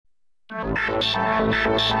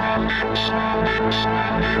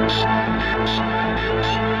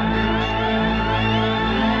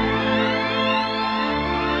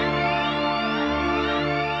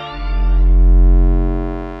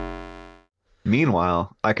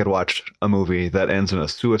Meanwhile, I could watch a movie that ends in a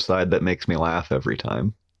suicide that makes me laugh every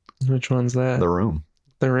time. Which one's that? The Room.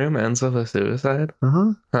 The Room ends with a suicide?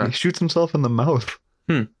 Uh-huh. Huh. He shoots himself in the mouth.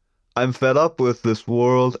 Hmm. I'm fed up with this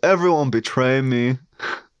world. Everyone betray me.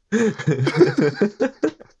 I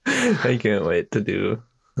can't wait to do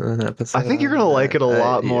an episode. I think you're gonna like it a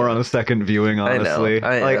lot more yeah. on a second viewing, I know, honestly.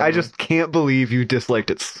 I I know. just can't believe you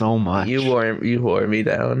disliked it so much. You wore me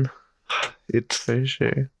down It's for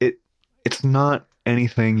sure. it's not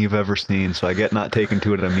anything you've ever seen, so I get not taken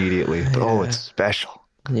to it immediately. But oh, Yeah. it's special.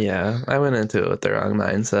 Yeah, I went into it with the wrong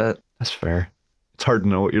mindset. That's fair. It's hard to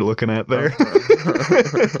know what you're looking at there.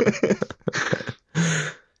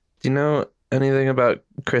 Do you know anything about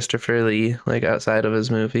Christopher Lee, like outside of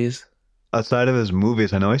his movies? Outside of his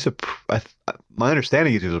movies, I know my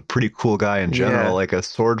understanding is he's a pretty cool guy in general, Yeah. like a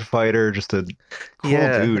sword fighter, just a cool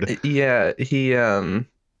Yeah, dude. yeah.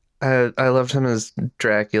 I loved him as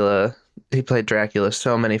Dracula. He played Dracula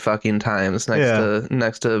so many fucking times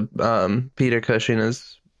next to Peter Cushing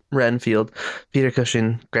as Renfield. Peter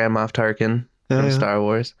Cushing, Grand Moff Tarkin from Yeah. Star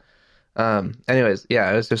Wars. Anyways, yeah,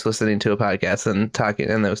 I was just listening to a podcast and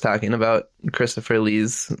it was talking about Christopher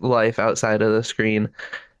Lee's life outside of the screen,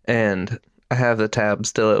 and I have the tab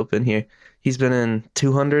still open here. He's been in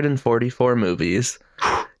 244 movies.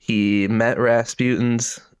 He met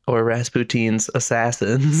Rasputin's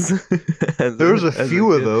assassins. There was a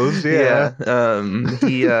few of those, yeah.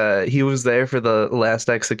 He was there for the last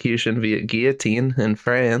execution via guillotine in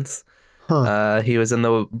France. Huh. He was in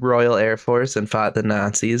the Royal Air Force and fought the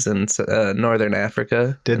Nazis in Northern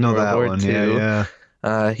Africa. Did in know World that War one, II. yeah.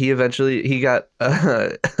 He got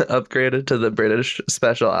upgraded to the British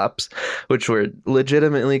Special Ops, which were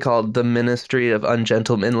legitimately called the Ministry of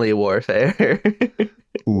Ungentlemanly Warfare.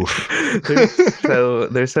 Oof.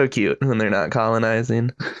 They're so cute when they're not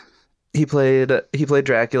colonizing. He played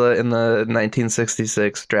Dracula in the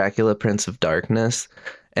 1966 Dracula Prince of Darkness,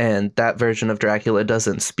 and that version of Dracula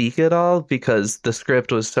doesn't speak at all because the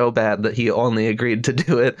script was so bad that he only agreed to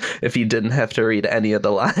do it if he didn't have to read any of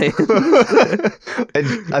the lines.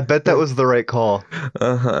 And I bet that was the right call.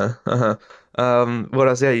 What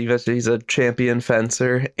else? Yeah, he's a champion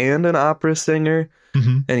fencer and an opera singer,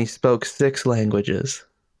 Mhm. and he spoke 6 languages.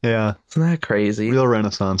 Yeah. Isn't that crazy? Real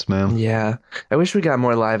Renaissance man. Yeah. I wish we got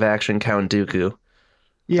more live action Count Dooku.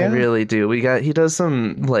 Yeah. I really do. He does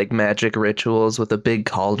some like magic rituals with a big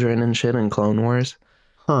cauldron and shit in Clone Wars.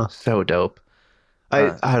 Huh. So dope. I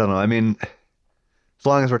don't know. I mean, as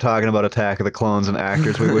long as we're talking about Attack of the Clones and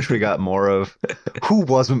actors we wish we got more of, who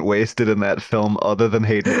wasn't wasted in that film other than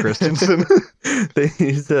Hayden Christensen? They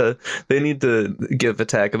need to give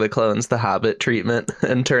Attack of the Clones the Hobbit treatment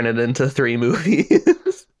and turn it into 3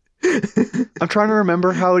 movies. I'm trying to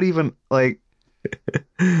remember how it even, like,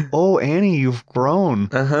 oh, Annie, you've grown.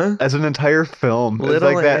 Uh-huh. As an entire film. It's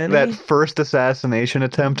Little like that Annie? first assassination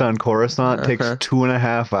attempt on Coruscant takes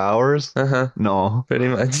 2.5 hours. Uh-huh. No. Pretty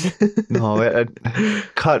much. No,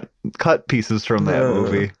 cut pieces from that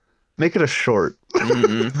movie. Make it a short.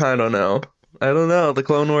 I don't know. The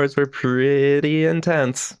Clone Wars were pretty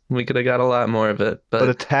intense. We could have got a lot more of it, But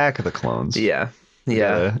Attack of the Clones. yeah.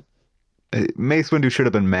 Mace Windu should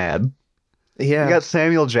have been mad. Yeah. You got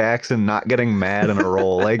Samuel Jackson not getting mad in a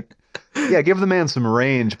role. Like, yeah, give the man some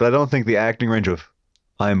range, but I don't think the acting range of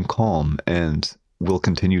I'm calm and will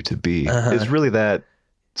continue to be is really that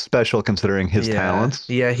special considering his talents.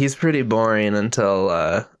 Yeah, he's pretty boring until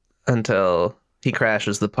he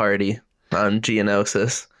crashes the party on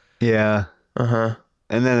Geonosis. Yeah. Uh-huh.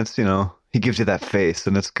 And then it's, he gives you that face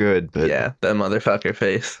and it's good, but Yeah, that motherfucker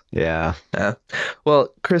face. yeah. Yeah. Well,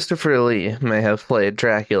 Christopher Lee may have played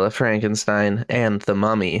Dracula, Frankenstein, and the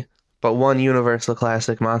Mummy, but one Universal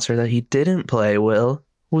classic monster that he didn't play, Will,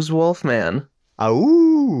 was Wolfman.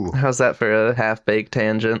 Ooh. How's that for a half-baked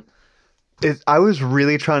tangent? I was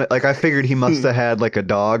really trying to, like, I figured he must have had, like, a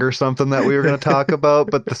dog or something that we were going to talk about,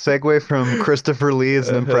 but the segue from Christopher Lee is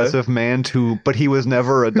an impressive man to, but he was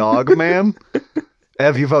never a dog man.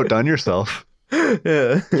 Ev, you've outdone yourself.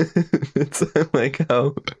 Yeah. It's like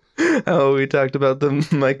how we talked about the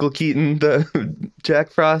Michael Keaton Jack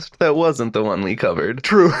Frost. That wasn't the one we covered.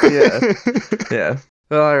 True. Yeah. Yeah.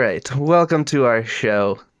 All right. Welcome to our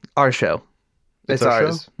show. Our show. It's our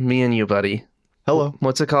ours. Me and you, buddy. Hello.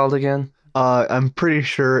 What's it called again? I'm pretty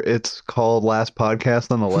sure it's called Last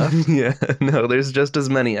Podcast on the Left. Yeah, no, there's just as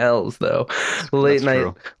many L's though. Late That's night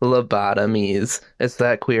true. lobotomies. It's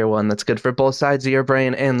that queer one that's good for both sides of your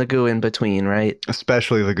brain and the goo in between, right?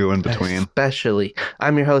 Especially the goo in between. Especially.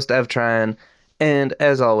 I'm your host, Ev Tryon, and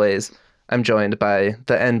as always, I'm joined by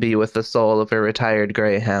the NB with the soul of a retired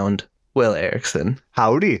greyhound, Will Erickson.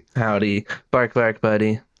 Howdy. Howdy. Bark, bark,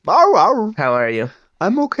 buddy. Bow, wow. How are you?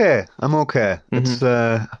 I'm okay. I'm okay. Mm-hmm. It's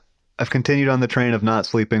I've continued on the train of not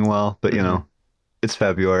sleeping well, but you know, it's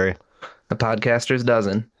February. A podcaster's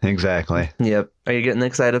dozen. Exactly. Yep. Are you getting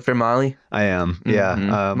excited for Molly? I am. Yeah.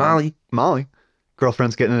 Mhm. Molly. Molly.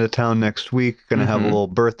 Girlfriend's getting into town next week. Gonna have a little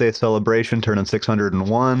birthday celebration, turning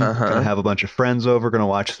 601. Gonna have a bunch of friends over. Gonna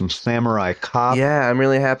watch some Samurai Cop. Yeah, I'm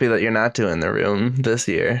really happy that you're not doing The Room this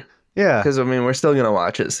year. Yeah. Because, I mean, we're still going to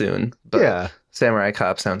watch it soon. But Yeah. Samurai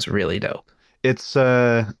Cop sounds really dope. It's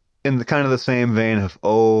in the kind of the same vein of,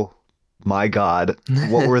 oh my God,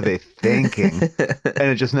 what were they thinking? And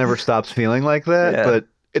it just never stops feeling like that. Yeah. But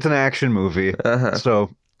it's an action movie, Uh-huh. so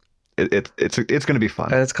it's going to be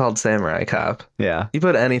fun. And it's called Samurai Cop. Yeah. You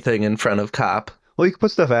put anything in front of Cop. Well, you can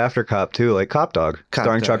put stuff after Cop too, like Cop Dog, Cop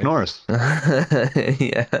starring Dog. Chuck Norris.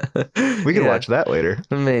 Yeah. We could Yeah. watch that later.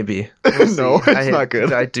 Maybe. We'll No, see. it's not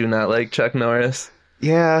good. I do not like Chuck Norris.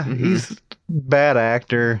 Yeah, Mhm. he's bad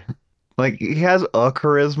actor. Like he has a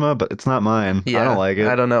charisma, but it's not mine. Yeah, I don't like it.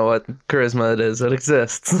 I don't know what charisma it is. It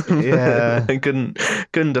exists. Yeah. I couldn't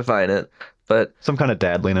define it. But Some kind of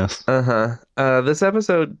dadliness. this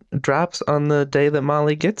episode drops on the day that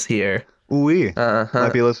Molly gets here. Ooh-wee.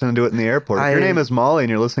 Might be listening to it in the airport. If your name is Molly and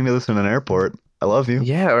you're listening to this in an airport, I love you.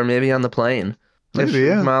 Yeah, or maybe on the plane. Maybe,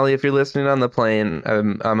 yeah. Molly, if you're listening on the plane,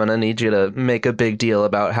 I'm gonna need you to make a big deal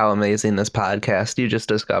about how amazing this podcast you just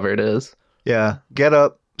discovered is. Yeah. Get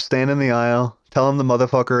up, stand in the aisle, tell them the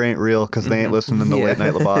motherfucker ain't real because they ain't listening to late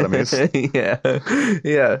night lobotomies.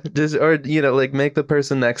 Yeah. Just or like make the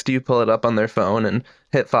person next to you pull it up on their phone and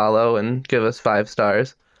hit follow and give us 5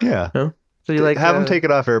 stars. Yeah. So you like have them take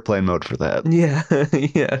it off airplane mode for that. Yeah,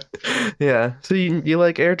 yeah. So you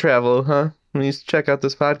like air travel, huh? You used to check out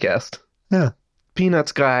this podcast. Yeah.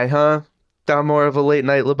 Peanuts guy, huh? I'm more of a late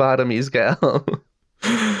night lobotomies gal.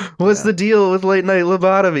 What's the deal with late night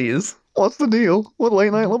lobotomies? What's the deal with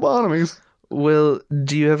late night lobotomies? Will,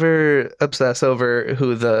 do you ever obsess over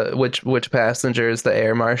which passenger is the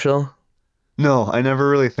air marshal? No, I never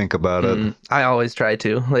really think about it. I always try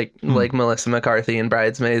to, like Melissa McCarthy in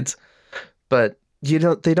Bridesmaids, but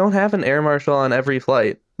they don't have an air marshal on every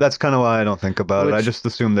flight. That's kind of why I don't think about it. I just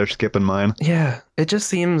assume they're skipping mine. Yeah, it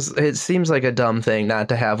seems like a dumb thing not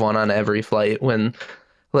to have one on every flight when,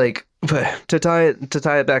 like, but to tie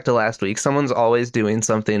it back to last week, someone's always doing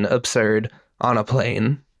something absurd on a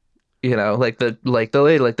plane. Like the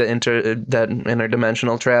lady, like that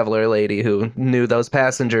interdimensional traveler lady who knew those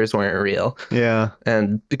passengers weren't real. Yeah.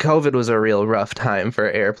 And COVID was a real rough time for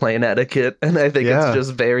airplane etiquette, and I think it's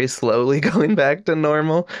just very slowly going back to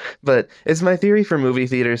normal. But it's my theory for movie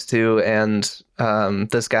theaters too, and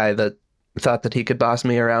this guy that thought that he could boss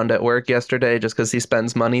me around at work yesterday just because he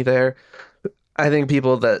spends money there. I think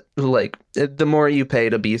people that, like, the more you pay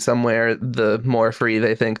to be somewhere, the more free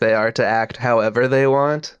they think they are to act however they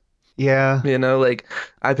want. Yeah. Like,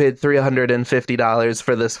 I paid $350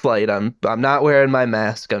 for this flight. I'm not wearing my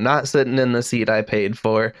mask. I'm not sitting in the seat I paid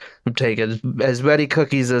for. I'm taking as many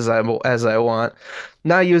cookies as I want.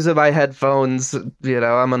 Not using my headphones. I'm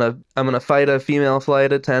gonna fight a female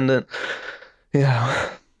flight attendant.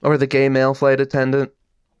 Or the gay male flight attendant.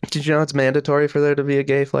 Did you know it's mandatory for there to be a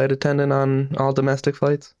gay flight attendant on all domestic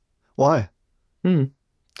flights? Why?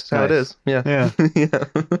 That's how it is. Yeah. Yeah. Yeah.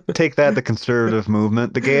 Take that, the conservative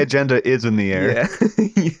movement. The gay agenda is in the air. Yeah.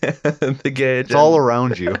 The gay agenda. It's all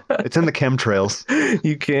around you. It's in the chemtrails.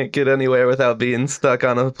 You can't get anywhere without being stuck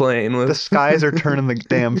on a plane with The skies are turning the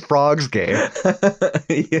damn frogs gay.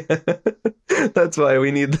 Yeah. That's why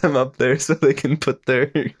we need them up there so they can put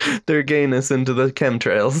their gayness into the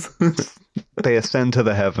chemtrails. They ascend to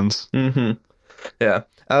the heavens. Yeah.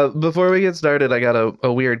 Before we get started, I got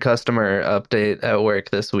a weird customer update at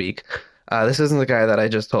work this week. This isn't the guy that I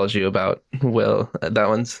just told you about, Will. That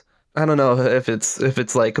one's, I don't know if it's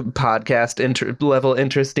like podcast level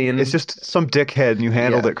interesting. It's just some dickhead and you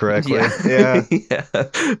handled it correctly. Yeah. Yeah.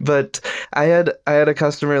 But I had a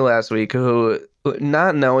customer last week who,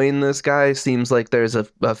 not knowing this guy, seems like there's a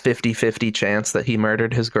 50-50 chance that he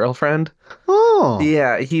murdered his girlfriend. Oh.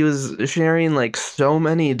 Yeah, he was sharing like so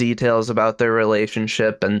many details about their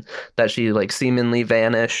relationship and that she like seemingly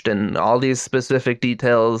vanished and all these specific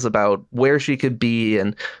details about where she could be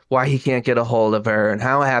and why he can't get a hold of her and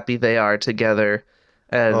how happy they are together.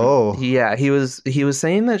 And Oh. yeah, he was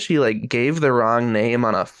saying that she like gave the wrong name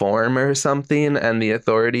on a form or something, and the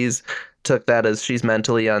authorities took that as she's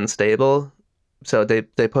mentally unstable. So they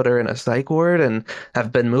put her in a psych ward and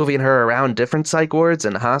have been moving her around different psych wards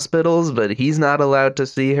and hospitals, but he's not allowed to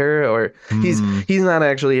see her, or he's Hmm. he's not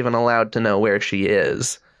actually even allowed to know where she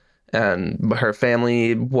is. And her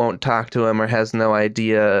family won't talk to him or has no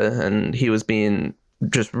idea, and he was being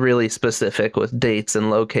just really specific with dates and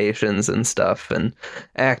locations and stuff and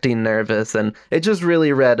acting nervous, and it just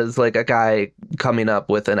really read as like a guy coming up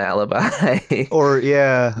with an alibi. Or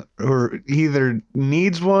or he either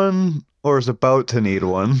needs one or is about to need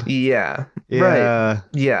one. Yeah. Right. Yeah,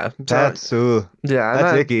 Yeah. that's Yeah,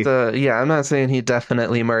 that's icky. I'm not saying he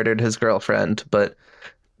definitely murdered his girlfriend, but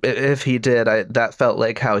if he did, that felt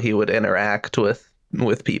like how he would interact with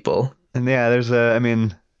people. And yeah, I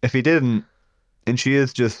mean, if he didn't, and she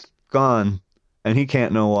is just gone, and he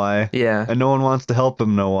can't know why, Yeah. and no one wants to help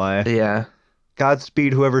him know why. Yeah.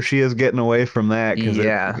 Godspeed whoever she is getting away from that. 'Cause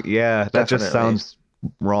Yeah, that just definitely. sounds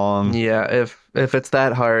wrong. Yeah, if it's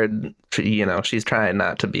that hard, she's trying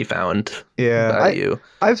not to be found Yeah, by you.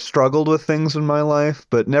 I've struggled with things in my life,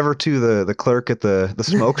 but never to the clerk at the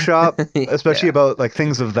smoke shop, especially Yeah. about like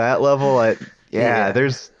things of that level. Yeah.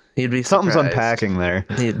 There's You'd be something's surprised. unpacking there.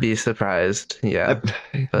 You'd be surprised. Yeah.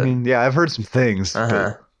 I But- mean, yeah, I've heard some things. but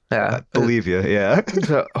Uh-huh. Yeah. I believe you. Yeah.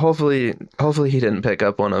 So hopefully he didn't pick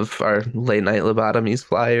up one of our late night lobotomies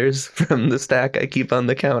flyers from the stack I keep on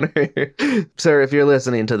the counter. Sir, if you're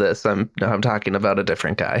listening to this, I'm talking about a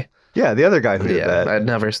different guy. Yeah, the other guy who did Yeah, that. I'd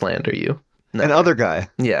never slander you. And Never. other guy.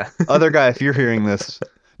 Yeah. Other guy, if you're hearing this,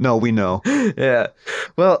 no, we know. Yeah.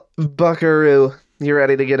 Well, Buckaroo, you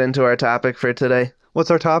ready to get into our topic for today? What's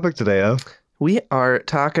our topic today, Ev? We are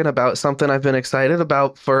talking about something I've been excited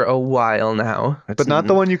about for a while now. But not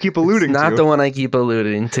the one you keep alluding Not to. the one I keep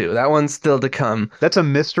alluding to. That one's still to come. That's a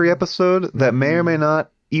mystery episode that may or may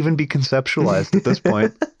not even be conceptualized at this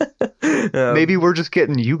point. Maybe we're just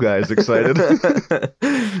getting you guys excited.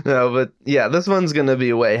 No, but yeah, this one's gonna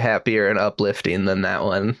be way happier and uplifting than that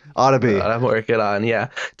one. Ought to be. that I'm working on. Yeah.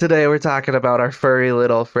 Today we're talking about our furry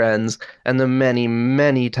little friends and the many,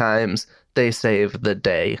 many times they save the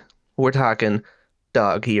day. We're talking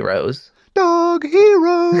dog heroes. Dog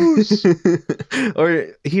heroes. Or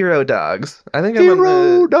hero dogs. I think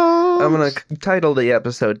Hero dogs. I'm gonna title the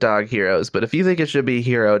episode Dog Heroes, but if you think it should be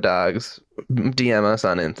Hero Dogs, DM us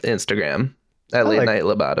on Instagram at Late Night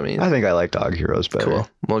Lobotomies. I think I like dog heroes better. Cool.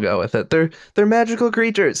 We'll go with it. They're magical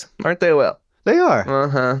creatures, aren't they, Will? They are.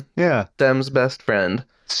 Uh-huh. Yeah. Them's best friend.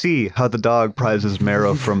 See how the dog prizes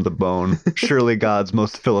marrow from the bone. Surely God's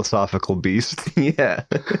most philosophical beast. Yeah.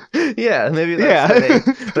 Yeah, maybe Yeah.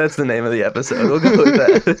 that's the name of the episode. We'll go with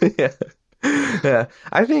that. Yeah. Yeah.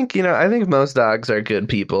 I think most dogs are good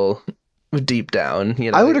people deep down,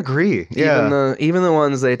 I would agree. Yeah. Even the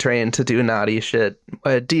ones they train to do naughty shit,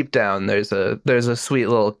 deep down there's a sweet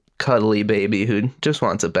little cuddly baby who just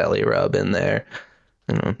wants a belly rub in there.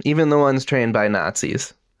 You know, even the ones trained by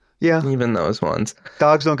Nazis, Yeah. even those ones.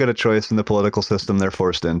 Dogs don't get a choice in the political system they're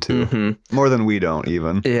forced into. Hmm. More than we don't,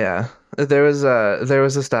 even. Yeah. There was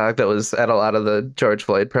this dog that was at a lot of the George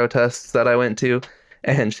Floyd protests that I went to,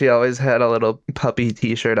 and she always had a little puppy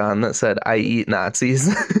t-shirt on that said, "I eat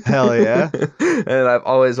Nazis." Hell yeah. And I've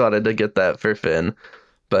always wanted to get that for Finn.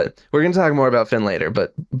 But we're going to talk more about Finn later,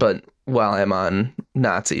 but while I'm on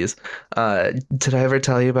Nazis, did I ever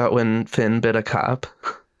tell you about when Finn bit a cop?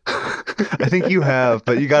 I think you have,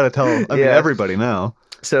 but you got to tell I mean, Yeah. everybody now.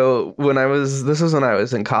 So this was when I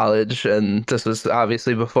was in college, and this was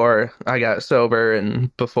obviously before I got sober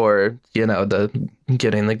and before,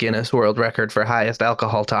 getting the Guinness World Record for highest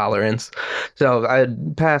alcohol tolerance. So I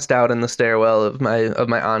had passed out in the stairwell of my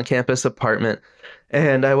on-campus apartment,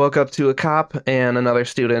 and I woke up to a cop and another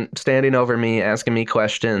student standing over me asking me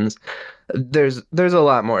questions. There's a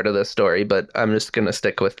lot more to this story, but I'm just gonna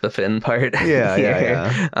stick with the Finn part. Yeah,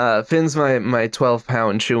 here. yeah. Finn's my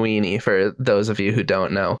 12-pound chewini, for those of you who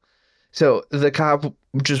don't know. So the cop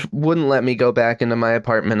just wouldn't let me go back into my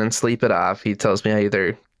apartment and sleep it off. He tells me I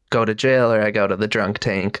either go to jail or I go to the drunk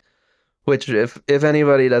tank, which if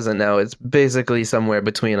anybody doesn't know, it's basically somewhere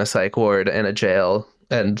between a psych ward and a jail,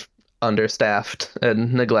 and understaffed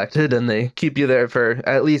and neglected, and they keep you there for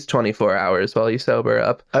at least 24 hours while you sober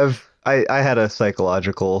up. I had a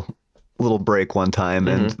psychological little break one time,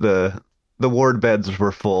 and the ward beds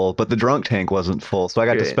were full, but the drunk tank wasn't full, so I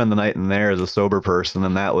got to Great. spend the night in there as a sober person,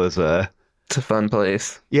 and that was It's a fun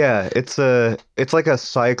place. Yeah, it's like a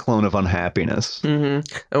cyclone of unhappiness. And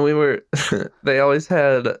we were, they always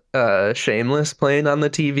had Shameless playing on the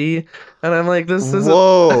TV, and I'm like,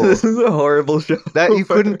 Whoa. this is a horrible show. That you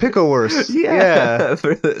couldn't pick a worse. Yeah,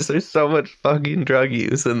 for this. There's so much fucking drug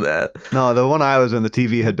use in that. No, the one I was in, the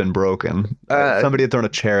TV had been broken. Somebody had thrown a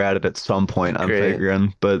chair at it at some point, I'm Great.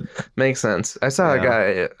 figuring, but Makes sense. I saw a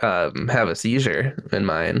guy have a seizure in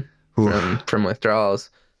mine from withdrawals.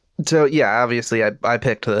 So yeah, obviously I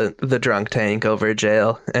picked the drunk tank over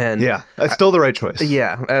jail, and yeah, it's still the right choice.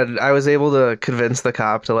 yeah, and I was able to convince the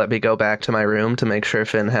cop to let me go back to my room to make sure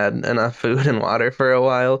Finn had enough food and water for a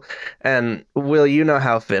while. And Will, you know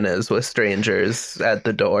how Finn is with strangers at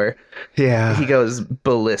the door. Yeah. He goes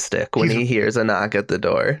ballistic when he hears a knock at the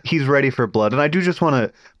door. He's ready for blood. And I do just want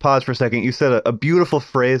to pause for a second. You said a beautiful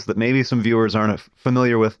phrase that maybe some viewers aren't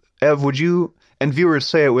familiar with. Ev, would you, and viewers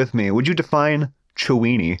say it with me, would you define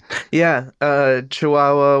Chiweenie? Yeah,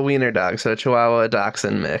 Chihuahua wiener dog, so Chihuahua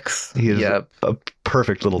Dachshund mix. He is a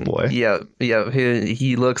perfect little boy. Yep.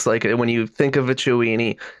 He looks like, when you think of a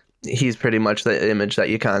Chiweenie, he's pretty much the image that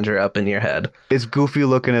you conjure up in your head. It's goofy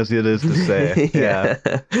looking as it is to say. Yeah.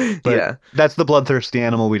 But that's the bloodthirsty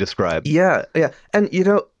animal we described. Yeah. And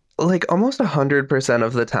like almost 100%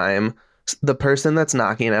 of the time, the person that's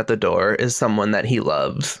knocking at the door is someone that he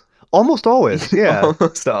loves. Almost always, yeah.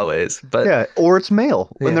 Almost always. But yeah, or it's male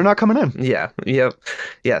when they're not coming in. Yeah, yep.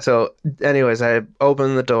 Yeah, so anyways, I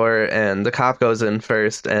open the door and the cop goes in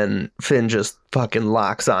first, and Finn just fucking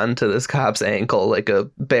locks on to this cop's ankle like a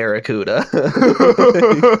barracuda.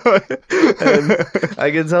 And I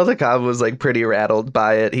could tell the cop was like pretty rattled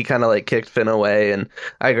by it. He kind of like kicked Finn away, and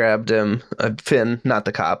I grabbed him. Finn, not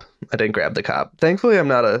the cop. I didn't grab the cop. Thankfully, I'm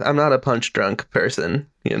not a punch drunk person.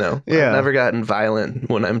 Yeah. I've never gotten violent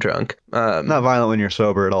when I'm drunk. Not violent when you're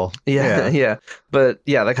sober at all. Yeah. But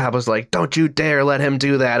yeah, the cop was like, "Don't you dare let him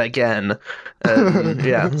do that again."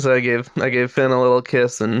 So I gave Finn a little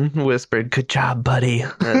kiss and whispered, "Good job, buddy."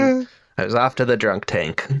 And I was off to the drunk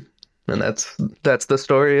tank. And that's the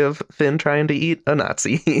story of Finn trying to eat a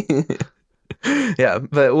Nazi. Yeah,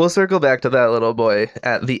 but we'll circle back to that little boy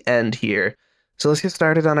at the end here. So let's get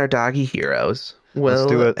started on our doggy heroes.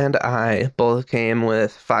 Will and I both came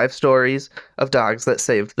with 5 stories of dogs that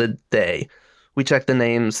saved the day. We checked the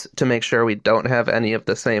names to make sure we don't have any of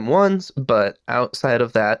the same ones, but outside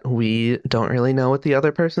of that, we don't really know what the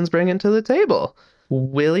other person's bringing to the table.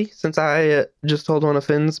 Willie, since I just told one of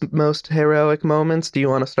Finn's most heroic moments, do you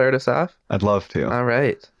want to start us off? I'd love to. All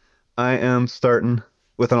right. I am starting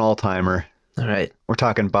with an all-timer. All right. We're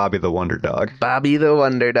talking Bobby the Wonder Dog. Bobby the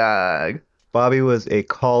Wonder Dog. Bobby was a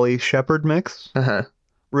collie shepherd mix. Uh-huh.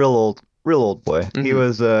 Real old boy. Mm-hmm. He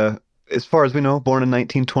was, as far as we know, born in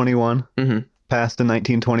 1921. Mm-hmm. Passed in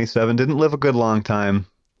 1927. Didn't live a good long time,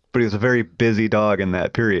 but he was a very busy dog in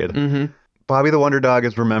that period. Mm-hmm. Bobby the Wonder Dog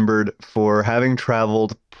is remembered for having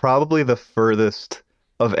traveled probably the furthest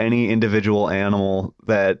of any individual animal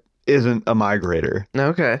that isn't a migrator.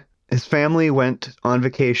 Okay. His family went on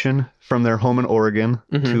vacation from their home in Oregon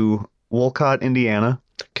to Wolcott, Indiana.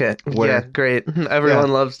 Okay. Yeah, great.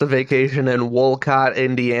 Everyone loves the vacation in Wolcott,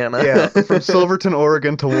 Indiana. Yeah, from Silverton,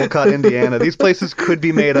 Oregon to Wolcott, Indiana. These places could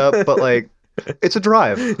be made up, but like, it's a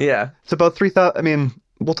drive. Yeah. It's about 3,000. I mean,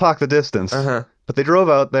 we'll talk the distance. But they drove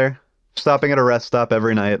out there, stopping at a rest stop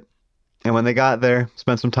every night. And when they got there,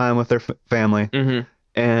 spent some time with their family.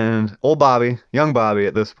 And old Bobby, young Bobby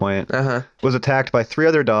at this point, was attacked by 3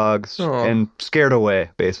 other dogs and scared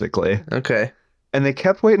away, basically. Okay. And they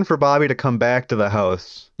kept waiting for Bobby to come back to the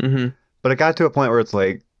house. But it got to a point where it's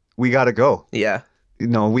like, we got to go. Yeah.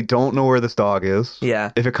 We don't know where this dog is.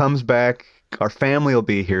 Yeah. If it comes back, our family will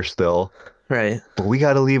be here still. Right. But we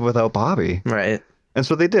got to leave without Bobby. Right. And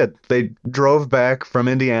so they did. They drove back from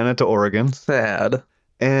Indiana to Oregon. Sad.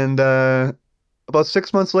 And about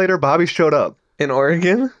 6 months later, Bobby showed up. In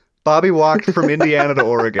Oregon? Bobby walked from Indiana to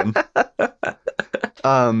Oregon.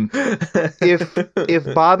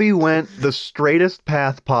 If Bobby went the straightest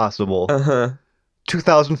path possible,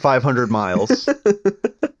 2,500 miles,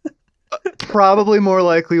 probably more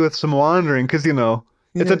likely with some wandering, because,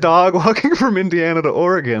 it's a dog walking from Indiana to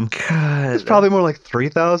Oregon. God. It's probably more like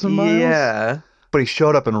 3,000 miles. Yeah. But he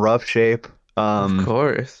showed up in rough shape. Of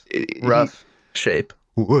course. Rough shape.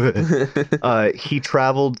 He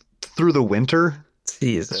traveled through the winter.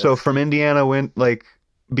 Jesus. So from Indiana went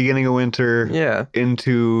beginning of winter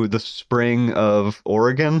into the spring of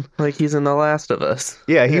Oregon. Like he's in The Last of Us.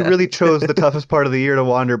 Yeah, he really chose the toughest part of the year to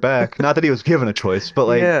wander back. Not that he was given a choice,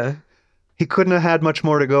 but he couldn't have had much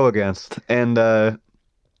more to go against. And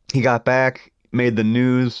he got back, made the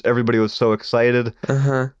news. Everybody was so excited.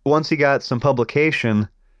 Once he got some publication,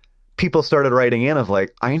 people started writing in of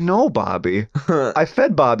like, I know Bobby. I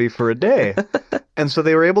fed Bobby for a day. And so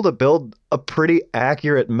they were able to build a pretty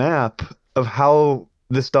accurate map of how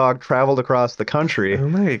this dog traveled across the country. Oh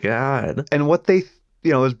my God. And what they,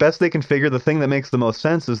 as best they can figure, the thing that makes the most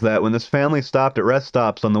sense is that when this family stopped at rest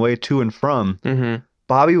stops on the way to and from,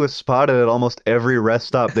 Bobby was spotted at almost every rest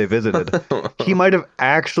stop they visited. He might have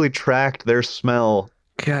actually tracked their smell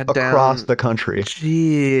across the country.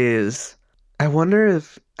 Jeez. I wonder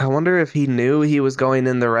if he knew he was going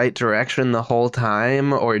in the right direction the whole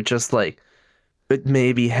time, or just like it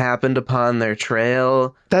maybe happened upon their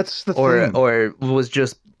trail. That's the thing. Or was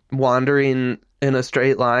just wandering in a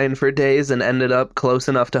straight line for days and ended up close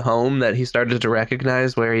enough to home that he started to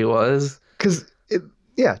recognize where he was. Because,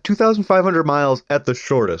 2,500 miles at the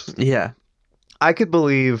shortest. Yeah. I could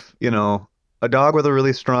believe, a dog with a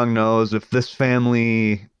really strong nose, if this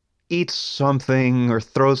family eats something or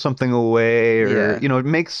throws something away or,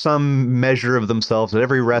 makes some measure of themselves at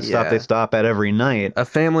every rest stop they stop at every night. A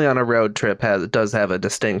family on a road trip does have a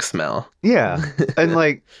distinct smell. Yeah. And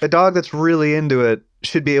like a dog that's really into it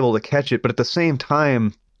should be able to catch it. But at the same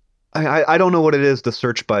time, I don't know what it is to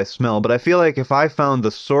search by smell, but I feel like if I found the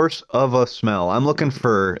source of a smell, I'm looking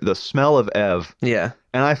for the smell of Ev. Yeah.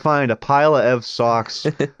 And I find a pile of Ev socks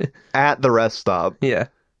at the rest stop. Yeah.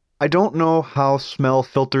 I don't know how smell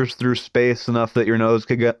filters through space enough that your nose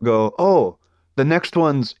could go, oh, the next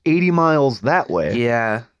one's 80 miles that way.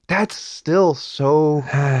 Yeah. That's still so...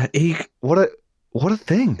 What a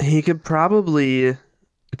thing. He could probably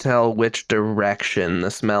tell which direction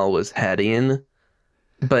the smell was heading,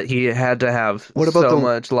 but he had to have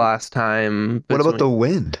much lost time. What about the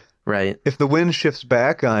wind? Right. If the wind shifts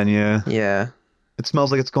back on you... Yeah. It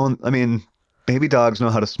smells like it's going... I mean, maybe dogs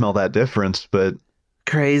know how to smell that difference, but...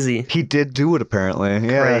 Crazy. He did do it, apparently.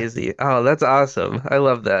 Yeah. Crazy. Oh, that's awesome. I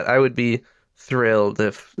love that. I would be thrilled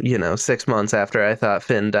if, 6 months after I thought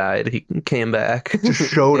Finn died, he came back.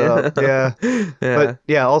 Just showed up. Yeah. But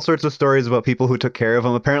yeah, all sorts of stories about people who took care of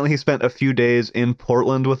him. Apparently he spent a few days in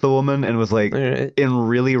Portland with the woman and was like in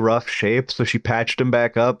really rough shape. So she patched him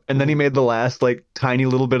back up. And then he made the last like tiny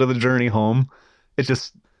little bit of the journey home. It's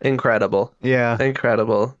just incredible. Yeah.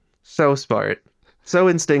 Incredible. So smart. So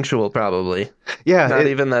instinctual, probably. Yeah. Not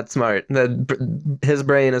even that smart. His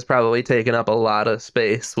brain has probably taken up a lot of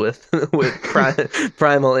space with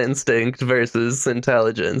primal instinct versus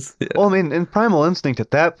intelligence. Yeah. Well, I mean, in primal instinct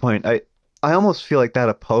at that point, I almost feel like that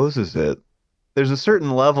opposes it. There's a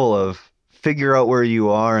certain level of figure out where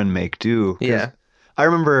you are and make do. Yeah. I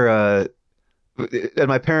remember at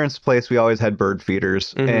my parents' place, we always had bird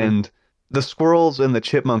feeders, and the squirrels and the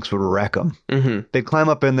chipmunks would wreck them. They'd climb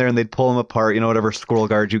up in there and they'd pull them apart. Whatever squirrel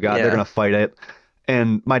guard you got, they're going to fight it.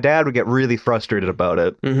 And my dad would get really frustrated about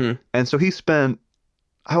it. And so he spent,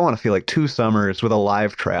 I want to feel like 2 summers with a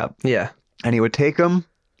live trap. Yeah. And he would take them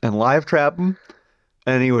and live trap them.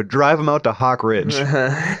 And he would drive them out to Hawk Ridge,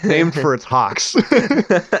 named for its hawks.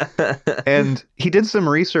 And he did some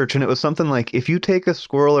research, and it was something like, if you take a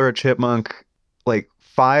squirrel or a chipmunk like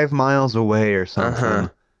 5 miles away or something,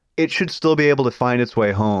 it should still be able to find its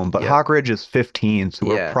way home. But Hawk Ridge is 15, so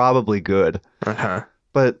we're probably good.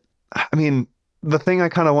 But, I mean, the thing I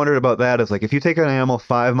kind of wondered about that is, like, if you take an animal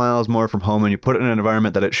 5 miles more from home and you put it in an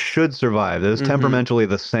environment that it should survive, that is temperamentally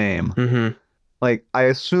the same, like, I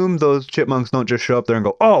assume those chipmunks don't just show up there and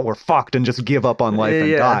go, oh, we're fucked, and just give up on life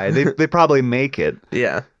and die. They probably make it.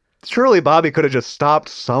 Yeah. Surely Bobby could have just stopped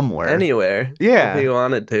somewhere. Anywhere. Yeah. If he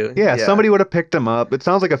wanted to. Yeah, somebody would have picked him up. It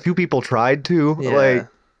sounds like a few people tried to. Yeah. Like,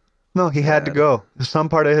 no, he had to go. Some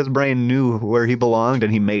part of his brain knew where he belonged,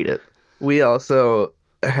 and he made it. We also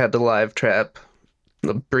had to live trap,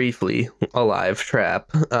 briefly, a live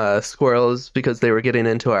trap, squirrels because they were getting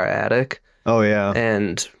into our attic. Oh, yeah.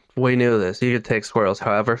 And we knew this. You could take squirrels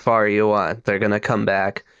however far you want. They're going to come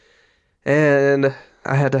back. And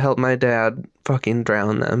I had to help my dad fucking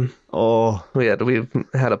drown them. Oh. We had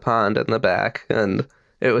a pond in the back, and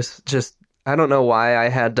it was just... I don't know why I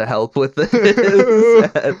had to help with this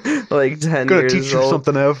at like 10 Gonna years teach you old.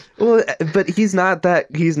 something, Ev. Well, but he's not that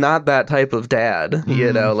type of dad,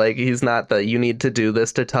 like he's not the you need to do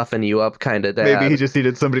this to toughen you up kind of dad. Maybe he just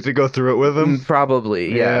needed somebody to go through it with him.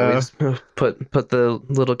 Probably, yeah. We just put the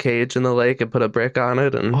little cage in the lake and put a brick on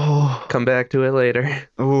it and come back to it later.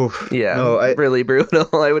 Oof. Yeah, no, really brutal.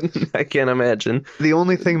 I can't imagine. The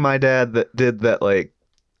only thing my dad that did that, like,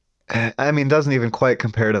 I mean, doesn't even quite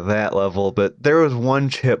compare to that level, but there was one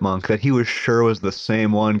chipmunk that he was sure was the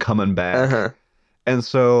same one coming back. And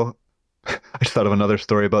so I just thought of another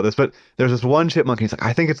story about this, but there's this one chipmunk, and he's like,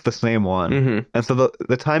 I think it's the same one. And so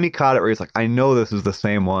the time he caught it where he's like, I know this is the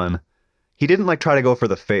same one, he didn't like try to go for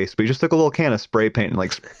the face, but he just took a little can of spray paint and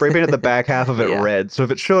like spray painted the back half of it Yeah. red. So if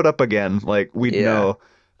it showed up again, like we'd Yeah. know.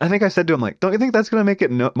 I think I said to him like, "Don't you think that's gonna make it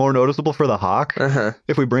more noticeable for the hawk Uh-huh.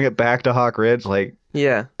 if we bring it back to Hawk Ridge?" Like,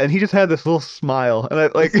 Yeah. and he just had this little smile, and I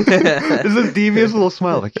like this devious little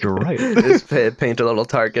smile. Like, you're right. Just paint a little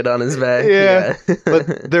target on his back. Yeah. Yeah.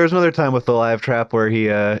 But there was another time with the live trap where he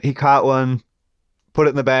caught one, put it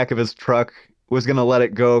in the back of his truck, was gonna let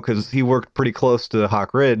it go because he worked pretty close to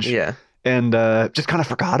Hawk Ridge. Yeah. And just kind of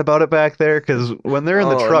forgot about it back there because when they're in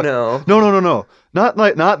the truck, No. no,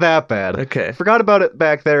 not that bad. Okay. Forgot about it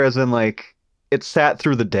back there, as in like it sat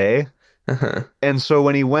through the day, Uh-huh. and so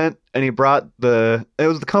when he went and he brought it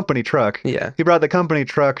was the company truck. Yeah. He brought the company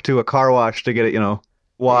truck to a car wash to get it,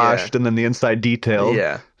 washed and then the inside detailed.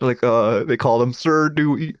 Yeah. Like they called him, "Sir,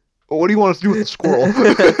 what do you want us to do with the squirrel?"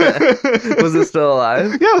 Was it still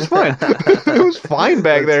alive? Yeah, it was fine. It was fine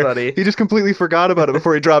back That's there. funny. He just completely forgot about it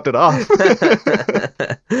before he dropped it off.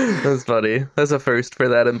 That's funny. That's a first for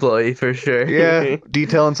that employee for sure. Yeah,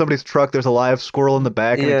 detailing somebody's truck. There's a live squirrel in the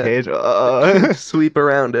back in Yeah. a cage. Sweep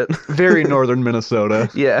around it. Very northern Minnesota.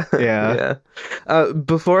 Yeah. Yeah.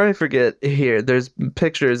 Before I forget, here, there's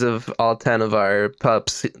pictures of all 10 of our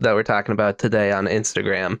pups that we're talking about today on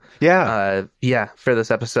Instagram. Yeah. For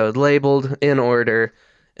this episode, labeled in order.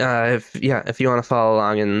 If you want to follow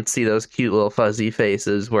along and see those cute little fuzzy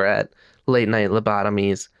faces, we're at Late Night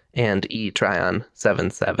Lobotomies and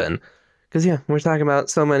eTryon77. Because, we're talking about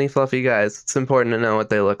so many fluffy guys. It's important to know what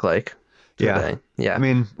they look like today. Yeah. I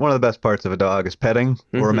mean, one of the best parts of a dog is petting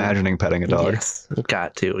or Mhm. imagining petting a dog. Yes,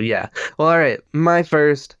 got to. Yeah. Well, all right. My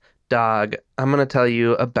first dog, I'm going to tell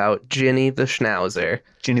you about Ginny the Schnauzer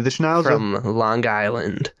Ginny the Schnauzer. from Long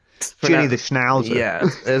Island. It's Ginny the Schnauzer. Yeah,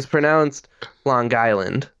 it's pronounced Long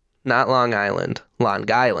Island, not Long Island. Long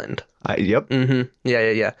Island. Yep. Mm-hmm.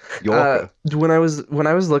 Yeah. Yorka. When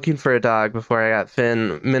I was looking for a dog before I got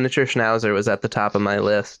Finn, miniature Schnauzer was at the top of my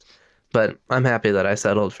list, but I'm happy that I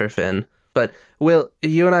settled for Finn. But Will,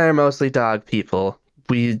 you and I are mostly dog people.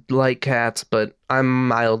 We like cats, but I'm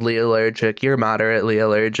mildly allergic. You're moderately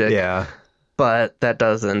allergic. Yeah. But that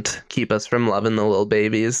doesn't keep us from loving the little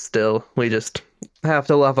babies still. We just have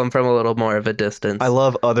to love them from a little more of a distance. I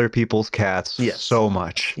love other people's cats Yes. so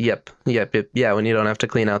much. Yep. Yeah, when you don't have to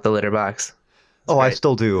clean out the litter box. Oh, I great.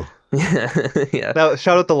 still do. Yeah. Now,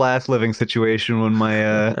 shout out the last living situation when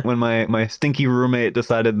my stinky roommate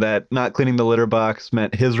decided that not cleaning the litter box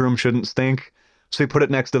meant his room shouldn't stink, so he put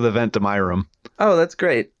it next to the vent to my room. Oh, that's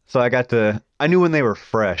great. So I knew when they were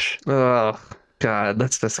fresh. Oh, God,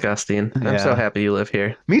 that's disgusting. I'm so Yeah. happy you live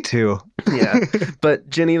here. Me too. Yeah. But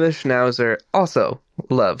Ginny the Schnauzer also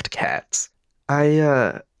loved cats.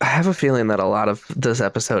 I have a feeling that a lot of this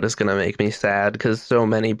episode is going to make me sad because so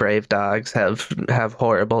many brave dogs have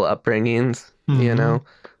horrible upbringings, you Mhm. know.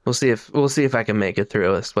 We'll see if I can make it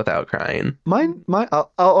through this without crying.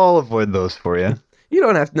 I'll avoid those for you. You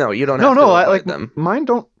don't have to No, avoid I like them. mine.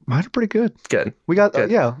 Mine are pretty good. Good. We got Good.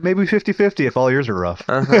 maybe 50-50 if all yours are rough.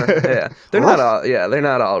 Yeah. They're not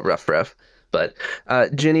Rough? all rough. But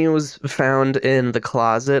Ginny was found in the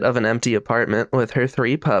closet of an empty apartment with her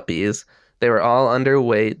 3 puppies. They were all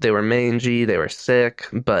underweight, they were mangy, they were sick,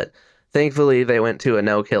 but thankfully they went to a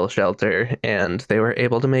no-kill shelter and they were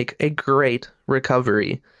able to make a great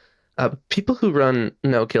recovery. People who run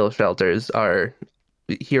no-kill shelters are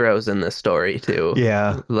heroes in this story too.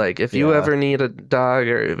 Yeah. Like if you Yeah. ever need a dog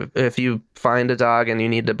or if you find a dog and you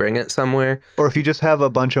need to bring it somewhere, Or if you just have a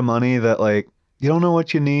bunch of money that like you don't know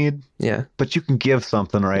what you need, yeah. but you can give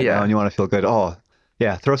something right Yeah. now and you want to feel good. Oh,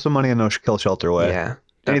 yeah, throw some money in no kill shelter way. Yeah.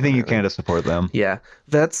 Anything you definitely. can to support them. Yeah,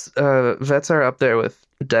 vets are up there with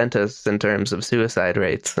dentists in terms of suicide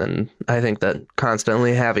rates, and I think that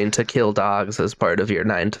constantly having to kill dogs as part of your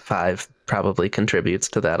 9 to 5 probably contributes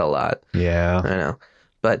to that a lot. Yeah. I know.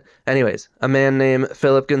 But anyways, a man named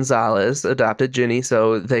Philip Gonzalez adopted Ginny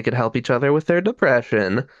so they could help each other with their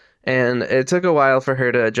depression, and it took a while for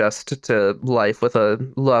her to adjust to life with a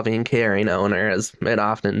loving, caring owner, as it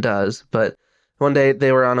often does. But one day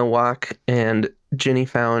they were on a walk, and Ginny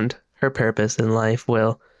found her purpose in life,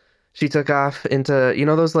 Will. She took off into,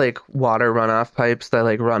 those like water runoff pipes that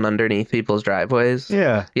like run underneath people's driveways?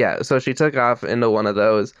 Yeah. Yeah, so she took off into one of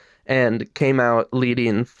those and came out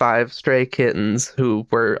leading 5 stray kittens who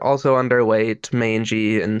were also underweight,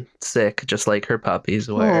 mangy, and sick, just like her puppies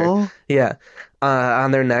were. Aw. Yeah.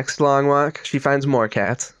 On their next long walk, she finds more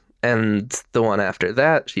cats. And the one after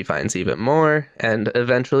that, she finds even more. And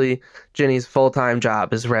eventually, Ginny's full-time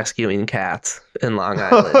job is rescuing cats in Long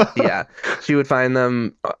Island. Yeah. She would find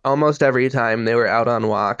them almost every time they were out on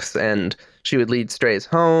walks. And She would lead strays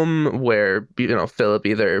home where, Philip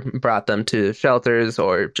either brought them to shelters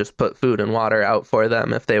or just put food and water out for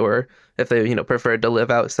them if they preferred to live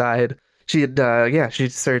outside. She'd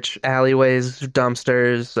search alleyways,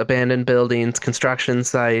 dumpsters, abandoned buildings, construction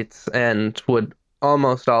sites, and would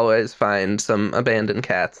almost always find some abandoned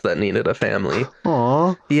cats that needed a family.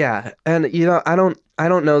 Aw. Yeah, and I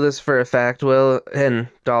don't know this for a fact, Will, and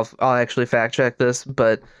I'll actually fact check this,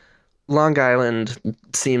 but Long Island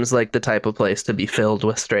seems like the type of place to be filled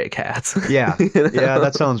with stray cats. Yeah. You know? Yeah,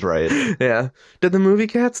 that sounds right. Yeah. Did the movie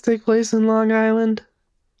Cats take place in Long Island?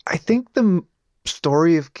 I think the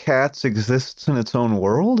story of cats exists in its own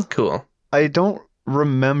world. Cool. I don't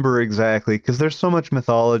remember exactly because there's so much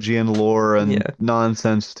mythology and lore and Yeah.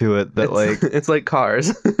 nonsense to it that like It's like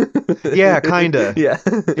Cars. yeah, kinda. Yeah.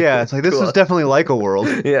 Yeah, it's like this Cool. is definitely like a world.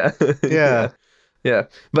 Yeah. Yeah. Yeah.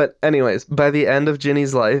 But anyways, by the end of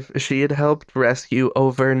Ginny's life, she had helped rescue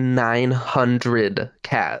over 900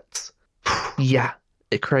 cats. Yeah.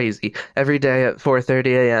 Crazy. Every day at 4:30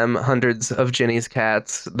 a.m., hundreds of Ginny's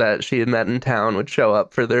cats that she had met in town would show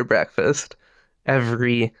up for their breakfast.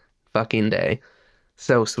 Every fucking day.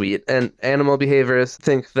 So sweet. And animal behaviorists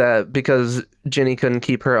think that because Ginny couldn't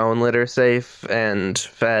keep her own litter safe and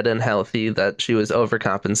fed and healthy, that she was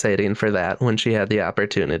overcompensating for that when she had the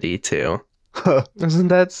opportunity to. Isn't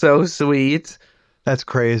that so sweet? That's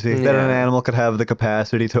crazy that an Yeah. animal could have the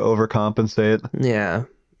capacity to overcompensate. Yeah.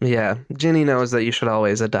 Yeah. Ginny knows that you should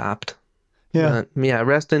always adopt. Yeah. But, yeah,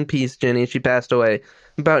 rest in peace, Ginny. She passed away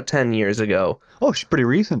about 10 years ago. Oh, she's pretty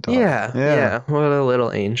recent, dog. Yeah. What a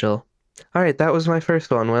little angel. All right, that was my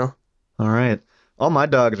first one, Will. All right. All my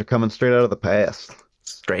dogs are coming straight out of the past.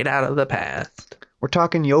 Straight out of the past. We're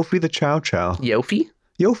talking Yofi the Chow Chow. Yofi?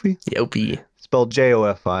 Yofi, Yopi. spelled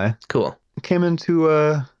Jofi, Cool. came into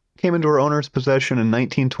her owner's possession in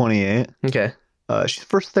 1928. Okay. She's the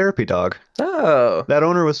first therapy dog. Oh, That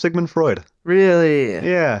owner was Sigmund Freud. really?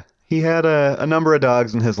 Yeah, he had a number of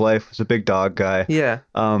dogs in his life. Was a big dog guy. Yeah.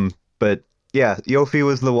 But yeah, Yofi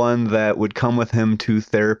was the one that would come with him to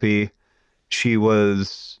therapy. She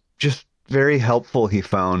was just very helpful, he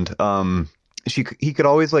found. He could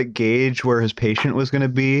always like gauge where his patient was going to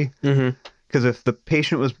be, Mm-hmm. because if the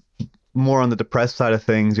patient was more on the depressed side of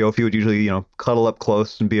things, Yofi would usually, cuddle up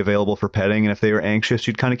close and be available for petting. And if they were anxious,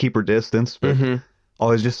 she'd kind of keep her distance, but Mm-hmm.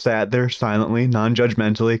 always just sat there silently,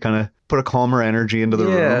 non-judgmentally, kind of put a calmer energy into the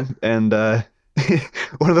Yeah. room. And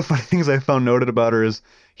one of the funny things I found noted about her is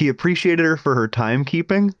he appreciated her for her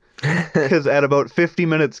timekeeping. Because at about 50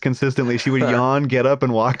 minutes consistently, she would yawn, get up,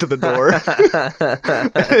 and walk to the door.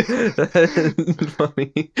 That's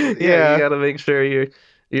funny. Yeah, Yeah. you gotta make sure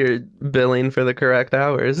you're billing for the correct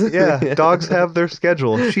hours. Yeah, dogs have their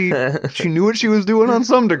schedule. She knew what she was doing on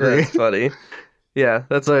some degree. That's funny. Yeah,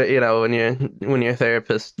 that's when your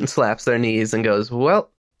therapist slaps their knees and goes,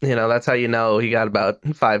 "Well, that's how you know you got about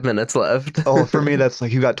 5 minutes left." Oh, for me, that's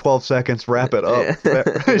like you got 12 seconds, wrap it up. Yeah.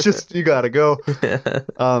 It's just you gotta go.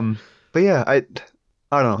 But yeah, I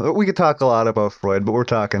don't know. We could talk a lot about Freud, but we're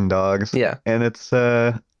talking dogs. Yeah. And it's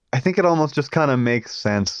I think it almost just kind of makes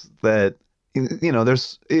sense that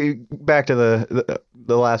there's back to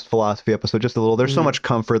the last philosophy episode just a little. There's so Mhm. much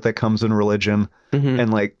comfort that comes in religion Mhm.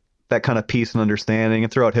 and like that kind of peace and understanding.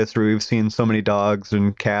 And throughout history, we've seen so many dogs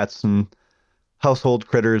and cats and household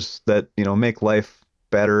critters that make life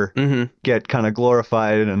better, Mhm. get kind of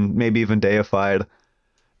glorified and maybe even deified.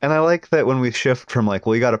 And I like that when we shift from like,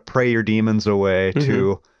 well, you got to pray your demons away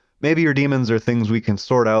to maybe your demons are things we can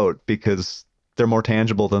sort out because they're more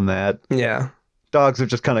tangible than that. Yeah. Dogs have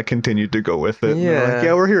just kind of continued to go with it. And they're like, Yeah.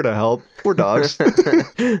 yeah, we're here to help. We're dogs.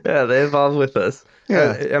 Yeah, they evolve with us.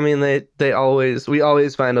 Yeah. I mean, we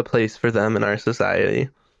always find a place for them in our society.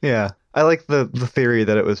 Yeah. I like the theory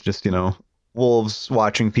that it was just, wolves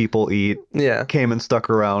watching people eat, Yeah. came and stuck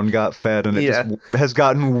around, got fed, and it Yeah. just has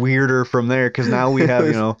gotten weirder from there because now we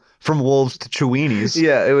have, from wolves to Cheweenies.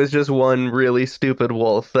 Yeah, it was just one really stupid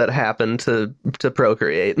wolf that happened to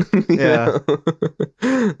procreate. you Yeah.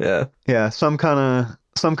 know? Yeah. Yeah, some kind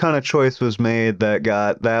of choice was made that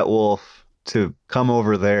got that wolf to come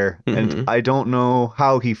over there, Mhm. and I don't know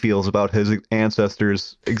how he feels about his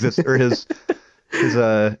ancestors or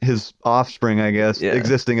his offspring, I guess, Yeah.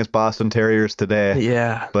 existing as Boston Terriers today.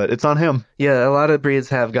 Yeah. But it's on him. Yeah, a lot of breeds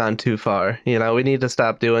have gone too far. We need to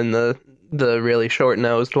stop doing the really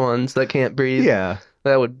short-nosed ones that can't breathe. Yeah.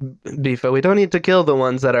 That would be fun. We don't need to kill the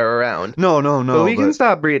ones that are around. No, But we can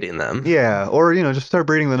stop breeding them. Yeah, or just start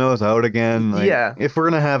breeding the nose out again. Like, Yeah. If we're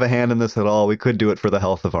gonna have a hand in this at all, we could do it for the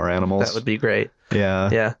health of our animals. That would be great. Yeah.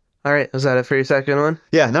 Yeah. All right. Was that it for your second one?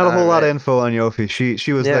 Yeah, not a whole All lot of right. info on Yofi.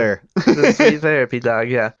 She was Yeah. there. The sweet therapy dog.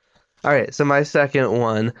 Yeah. All right. So my second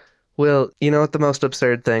one Will, you know what the most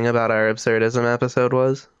absurd thing about our absurdism episode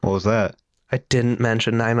was? What was that? I didn't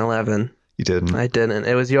mention 9/11. You didn't. I didn't.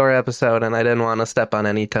 It was your episode, and I didn't want to step on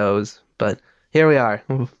any toes. But here we are,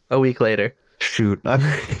 a week later. Shoot, I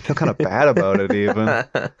feel kind of bad about it even.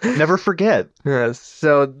 Never forget.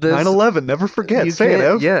 So this 9/11, never forget. you Say it, can't-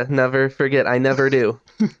 Ev. Yeah, never forget. I never do.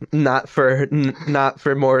 not for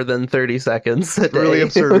more than 30 seconds a day. Really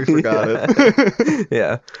absurd we forgot it.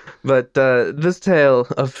 Yeah. But this tale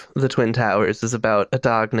of the Twin Towers is about a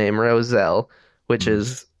dog named Roselle, which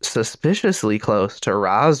is suspiciously close to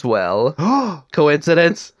Roswell.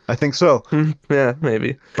 Coincidence? I think so. Yeah,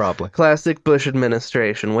 maybe. Probably. Classic Bush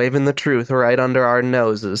administration, waving the truth right under our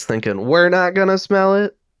noses, thinking we're not gonna smell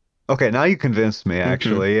it. Okay, now you convinced me,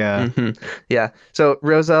 actually. Yeah. Yeah. So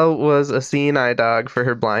Roselle was a seeing eye dog for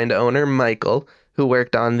her blind owner, Michael, who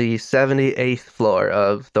worked on the 78th floor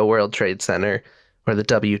of the World Trade Center, or the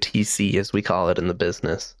WTC as we call it in the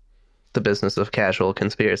business of casual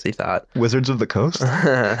conspiracy thought. Wizards of the Coast?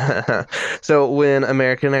 So when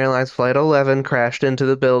American Airlines Flight 11 crashed into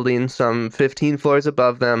the building some 15 floors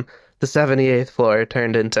above them, the 78th floor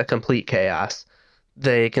turned into complete chaos.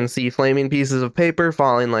 They can see flaming pieces of paper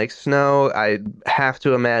falling like snow. I have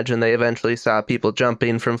to imagine they eventually saw people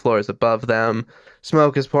jumping from floors above them.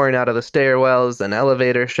 Smoke is pouring out of the stairwells and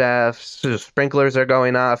elevator shafts. Sprinklers are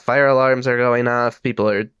going off. Fire alarms are going off. People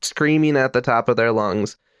are screaming at the top of their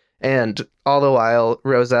lungs. And all the while,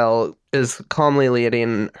 Roselle is calmly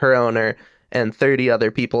leading her owner and 30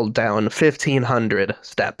 other people down 1,500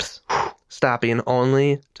 steps, stopping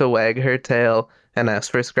only to wag her tail and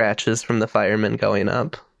ask for scratches from the firemen going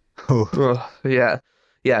up. Oh. Yeah.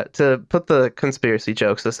 Yeah, to put the conspiracy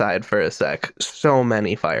jokes aside for a sec, so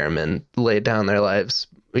many firemen laid down their lives,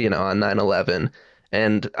 on 9/11.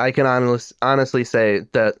 And I can honestly say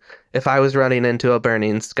that if I was running into a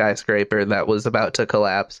burning skyscraper that was about to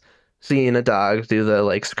collapse, seeing a dog do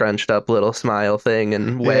the scrunched up little smile thing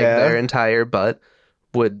and wag their entire butt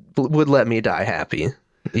would let me die happy.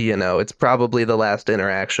 It's probably the last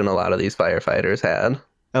interaction a lot of these firefighters had.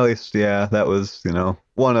 At least, yeah, that was,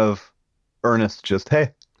 one of Ernest's just,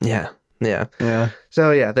 hey. Yeah. Yeah.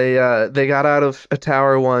 So yeah, they got out of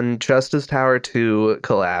Tower 1 just as Tower 2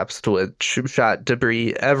 collapsed, which shot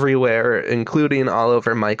debris everywhere, including all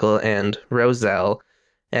over Michael and Roselle.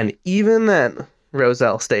 And even then,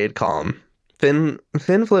 Roselle stayed calm. Finn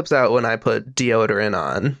flips out when I put deodorant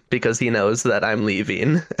on because he knows that I'm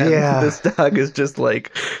leaving. And this dog is just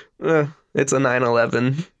like, it's a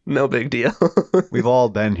 9/11, no big deal. We've all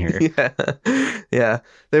been here. Yeah.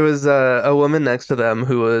 There was a woman next to them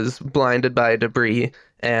who was blinded by debris,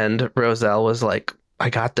 and Roselle was like, I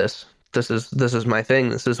got this. This is my thing.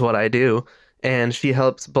 This is what I do. And she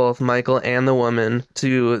helps both Michael and the woman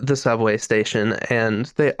to the subway station, and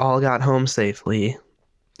they all got home safely.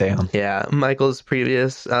 Damn. Yeah, Michael's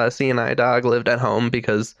previous CNI dog lived at home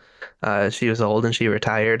because she was old and she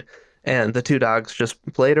retired. And the two dogs just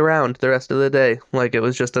played around the rest of the day like it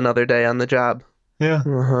was just another day on the job.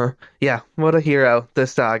 Yeah. Yeah, what a hero,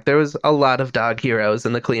 this dog. There was a lot of dog heroes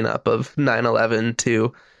in the cleanup of 9/11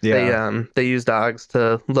 too. Yeah. They used dogs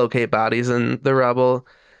to locate bodies in the rubble.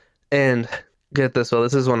 And get this, well,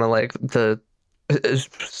 this is one of the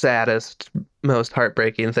saddest, most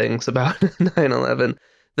heartbreaking things about 9/11.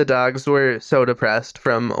 The dogs were so depressed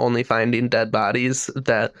from only finding dead bodies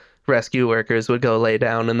that rescue workers would go lay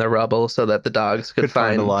down in the rubble so that the dogs could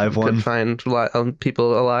find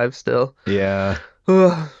people alive still. Yeah.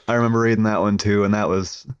 I remember reading that one too, and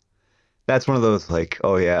that's one of those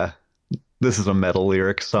oh yeah, this is a metal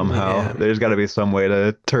lyric somehow. Yeah. There's got to be some way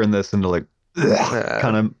to turn this into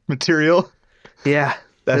kind of material. Yeah.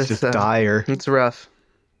 That's just dire. It's rough.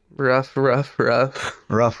 Rough.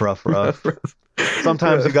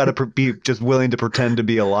 Sometimes you got to be just willing to pretend to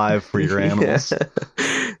be alive for your animals.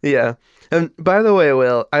 Yeah. And by the way,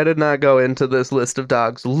 Will, I did not go into this list of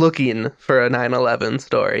dogs looking for a 9/11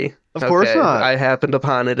 story. Of course not. I happened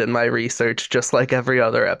upon it in my research, just like every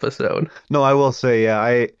other episode. No, I will say,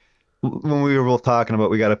 yeah, when we were both talking about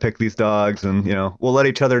we got to pick these dogs and, we'll let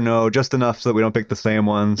each other know just enough so that we don't pick the same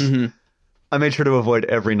ones. Mm-hmm. I made sure to avoid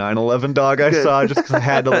every 9/11 dog I saw just because I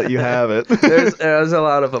had to let you have it. There's a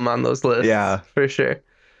lot of them on those lists. Yeah. For sure.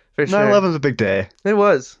 9/11's a big day. It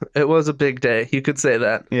was a big day. You could say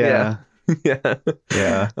that. Yeah.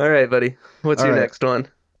 Yeah. All right, buddy. What's your next one?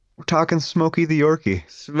 We're talking Smokey the Yorkie.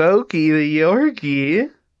 Smokey the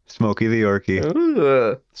Yorkie. Smokey the Yorkie.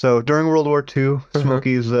 Ooh. So during World War II,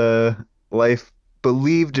 Smokey's life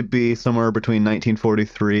believed to be somewhere between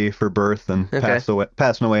 1943 for birth and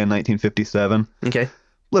passing away in 1957. Okay.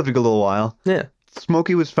 Lived a good little while. Yeah.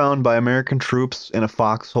 Smokey was found by American troops in a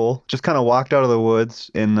foxhole. Just kind of walked out of the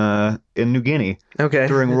woods in New Guinea Okay.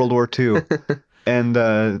 during World War II. And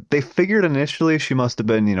they figured initially she must have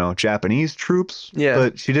been, Japanese troops, Yeah.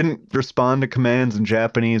 but she didn't respond to commands in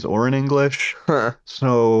Japanese or in English. Huh.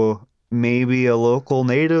 So maybe a local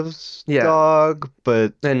native's Yeah. dog,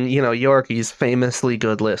 but And Yorkies famously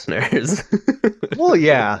good listeners. well,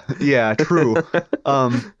 yeah, true.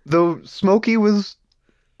 Though Smokey was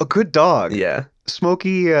a good dog. Yeah.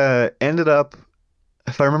 Smokey ended up,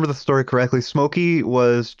 if I remember the story correctly, Smokey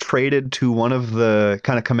was traded to one of the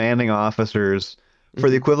kind of commanding officers for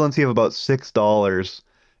the equivalency of about $6.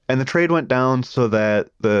 And the trade went down so that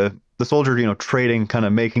the soldier, trading, kind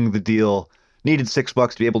of making the deal, needed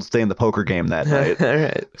 $6 to be able to stay in the poker game that night. All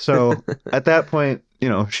right. So at that point,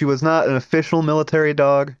 she was not an official military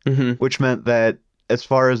dog, which meant that as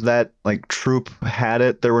far as that like troop had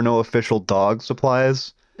it, there were no official dog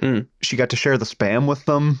supplies. She got to share the spam with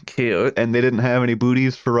them. Cute. And they didn't have any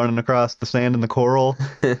booties for running across the sand and the coral.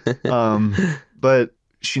 But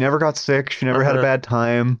she never got sick. She never had a bad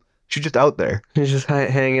time. She's just out there. She's just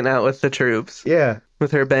hanging out with the troops. Yeah.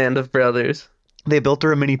 With her band of brothers. They built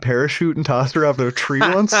her a mini parachute and tossed her off of a tree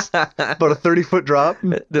once. About a 30-foot drop.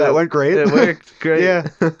 That went great. It worked great.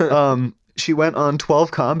 Yeah. She went on 12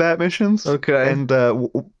 combat missions. Okay. And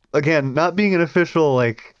again, not being an official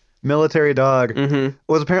like military dog,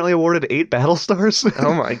 was apparently awarded 8 battle stars.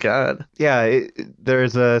 Oh my god. Yeah,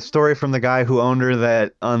 there's a story from the guy who owned her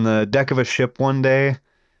that on the deck of a ship one day,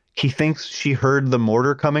 he thinks she heard the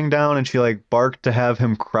mortar coming down and she like barked to have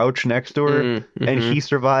him crouch next to her, and he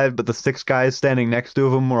survived, but the 6 guys standing next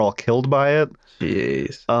to him were all killed by it.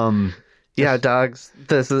 Jeez. Yeah, dogs.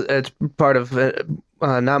 It's part of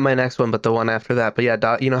not my next one, but the one after that. But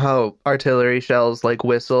yeah, you know how artillery shells like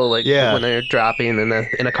whistle, like when they're dropping in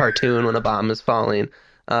a cartoon when a bomb is falling.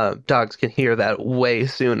 Dogs can hear that way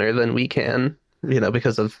sooner than we can,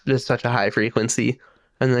 because of just such a high frequency,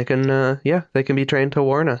 and they can be trained to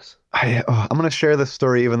warn us. I'm gonna share this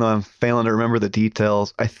story even though I'm failing to remember the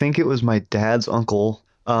details. I think it was my dad's uncle,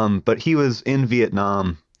 but he was in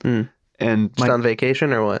Vietnam. And just on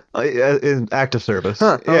vacation or what? In active service.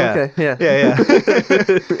 Huh. Oh, yeah. Okay. Yeah. Yeah.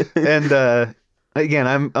 And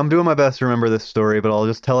again, I'm doing my best to remember this story, but I'll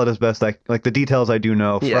just tell it as best like the details I do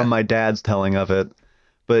know from my dad's telling of it.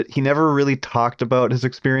 But he never really talked about his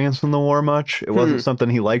experience in the war much. It wasn't something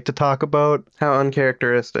he liked to talk about. How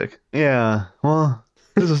uncharacteristic. Yeah. Well,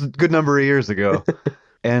 this is a good number of years ago.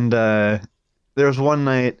 And there was one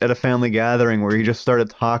night at a family gathering where he just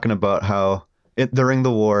started talking about how during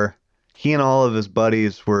the war, he and all of his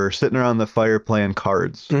buddies were sitting around the fire playing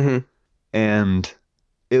cards. And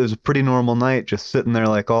it was a pretty normal night, just sitting there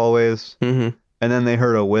like always. And then they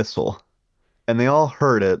heard a whistle. And they all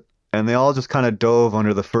heard it. And they all just kind of dove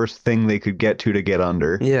under the first thing they could get get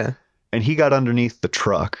under. Yeah. And he got underneath the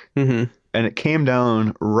truck. And it came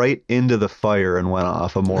down right into the fire and went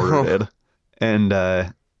off. A mortar did.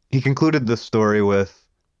 And he concluded this story with,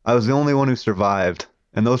 I was the only one who survived.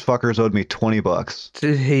 And those fuckers owed me $20.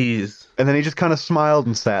 Jeez. And then he just kind of smiled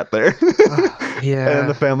and sat there. Yeah. And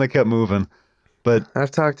the family kept moving. But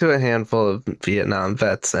I've talked to a handful of Vietnam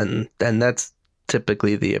vets, and that's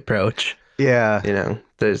typically the approach. Yeah.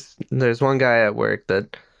 There's one guy at work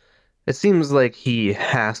that it seems like he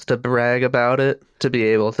has to brag about it to be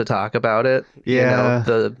able to talk about it. Yeah.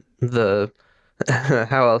 The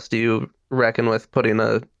how else do you reckon with putting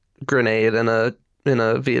a grenade in a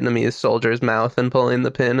Vietnamese soldier's mouth and pulling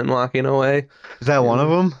the pin and walking away? Is that one of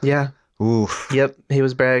them? Yeah. Oof. Yep. He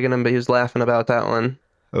was bragging him, but he was laughing about that one.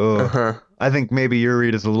 Oh. I think maybe your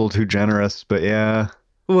read is a little too generous, but yeah.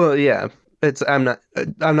 Well, yeah. I'm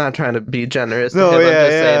not trying to be generous. No, to him. yeah, I'm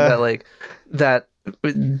just yeah. saying that like that.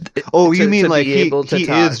 Oh, you mean to like be he able to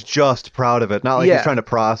is just proud of it, not like he's trying to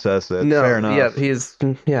process it. No, Fair enough.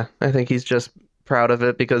 I think he's just proud of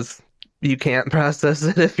it because you can't process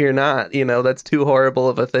it if you're not. That's too horrible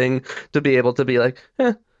of a thing to be able to be like,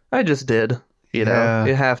 I just did. You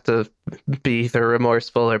have to be either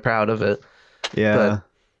remorseful or proud of it. Yeah.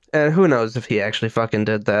 And who knows if he actually fucking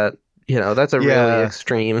did that. That's a really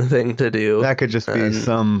extreme thing to do. That could just be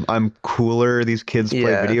I'm cooler, these kids play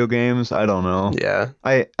video games. I don't know. Yeah.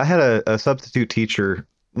 I had a substitute teacher,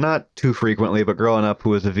 not too frequently, but growing up, who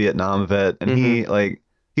was a Vietnam vet, and he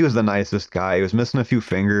was the nicest guy. He was missing a few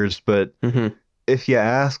fingers, but if you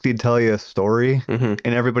asked, he'd tell you a story, and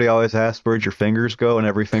everybody always asked, where'd your fingers go? And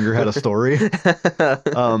every finger had a story.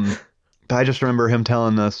 But I just remember him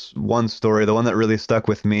telling us one story, the one that really stuck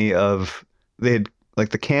with me, of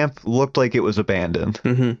the camp looked like it was abandoned.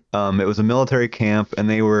 It was a military camp, and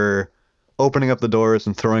they were opening up the doors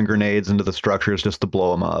and throwing grenades into the structures just to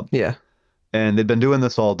blow them up. Yeah. and they'd been doing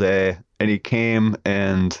this all day, and he came,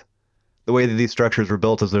 and the way that these structures were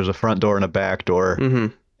built is there's a front door and a back door, Mm-hmm.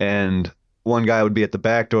 and one guy would be at the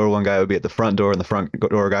back door, one guy would be at the front door, and the front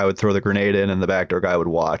door guy would throw the grenade in, and the back door guy would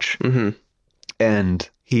watch. Mm-hmm. And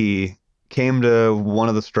he came to one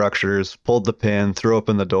of the structures, pulled the pin, threw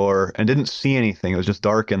open the door, and didn't see anything. It was just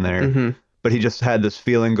dark in there. Mm-hmm. But he just had this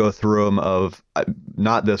feeling go through him of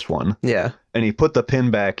not this one. Yeah. And he put the pin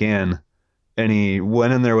back in, and he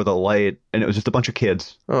went in there with a light, and it was just a bunch of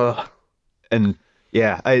kids. Oh. And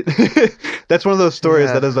yeah, I that's one of those stories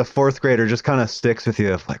Yeah. that as a fourth grader just kind of sticks with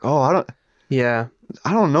you of like, oh, Yeah.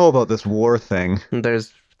 I don't know about this war thing.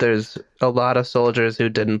 There's a lot of soldiers who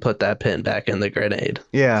didn't put that pin back in the grenade.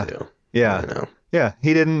 Yeah. Too, Yeah. you know? Yeah,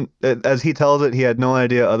 he didn't, as he tells it, he had no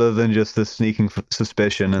idea other than just this sneaking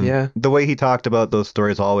suspicion. And Yeah. the way he talked about those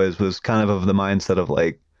stories always was kind of the mindset of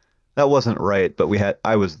like, that wasn't right, but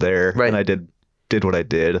I was there Right. and I did what I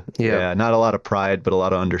did. Yeah. Yeah, not a lot of pride, but a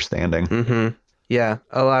lot of understanding. Mm-hmm. Yeah.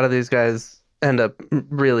 A lot of these guys end up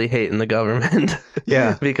really hating the government.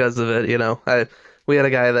 Yeah. Because of it, you know. We had a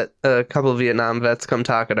guy that a couple of Vietnam vets come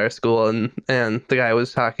talk at our school, and the guy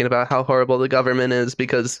was talking about how horrible the government is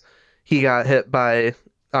because he got hit by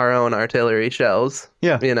our own artillery shells.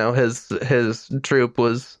 Yeah. You know, his troop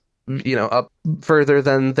was, you know, up further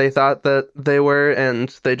than they thought that they were, and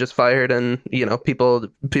they just fired, and, you know, people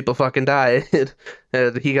fucking died.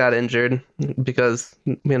 And he got injured because,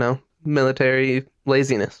 you know, military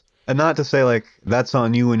laziness. And not to say like that's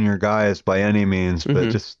on you and your guys by any means, but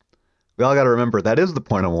Mhm. just we all got to remember that is the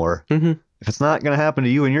point of war. Mm-hmm. If it's not going to happen to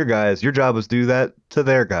you and your guys, your job is to do that to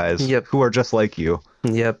their guys Yep. who are just like you.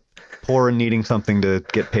 Yep. Poor and needing something to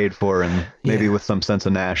get paid for, and maybe Yeah. with some sense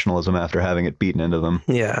of nationalism after having it beaten into them.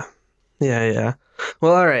 Yeah. Yeah.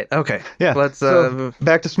 Well, all right. Okay. Yeah. Let's. So,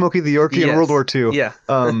 back to Smokey the Yorkie in yes. World War II. Yeah.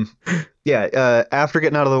 After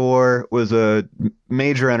getting out of the war, was a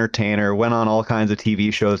major entertainer, went on all kinds of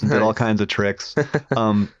TV shows and did all Nice. kinds of tricks.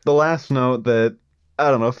 The last note that,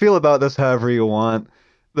 I don't know, feel about this however you want.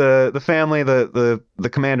 The family, the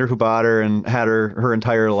commander who bought her and had her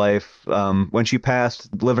entire life, when she passed,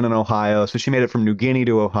 living in Ohio, so she made it from New Guinea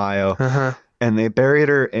to Ohio, Uh-huh. and they buried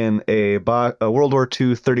her in a World War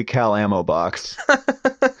II 30 cal ammo box.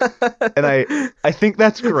 And I think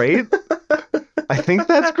that's great. I think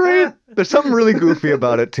that's great. There's something really goofy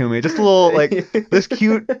about it to me. Just a little, like, this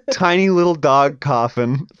cute, tiny little dog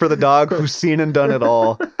coffin for the dog who's seen and done it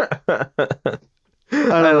all. I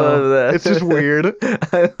don't know. love that. It's just weird.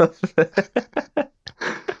 I love that.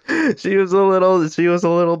 She was a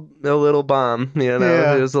little bomb, you know.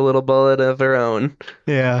 Yeah. She was a little bullet of her own.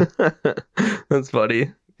 Yeah. That's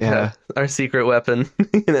funny. Yeah. Our secret weapon,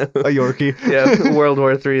 you know. A Yorkie. Yeah, World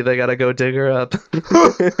War III, they gotta go dig her up.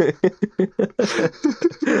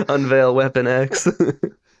 Unveil Weapon X.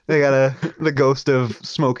 They got the ghost of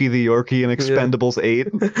Smokey the Yorkie in Expendables 8.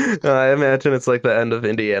 I imagine it's like the end of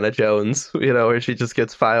Indiana Jones, you know, where she just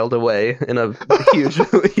gets filed away in a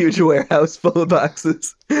huge warehouse full of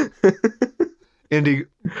boxes.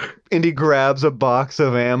 Indy grabs a box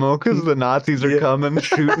of ammo because the Nazis are coming,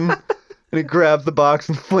 shooting. And he grabs the box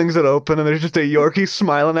and flings it open, and there's just a Yorkie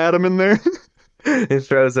smiling at him in there. He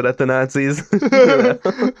throws it at the Nazis. You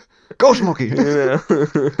know? Go, Smokey! You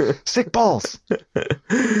know? Sick balls!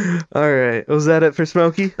 All right. Was that it for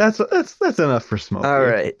Smokey? That's enough for Smokey. All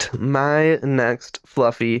right. My next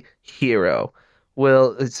fluffy hero.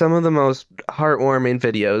 Well, some of the most heartwarming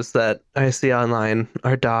videos that I see online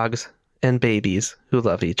are dogs and babies who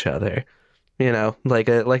love each other. You know, like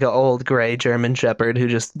a old gray German Shepherd who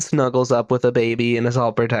just snuggles up with a baby and is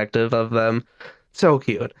all protective of them. So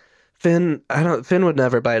cute. Finn would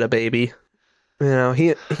never bite a baby. You know,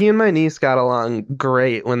 he and my niece got along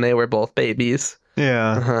great when they were both babies.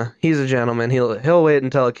 Yeah. Uh-huh. He's a gentleman. He'll wait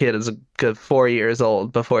until a kid is a good 4 years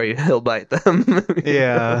old before he'll bite them.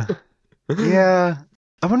 Yeah. Yeah.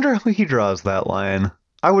 I wonder how he draws that line.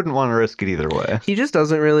 I wouldn't want to risk it either way. He just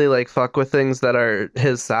doesn't really like fuck with things that are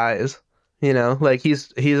his size. You know, like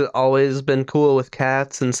he's always been cool with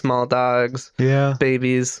cats and small dogs, Yeah.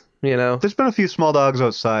 babies, you know. There's been a few small dogs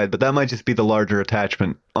outside, but that might just be the larger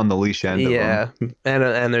attachment on the leash end of them. Yeah.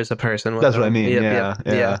 And there's a person with That's what I them. mean. Yep,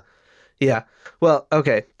 Yeah. Yeah. Well,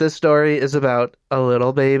 okay. This story is about a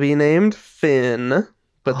little baby named Finn,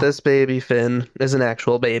 but this baby Finn is an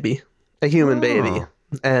actual baby, a human baby,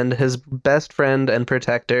 and his best friend and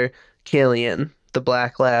protector, Killian, the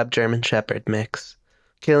Black Lab German Shepherd mix.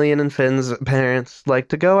 Killian and Finn's parents like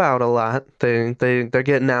to go out a lot. They're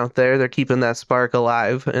getting out there. They're keeping that spark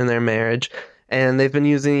alive in their marriage. And they've been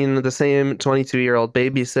using the same 22-year-old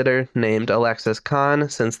babysitter named Alexis Kahn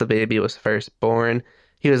since the baby was first born.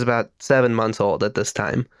 He was about 7 months old at this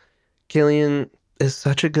time. Killian is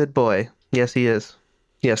such a good boy. Yes, he is.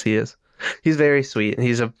 Yes, he is. He's very sweet.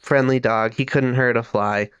 He's a friendly dog. He couldn't hurt a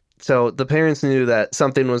fly. So the parents knew that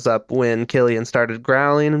something was up when Killian started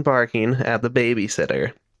growling and barking at the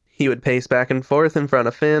babysitter. He would pace back and forth in front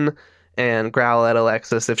of Finn and growl at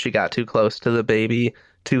Alexis if she got too close to the baby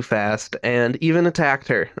too fast, and even attacked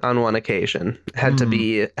her on one occasion. Had to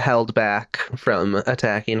be held back from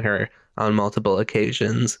attacking her on multiple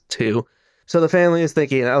occasions, too. So the family is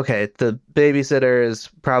thinking, okay, the babysitter is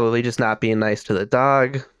probably just not being nice to the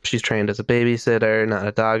dog. She's trained as a babysitter, not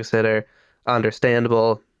a dog sitter.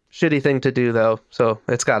 Understandable. Shitty thing to do, though, so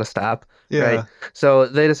it's got to stop. Yeah. Right? So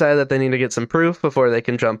they decide that they need to get some proof before they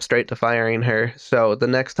can jump straight to firing her. So the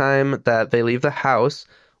next time that they leave the house,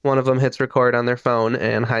 one of them hits record on their phone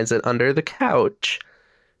and hides it under the couch.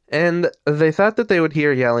 And they thought that they would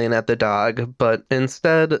hear yelling at the dog, but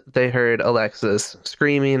instead they heard Alexis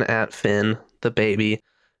screaming at Finn, the baby,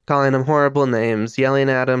 calling him horrible names, yelling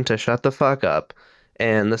at him to shut the fuck up,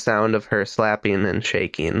 and the sound of her slapping and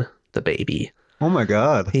shaking the baby. Oh my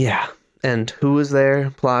God. Yeah. And who was there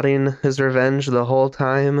plotting his revenge the whole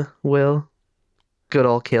time, Will? Good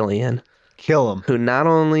old Killian, Kill him. who not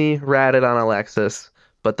only ratted on Alexis,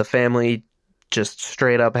 but the family just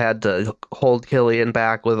straight up had to hold Killian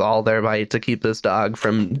back with all their might to keep this dog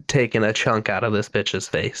from taking a chunk out of this bitch's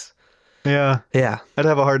face. Yeah. Yeah. I'd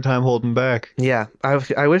have a hard time holding back. Yeah.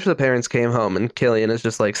 I wish the parents came home and Killian is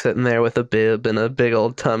just like sitting there with a bib and a big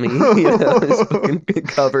old tummy, you know, just fucking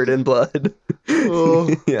covered in blood. Oh.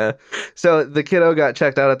 Yeah. So the kiddo got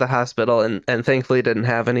checked out at the hospital and thankfully didn't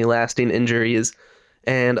have any lasting injuries.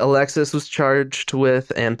 And Alexis was charged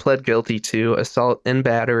with and pled guilty to assault and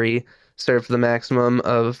battery, served the maximum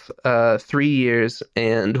of 3 years,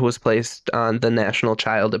 and was placed on the National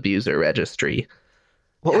Child Abuser Registry.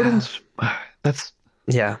 What would that's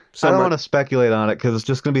Yeah. I don't want to speculate on it because it's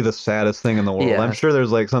just going to be the saddest thing in the world. Yeah. I'm sure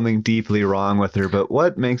there's like something deeply wrong with her, but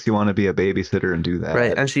what makes you want to be a babysitter and do that?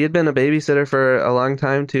 Right, and she had been a babysitter for a long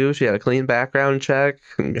time too. She had a clean background check.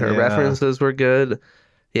 Her references were good.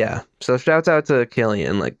 Yeah. So shouts out to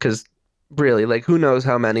Killian, like, because really, like, who knows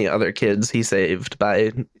how many other kids he saved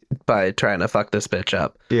by trying to fuck this bitch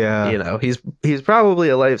up. Yeah. You know, he's probably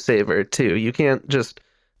a lifesaver too. You can't just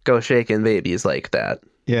go shaking babies like that.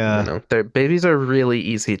 Yeah. You know, their babies are really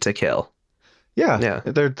easy to kill. Yeah. Yeah.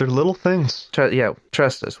 They're little things.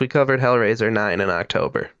 Trust us. We covered Hellraiser 9 in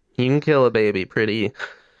October. You can kill a baby pretty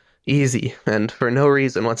easy and for no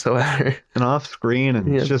reason whatsoever. And off screen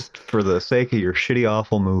and just for the sake of your shitty,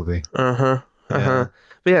 awful movie. Uh-huh. Yeah.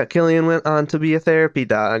 But yeah, Killian went on to be a therapy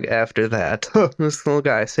dog after that. This little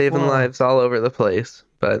guy saving lives all over the place.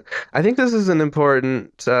 But I think this is an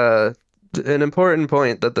important point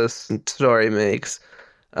that this story makes.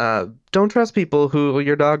 Don't trust people who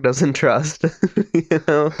your dog doesn't trust. You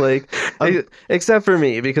know, like, except for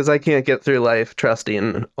me, because I can't get through life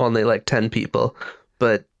trusting only like 10 people.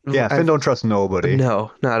 But yeah, Finn don't trust nobody.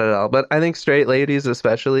 No, not at all. But I think straight ladies,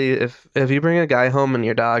 especially, if you bring a guy home and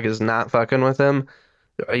your dog is not fucking with him,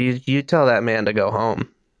 you tell that man to go home.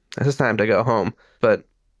 It's time to go home. But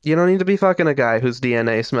you don't need to be fucking a guy whose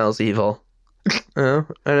DNA smells evil. You know?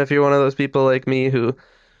 And if you're one of those people like me who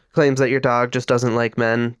claims that your dog just doesn't like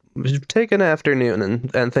men, take an afternoon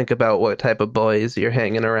and think about what type of boys you're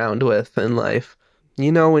hanging around with in life.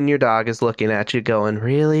 You know when your dog is looking at you going,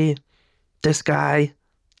 really? This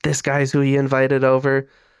guy's who you invited over?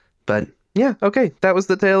 But yeah, okay, that was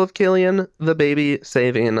the tale of Killian, the baby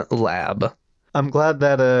saving lab. I'm glad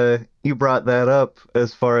that you brought that up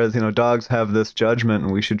as far as, you know, dogs have this judgment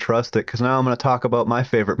and we should trust it, because now I'm going to talk about my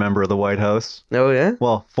favorite member of the White House. Oh, yeah?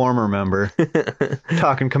 Well, former member.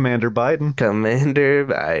 Talking Commander Biden. Commander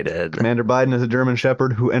Biden. Commander Biden is a German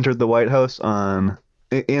Shepherd who entered the White House in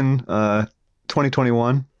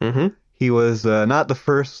 2021. Mm-hmm. He was not the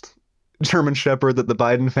first German Shepherd that the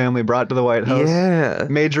Biden family brought to the White House. Yeah.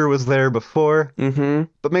 Major was there before,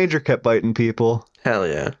 but Major kept biting people. Hell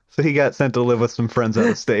yeah. So he got sent to live with some friends out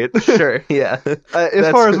of state. Sure, yeah.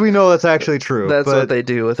 As far as we know, that's actually true. That's what they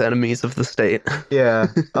do with enemies of the state. Yeah.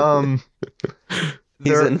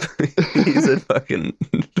 He's in fucking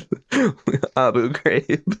Abu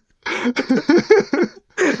Ghraib.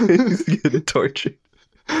 He's getting tortured.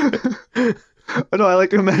 No, I like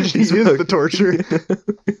to imagine he is the torture.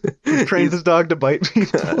 He trains his dog to bite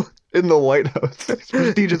people in the White House. He's a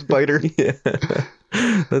prestigious biter. Yeah.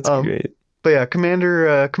 That's great. But yeah,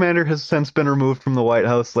 Commander has since been removed from the White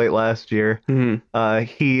House late last year. Mm-hmm.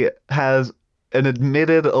 He has an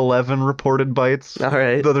admitted 11 reported bites. All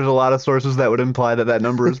right. Though there's a lot of sources that would imply that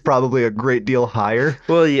number is probably a great deal higher.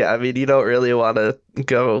 Well, yeah, I mean, you don't really want to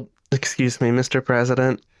go, excuse me, Mr.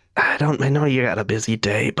 President. I know you got a busy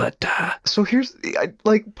day, but So here's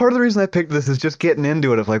like part of the reason I picked this is just getting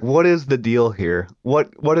into it of like what is the deal here? What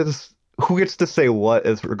is who gets to say what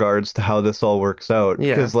as regards to how this all works out?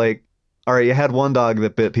 yeah, Because like, all right, you had one dog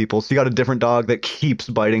that bit people, so you got a different dog that keeps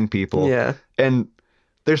biting people. yeah, And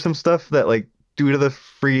there's some stuff that like due to the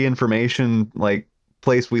free information like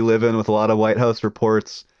place we live in with a lot of White House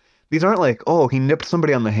reports, these aren't like, oh, he nipped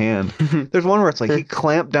somebody on the hand. There's one where it's like he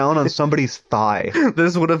clamped down on somebody's thigh.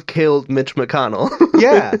 this would have killed Mitch McConnell.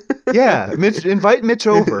 Yeah, yeah. Mitch, invite Mitch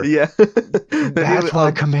over. Yeah, That's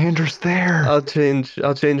why Commander's there. I'll change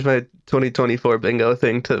my 2024 bingo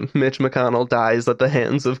thing to Mitch McConnell dies at the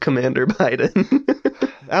hands of Commander Biden.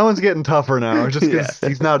 That one's getting tougher now, just because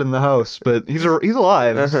he's not in the house, but he's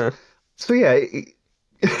alive. Uh-huh. So yeah,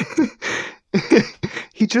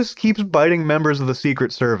 he just keeps biting members of the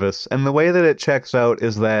Secret Service, and the way that it checks out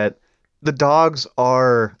is that the dogs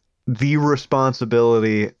are the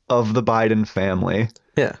responsibility of the Biden family.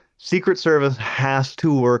 Yeah. Secret Service has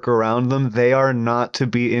to work around them. They are not to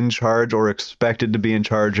be in charge or expected to be in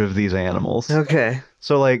charge of these animals. Okay.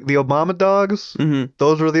 So like the Obama dogs, Mm-hmm.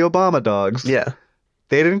 those were the Obama dogs. Yeah.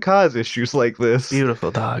 They didn't cause issues like this.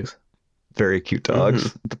 Beautiful dogs. Very cute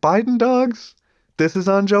dogs. The Biden dogs, this is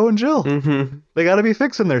on Joe and Jill. Mm-hmm. They got to be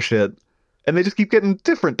fixing their shit. And they just keep getting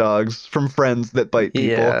different dogs from friends that bite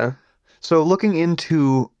people. Yeah. So looking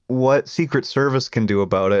into what Secret Service can do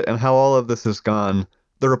about it and how all of this has gone,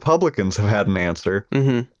 the Republicans have had an answer.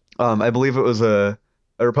 Mm-hmm. I believe it was a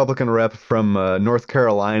Republican rep from North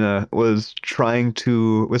Carolina was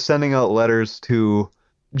sending out letters to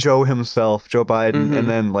Joe himself, Joe Biden, and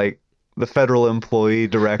then like the federal employee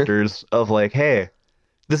directors of like, hey,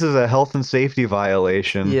 this is a health and safety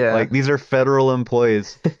violation. Yeah. Like these are federal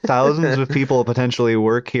employees. Thousands of people potentially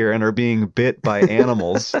work here and are being bit by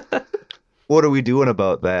animals. What are we doing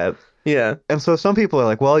about that? Yeah. And so some people are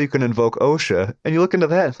like, well, you can invoke OSHA. And you look into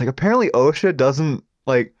that, it's like apparently OSHA doesn't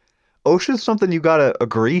like OSHA's something you gotta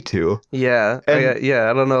agree to. Yeah. And-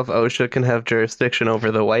 I don't know if OSHA can have jurisdiction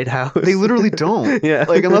over the White House. They literally don't. Yeah.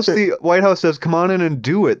 Like unless the White House says, come on in and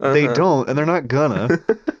do it, they Uh-huh. don't, and they're not gonna.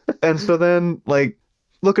 And so then like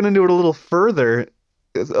looking into it a little further,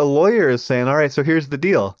 a lawyer is saying, all right, so here's the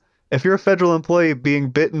deal. If you're a federal employee being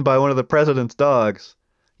bitten by one of the president's dogs,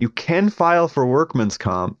 you can file for workman's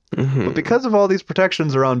comp. Mhm. But because of all these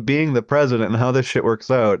protections around being the president and how this shit works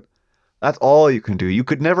out, that's all you can do. You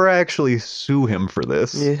could never actually sue him for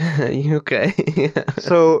this. Yeah. Okay. Yeah.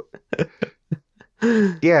 So,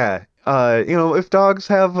 yeah, if dogs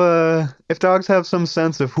have some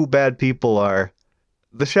sense of who bad people are,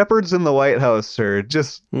 the shepherds in the White House are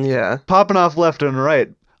just Yeah. popping off left and right.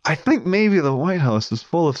 I think maybe the White House is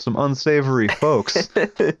full of some unsavory folks.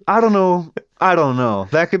 I don't know.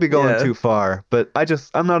 That could be going Yeah. too far, but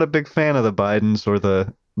I'm not a big fan of the Bidens or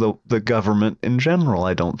the government in general,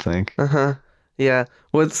 I don't think. Uh-huh. Yeah.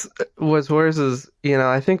 What's worse is,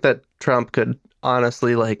 I think that Trump could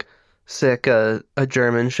honestly like sick a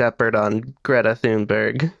German Shepherd on Greta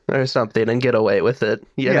Thunberg or something and get away with it,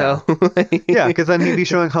 you Yeah. know? Like- Yeah, because then he'd be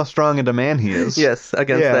showing how strong a man he is. Yes,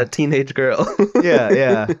 against Yeah. that teenage girl.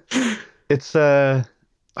 Yeah. It's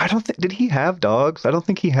I don't think did he have dogs? I don't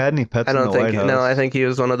think he had any pets I in don't the think White House. no, I think he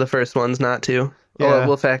was one of the first ones not to. Yeah.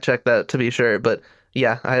 We'll fact check that to be sure, but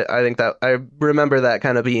yeah, I think that I remember that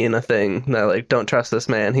kind of being a thing. That like, don't trust this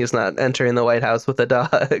man. He's not entering the White House with a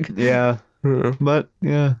dog. Yeah, Hmm. but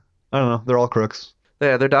yeah, I don't know. They're all crooks.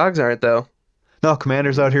 Yeah, their dogs aren't though. No,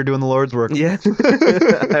 Commander's out here doing the Lord's work. Yeah.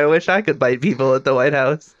 I wish I could bite people at the White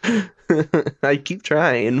House. I keep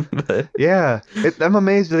trying, but Yeah, I'm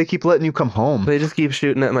amazed that they keep letting you come home. they just keep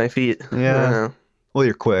shooting at my feet. Yeah. Well,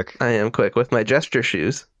 you're quick. I am quick with my gesture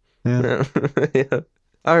shoes. Yeah. Yeah.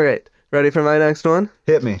 All right. Ready for my next one?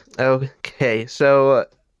 Hit me. Okay. So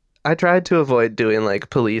I tried to avoid doing like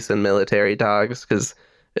police and military dogs because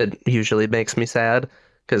it usually makes me sad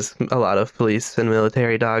because a lot of police and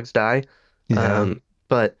military dogs die. Yeah.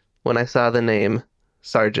 But when I saw the name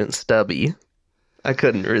Sergeant Stubby, I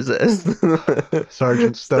couldn't resist.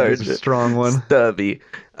 Sergeant Stubby's a Sergeant strong one. Stubby.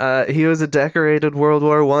 He was a decorated World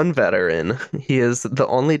War I veteran. He is the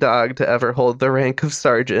only dog to ever hold the rank of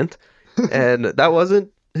sergeant. And that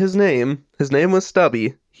wasn't his name. His name was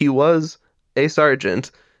Stubby. He was a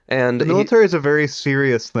sergeant. And The military is a very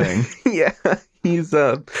serious thing. yeah, he was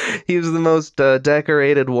the most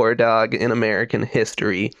decorated war dog in American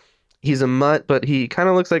history. He's a mutt, but he kind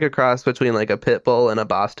of looks like a cross between like a pit bull and a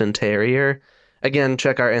Boston Terrier. Again,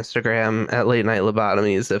 check our Instagram at Late Night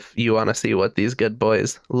Lobotomies if you want to see what these good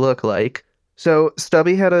boys look like. So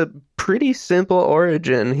Stubby had a pretty simple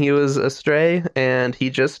origin. He was a stray and he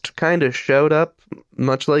just kind of showed up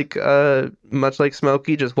much like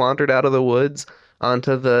Smokey, just wandered out of the woods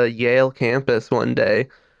onto the Yale campus one day.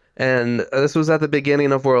 And this was at the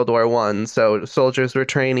beginning of World War One, so soldiers were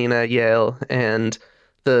training at Yale, and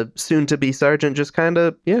the soon-to-be sergeant just kind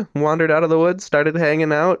of, yeah, wandered out of the woods, started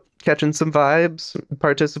hanging out, catching some vibes,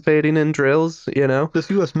 participating in drills, you know. This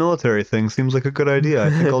U.S. military thing seems like a good idea. I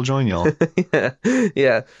think I'll join y'all. Yeah,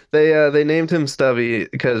 yeah. They named him Stubby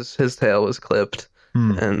because his tail was clipped,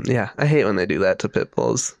 Hmm. and yeah, I hate when they do that to pit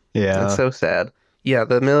bulls. Yeah. It's so sad. Yeah,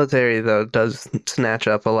 the military though does snatch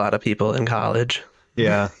up a lot of people in college.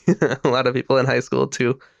 Yeah. A lot of people in high school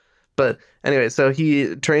too. But anyway, so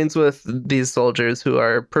he trains with these soldiers who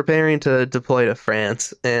are preparing to deploy to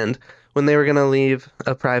France. And when they were going to leave,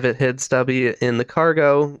 a private hid Stubby in the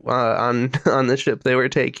cargo on on the ship they were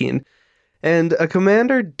taking. And a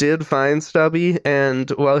commander did find Stubby, and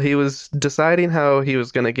while he was deciding how he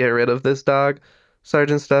was going to get rid of this dog,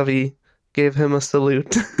 Sergeant Stubby gave him a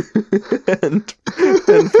salute. and,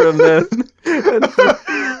 and from then,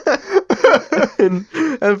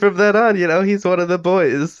 and from then on, you know, he's one of the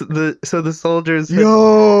boys. So the soldiers.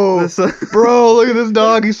 Yo, The, bro, look at this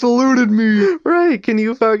dog. He saluted me. right? Can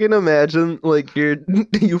you fucking imagine? Like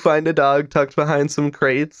you find a dog tucked behind some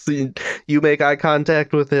crates. You make eye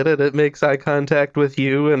contact with it, and it makes eye contact with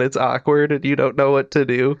you, and it's awkward, and you don't know what to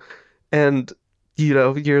do. And you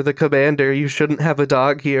know, you're the commander. You shouldn't have a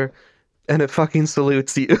dog here, and it fucking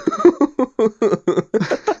salutes you.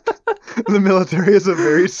 The military is a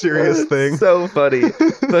very serious It's thing. so funny.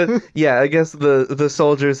 But yeah, I guess the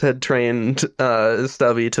soldiers had trained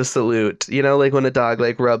Stubby to salute. You know, like when a dog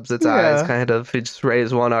like rubs its eyes, Yeah. kind of. He just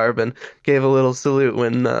raised one arm and gave a little salute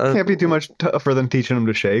when. Can't be too much tougher than teaching him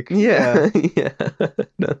to shake. Yeah, yeah,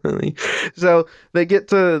 definitely. So they get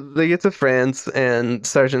to France, and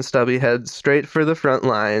Sergeant Stubby heads straight for the front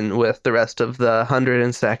line with the rest of the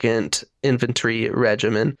 102nd Infantry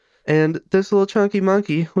Regiment. And this little chunky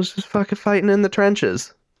monkey was just fucking fighting in the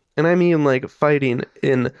trenches. And I mean like fighting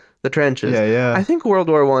in the trenches. Yeah, yeah. I think World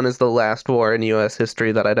War One is the last war in US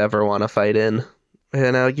history that I'd ever want to fight in.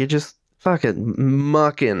 You know, you just fucking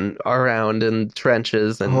mucking around in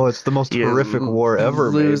trenches and Oh, it's the most you horrific war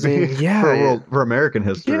ever, losing- maybe. yeah, for American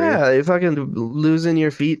history. yeah, you fucking losing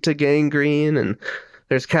your feet to gangrene, and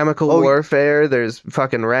there's chemical Oh, warfare. There's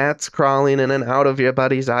fucking rats crawling in and out of your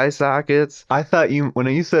buddy's eye sockets. I thought when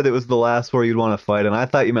you said it was the last war you'd want to fight, and I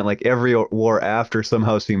thought you meant like every war after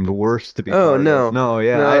somehow seemed worse to be. Oh, part no. of. No,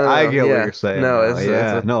 yeah, No, I no, get yeah. what you're saying. No, now. it's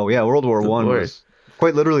yeah, no, yeah. World War the One was worst.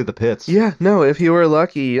 quite literally the pits. Yeah, no, if you were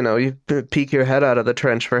lucky, you know, you peek your head out of the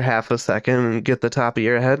trench for half a second and get the top of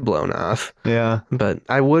your head blown off. Yeah. But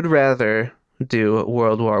I would rather do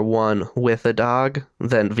World War One with a dog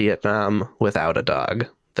than Vietnam without a dog,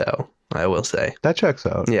 though, I will say. That checks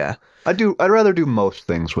out. Yeah. I'd rather do most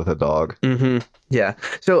things with a dog. Mm-hmm. Yeah.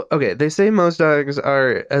 So, okay, they say most dogs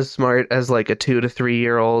are as smart as like a 2 to 3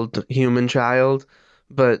 year old human child,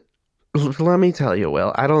 but let me tell you,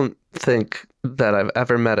 Will, I don't think that I've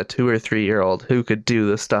ever met a 2 or 3 year old who could do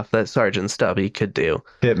the stuff that Sergeant Stubby could do.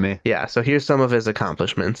 Hit me. Yeah, so here's some of his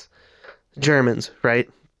accomplishments. Germans, right?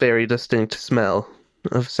 Very distinct smell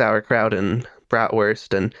of sauerkraut and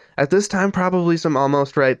bratwurst, and at this time, probably some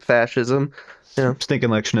almost ripe fascism. Yeah. Stinking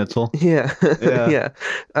like schnitzel. Yeah, Yeah.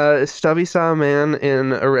 yeah. Stubby saw a man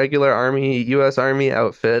in a regular U.S. Army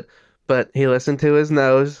outfit, but he listened to his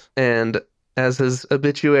nose, and as his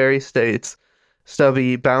obituary states,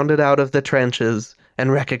 Stubby bounded out of the trenches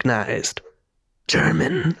and recognized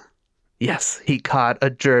German. Yes, he caught a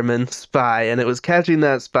German spy, and it was catching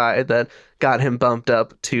that spy that got him bumped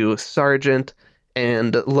up to sergeant,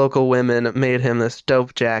 and local women made him this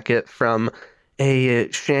dope jacket from a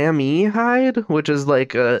chamois hide, which is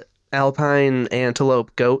like a alpine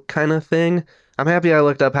antelope goat kind of thing. I'm happy I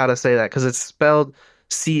looked up how to say that because it's spelled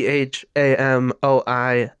Chamois,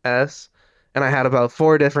 and I had about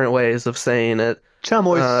 4 different ways of saying it.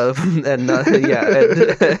 Chamois.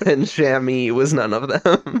 And chamois was none of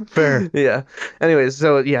them. Fair. Yeah. Anyways,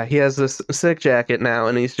 so yeah, he has this sick jacket now,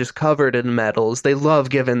 and he's just covered in medals. They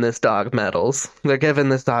love giving this dog medals. They're giving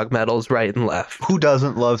this dog medals right and left. Who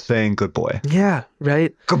doesn't love saying good boy? Yeah,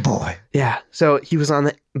 right? Good boy. Yeah. So he was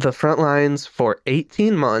on the front lines for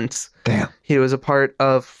 18 months. Damn. He was a part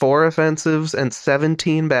of 4 offensives and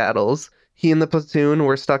 17 battles. He and the platoon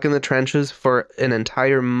were stuck in the trenches for an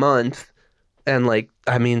entire month. And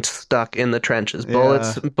stuck in the trenches.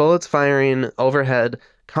 Bullets firing overhead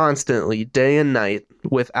constantly, day and night,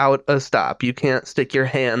 without a stop. You can't stick your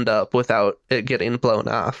hand up without it getting blown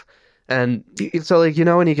off. And so, like,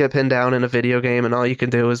 when you get pinned down in a video game and all you can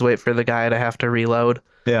do is wait for the guy to have to reload?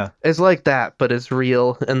 Yeah. It's like that, but it's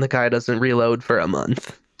real, and the guy doesn't reload for a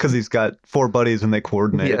month. Because he's got 4 buddies and they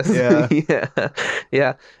coordinate. Yes. Yeah. Yeah.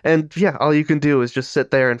 Yeah. And yeah, all you can do is just sit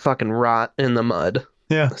there and fucking rot in the mud.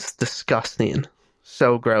 Yeah. It's disgusting.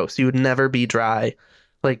 So gross. You would never be dry.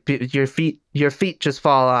 Like your feet just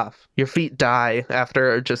fall off. Your feet die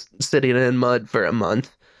after just sitting in mud for a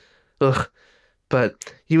month. Ugh.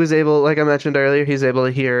 But he was able, like I mentioned earlier, he's able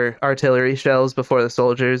to hear artillery shells before the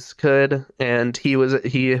soldiers could, and he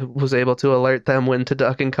was able to alert them when to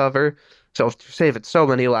duck and cover. So saving so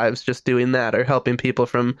many lives just doing that, or helping people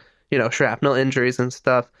from, shrapnel injuries and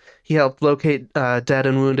stuff. He helped locate dead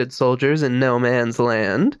and wounded soldiers in no man's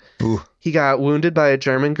land. Ooh. He got wounded by a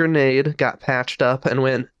German grenade, got patched up, and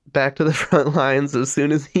went back to the front lines as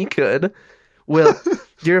soon as he could. Will,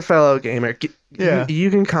 you're a fellow gamer. Yeah. You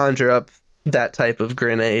can conjure up that type of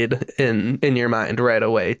grenade in your mind right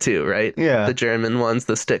away too, right? Yeah. The German ones,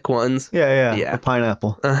 the stick ones. Yeah. Yeah. The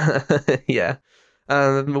pineapple. Yeah.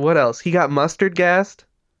 What else? He got mustard gassed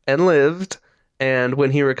and lived, and when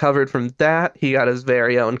he recovered from that, he got his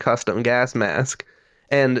very own custom gas mask.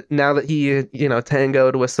 And now that he,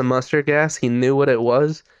 tangoed with some mustard gas, he knew what it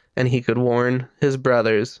was, and he could warn his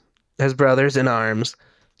brothers in arms.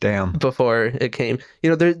 Damn. Before it came.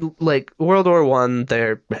 There, like, World War One,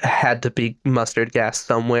 there had to be mustard gas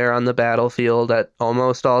somewhere on the battlefield at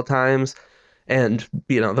almost all times. And,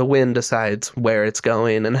 the wind decides where it's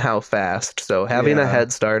going and how fast. So having a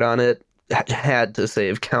head start on it had to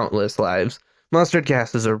save countless lives. Mustard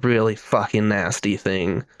gas is a really fucking nasty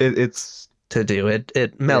thing. It's to do.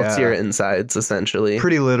 It melts your insides, essentially.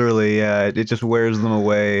 Pretty literally, yeah. It just wears them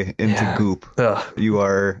away into goop. Ugh.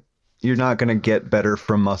 You're not going to get better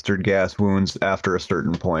from mustard gas wounds after a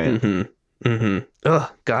certain point. Mm-hmm. Mm-hmm.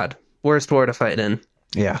 Oh, God. Worst war to fight in.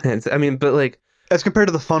 Yeah. But like... As compared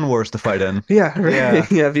to the fun wars to fight in. Yeah,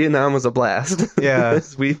 right. Yeah, Vietnam was a blast. Yeah.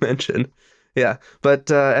 As we mentioned. Yeah. But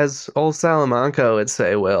as old Salamanca would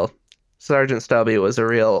say, Will, Sergeant Stubby was a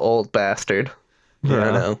real old bastard. Yeah.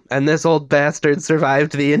 I know. And this old bastard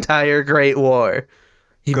survived the entire Great War.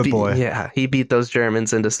 Good boy. Yeah, he beat those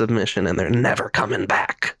Germans into submission, and they're never coming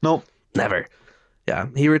back. Nope. Never. Yeah,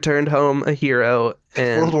 he returned home a hero.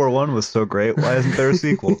 And World War One was so great. Why isn't there a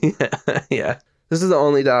sequel? Yeah. This is the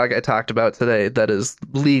only dog I talked about today that is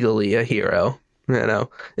legally a hero.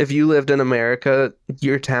 If you lived in America,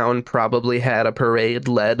 your town probably had a parade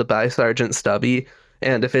led by Sergeant Stubby,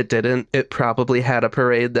 and if it didn't, it probably had a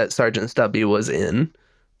parade that Sergeant Stubby was in.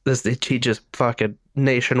 He just fucking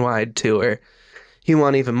nationwide tour. He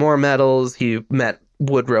won even more medals. He met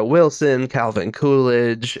Woodrow Wilson, Calvin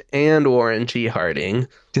Coolidge, and Warren G. Harding.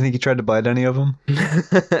 Do you think he tried to bite any of them?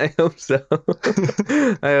 I hope so.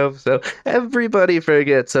 I hope so. Everybody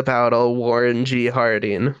forgets about old Warren G.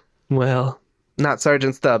 Harding. Well, not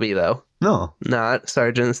Sergeant Stubby, though. No. Not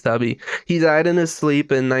Sergeant Stubby. He died in his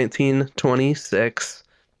sleep in 1926,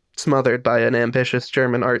 smothered by an ambitious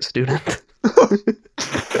German art student.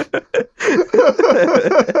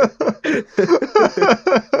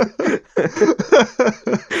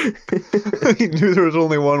 He knew there was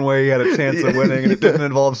only one way he had a chance of winning, and it didn't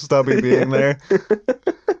involve Stubby being there.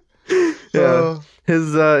 Yeah.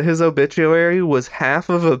 His obituary was half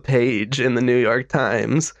of a page in the New York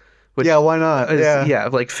Times. Which why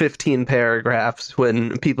not? Like 15 paragraphs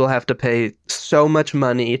when people have to pay so much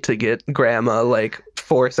money to get grandma like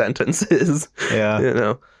 4 sentences.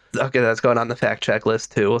 Yeah. Okay, that's going on the fact check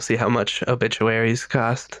list too. We'll see how much obituaries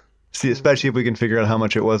cost. See, especially if we can figure out how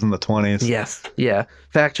much it was in the 20s. Yes. Yeah.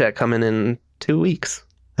 Fact check coming in 2 weeks.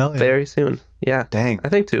 Hell yeah. Very soon. Yeah. Dang. I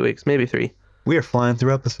think 2 weeks, maybe 3. We are flying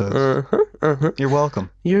through episodes. You're welcome.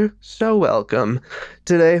 You're so welcome.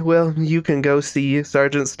 Today, Will, you can go see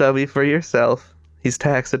Sergeant Stubby for yourself. He's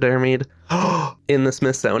taxidermied in the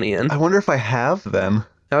Smithsonian. I wonder if I have then.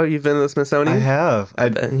 Oh, you've been to the Smithsonian? I have. I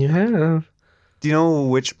bet you have. Do you know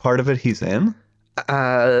which part of it he's in?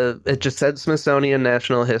 It just said Smithsonian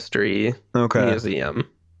National History Museum.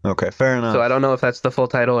 Okay, fair enough. So I don't know if that's the full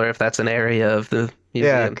title or if that's an area of the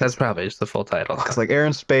museum. Yeah, that's probably just the full title. Because like Air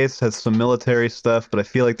and Space has some military stuff, but I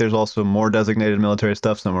feel like there's also more designated military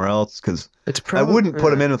stuff somewhere else. Because I wouldn't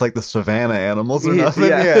put him in with like the savannah animals or nothing.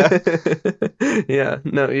 Yeah. Yeah.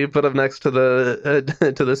 No, you put him next to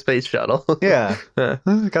the space shuttle. Yeah.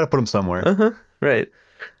 Gotta put him somewhere. Right.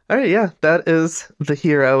 All right. Yeah, that is the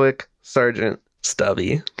heroic Sergeant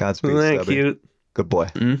Stubby. Godspeed, Isn't that Stubby. cute? Good boy.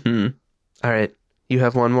 Mm-hmm. All right. You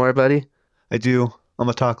have one more, buddy? I do. I'm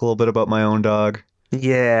gonna talk a little bit about my own dog.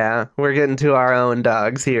 Yeah, we're getting to our own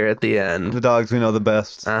dogs here at the end. The dogs we know the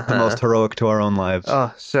best, the most heroic to our own lives.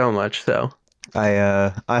 Oh, so much so.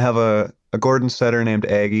 I have a Gordon setter named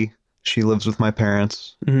Aggie. She lives with my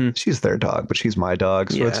parents. Hmm. She's their dog, but she's my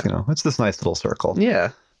dog, so it's, Yeah. it's this nice little circle. Yeah.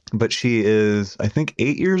 But she is, I think,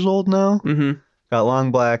 8 years old now. Hmm. Got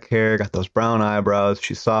long black hair, got those brown eyebrows.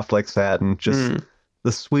 She's soft like satin. Just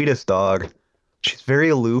the sweetest dog. She's very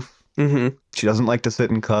aloof. Hmm. She doesn't like to sit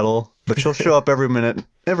and cuddle, but she'll show up every minute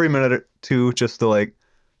or two, just to like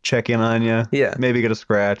check in on you. Yeah. Maybe get a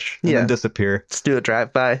scratch and Yeah. then disappear. Let's do a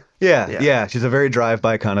drive-by. Yeah, Yeah. yeah. She's a very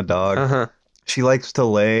drive-by kind of dog. Uh-huh. She likes to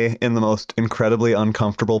lay in the most incredibly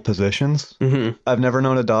uncomfortable positions. Hmm. I've never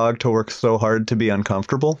known a dog to work so hard to be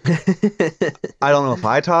uncomfortable. I don't know if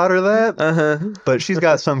I taught her that, Uh-huh. but she's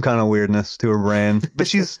got some kind of weirdness to her brain. But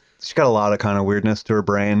she's got a lot of kind of weirdness to her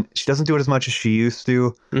brain. She doesn't do it as much as she used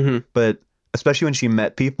to, Hmm. but especially when she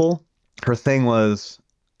met people, her thing was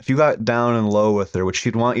if you got down and low with her, which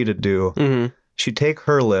she'd want you to do, Hmm. she'd take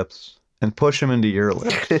her lips and push them into your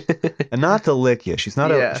lips. And not to lick you. She's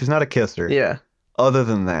not Yeah. a kisser. Yeah. Other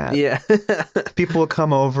than that, Yeah. people would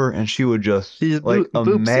come over and she would just She just like a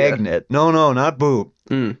boops ya. magnet. No, not boop.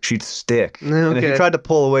 Mm. She'd stick. And if you Okay. tried to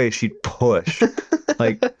pull away, she'd push.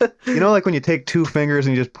 Like, like when you take two fingers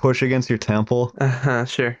and you just push against your temple, Uh-huh,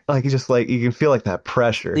 sure. like you can feel like that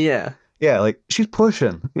pressure. Yeah. Yeah, like she's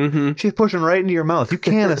pushing. Hmm. She's pushing right into your mouth. You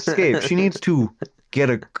can't escape. She needs to get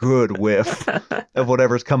a good whiff of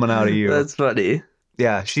whatever's coming out of you. That's funny.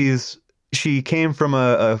 Yeah, she came from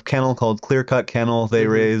a kennel called Clear Cut Kennel. They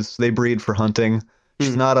Mhm. they breed for hunting.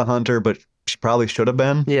 She's Mm. not a hunter, but she probably should have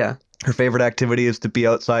been. Yeah. Her favorite activity is to be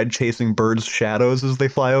outside chasing birds' shadows as they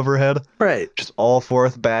fly overhead. Right. Just all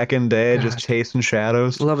forth back in day, just God. chasing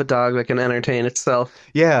shadows. Love a dog that can entertain itself.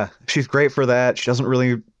 Yeah, she's great for that. She doesn't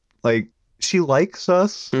really she likes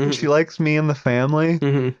us. Mhm. She likes me and the family.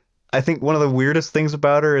 Hmm. I think one of the weirdest things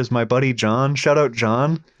about her is my buddy John. Shout out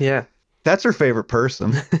John. Yeah. That's her favorite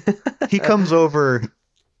person. He comes over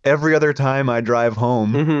every other time I drive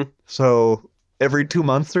home. Hmm. So every 2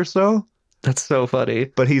 months or so, That's so funny.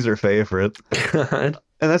 but he's her favorite. God.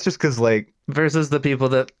 And that's just because, Versus the people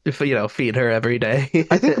that, feed her every day.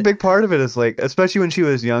 I think a big part of it is, especially when she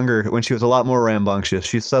was younger, when she was a lot more rambunctious,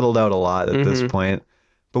 she's settled out a lot at this Mhm. point.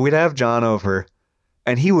 But we'd have John over,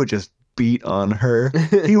 and he would just beat on her.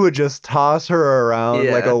 He would just toss her around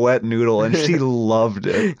like Yeah. a wet noodle, and she loved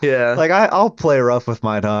it. Yeah. I'll play rough with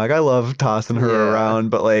my dog. I love tossing her Yeah.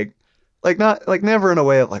 around, but not never in a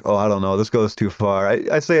way of oh, I don't know, this goes too far.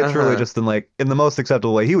 I say it's really Uh-huh. just in the most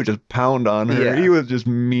acceptable way. He would just pound on her. Yeah. He was just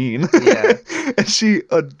mean. Yeah. And she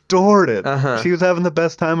adored it. Uh-huh. She was having the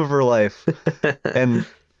best time of her life. And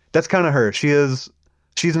that's kind of her. She's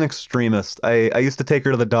an extremist. I used to take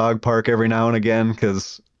her to the dog park every now and again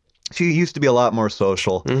because she used to be a lot more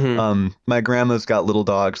social. Mhm. My grandma's got little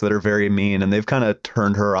dogs that are very mean, and they've kind of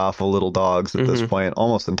turned her off of little dogs at this Mhm. point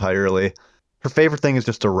almost entirely. Her favorite thing is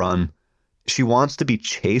just to run. She wants to be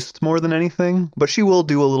chased more than anything, but she will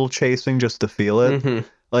do a little chasing just to feel it.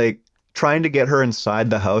 Mhm. Trying to get her inside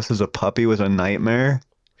the house as a puppy was a nightmare.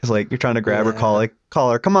 Because you're trying to grab her, call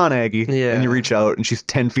her, come on, Aggie. Yeah. And you reach out and she's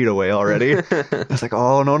 10 feet away already. It's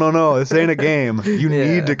oh, no, this ain't a game. You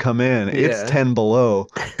Yeah. need to come in. It's Yeah. 10 below.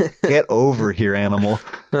 Get over here, animal.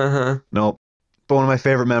 Uh-huh. Nope. But one of my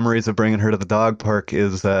favorite memories of bringing her to the dog park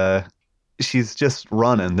is she's just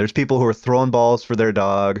running. There's people who are throwing balls for their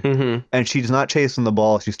dog, Mhm. and she's not chasing the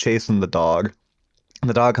ball, she's chasing the dog. And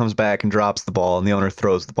the dog comes back and drops the ball, and the owner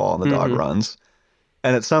throws the ball, and the dog Mhm. runs.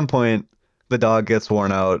 And at some point, the dog gets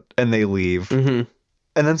worn out, and they leave. Mhm.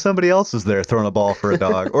 And then somebody else is there throwing a ball for a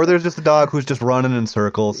dog. Or there's just a dog who's just running in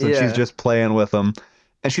circles, and Yeah. she's just playing with them.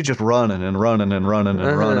 And she's just running and running and running and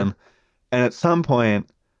Uh-huh. running. And at some point,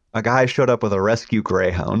 a guy showed up with a rescue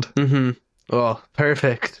greyhound. Mhm. Oh,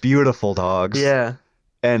 perfect. Beautiful dogs. Yeah.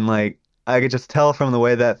 And I could just tell from the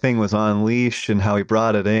way that thing was on leash and how he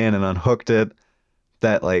brought it in and unhooked it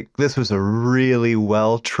that this was a really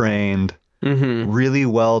well trained, Mhm. really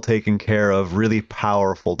well taken care of, really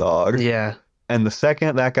powerful dog. Yeah. And the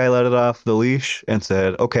second that guy let it off the leash and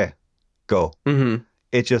said, "Okay, go," Mhm.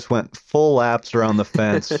 it just went full laps around the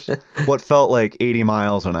fence, what felt like 80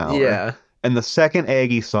 miles an hour. Yeah. And the second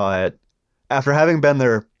Aggie saw it, after having been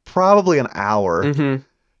there probably an hour, Mhm.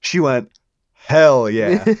 she went, "Hell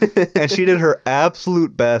yeah." And she did her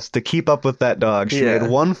absolute best to keep up with that dog. She Yeah. made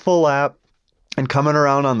one full lap, and coming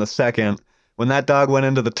around on the second, when that dog went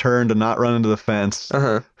into the turn to not run into the fence,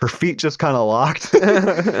 Uh-huh. her feet just kind of locked,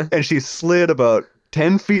 and she slid about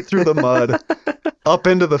 10 feet through the mud up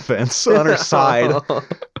into the fence on her side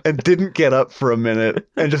and didn't get up for a minute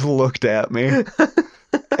and just looked at me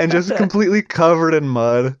and just completely covered in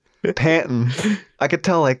mud. panting. I could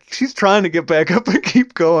tell, like, she's trying to get back up and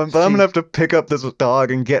keep going, but I'm gonna have to pick up this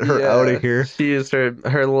dog and get her out of here. She used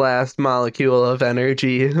her last molecule of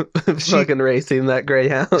energy fucking racing that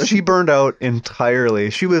greyhound. She burned out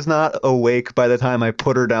entirely. She was not awake by the time I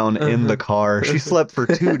put her down in the car. She slept for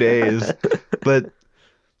 2 days. But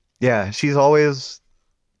yeah, she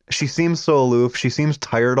seems so aloof. She seems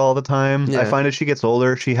tired all the time. Yeah. I find as she gets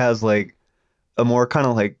older, she has like a more kind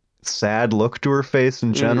of like sad look to her face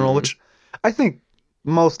in general, which I think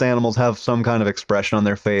most animals have some kind of expression on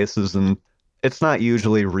their faces, and it's not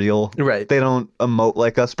usually real. Right. They don't emote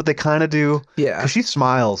like us, but they kind of do. Yeah. 'Cause she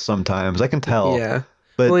smiles sometimes. I can tell. Yeah.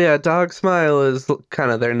 But well, yeah, dog smile is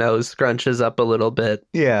kind of their nose scrunches up a little bit.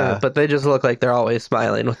 yeah. But they just look like they're always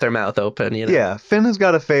smiling with their mouth open, you know? Yeah, Finn has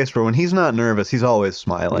got a face where when he's not nervous, he's always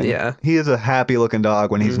smiling. Yeah. He is a happy looking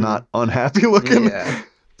dog when he's not unhappy looking. Yeah.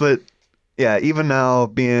 But yeah, even now,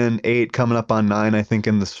 being 8, coming up on 9, I think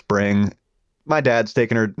in the spring, my dad's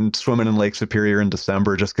taking her swimming in Lake Superior in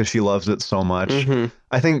December just because she loves it so much.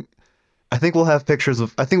 I think we'll have pictures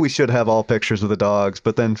of. I think we should have all pictures of the dogs,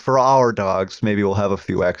 but then for our dogs, maybe we'll have a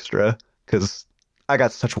few extra because I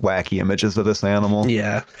got such wacky images of this animal.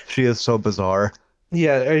 Yeah. She is so bizarre.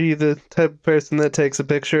 Yeah, are you the type of person that takes a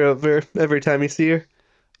picture of her every time you see her?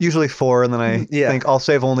 Usually 4, and then I think I'll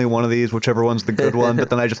save only one of these, whichever one's the good one, but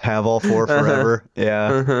then I just have all 4 forever.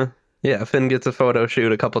 Yeah. Yeah, Finn gets a photo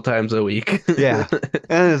shoot a couple times a week. Yeah.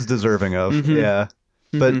 And is deserving of. Yeah.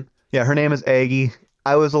 But yeah, her name is Aggie.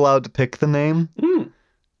 I was allowed to pick the name.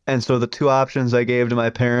 And so the 2 options I gave to my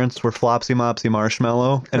parents were Flopsy Mopsy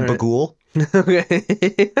Marshmallow and Bagul.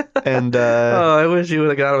 Okay. And oh, I wish you would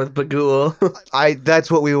have gone with Bagul. that's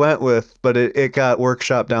what we went with, but it got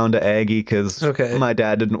workshopped down to Aggie because my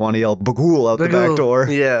dad didn't want to yell Bagul out the back door.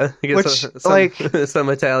 Yeah, which some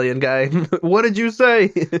Italian guy. What did you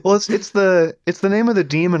say? Well, it's the name of the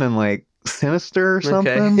demon in like Sinister or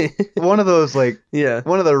something. One of those like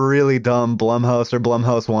one of the really dumb Blumhouse or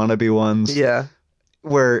Blumhouse wannabe ones. Yeah,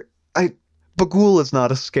 where Bagul is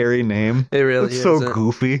not a scary name. It really it's isn't. so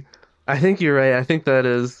goofy. I think you're right. I think that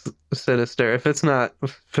is Sinister. If it's not,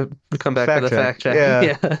 come back for the fact check.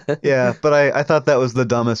 Yeah. Yeah, but I thought that was the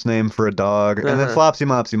dumbest name for a dog. And then Flopsy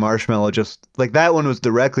Mopsy Marshmallow, just like that one was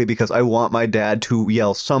directly because I want my dad to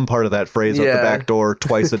yell some part of that phrase out the back door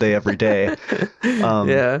twice a day, every day.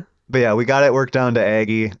 Yeah. But yeah, we got it worked down to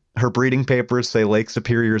Aggie. Her breeding papers say Lake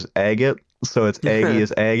Superior's agate, so it's Aggie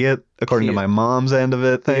is agate, according to my mom's end of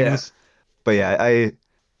it things. But yeah,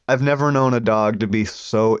 I've never known a dog to be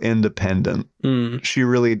so independent. She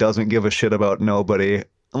really doesn't give a shit about nobody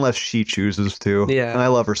unless she chooses to. Yeah. And I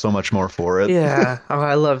love her so much more for it. Yeah. Oh,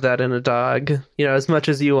 I love that in a dog. You know, as much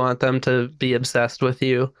as you want them to be obsessed with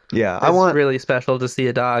you. Yeah. It's really special to see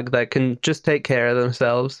a dog that can just take care of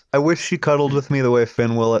themselves. I wish she cuddled with me the way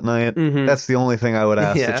Finn will at night. That's the only thing I would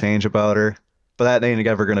ask to change about her. But that ain't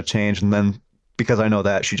ever going to change. And then because I know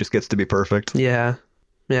that, she just gets to be perfect. Yeah.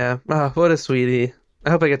 Yeah. Oh, what a sweetie. I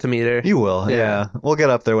hope I get to meet her. You will, yeah. We'll get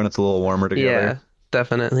up there when it's a little warmer together. Yeah,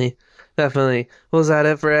 definitely. Definitely. Well, is that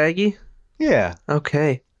it for Aggie? Yeah.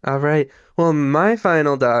 Okay. All right. Well, my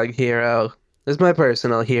final dog hero is my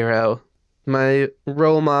personal hero. My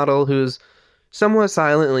role model who's somewhat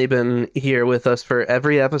silently been here with us for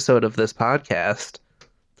every episode of this podcast.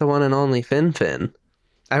 The one and only Fin.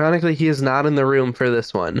 Ironically, he is not in the room for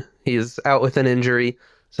this one. He's out with an injury,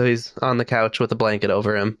 so he's on the couch with a blanket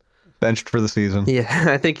over him. Benched for the season. Yeah,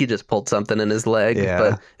 I think he just pulled something in his leg. Yeah.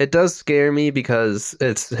 But it does scare me because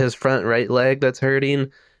it's his front right leg that's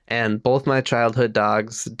hurting. And both my childhood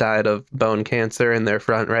dogs died of bone cancer in their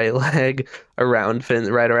front right leg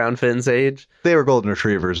right around Finn's age. They were golden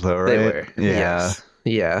retrievers, though, right? They were. Yeah. Yes.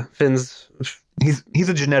 Yeah. Finn's... He's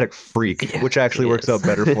a genetic freak, which actually works out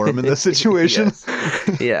better for him in this situation.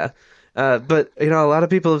 Yeah. But, you know, a lot of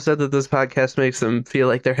people have said that this podcast makes them feel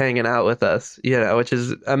like they're hanging out with us, you know, which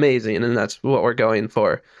is amazing, and that's what we're going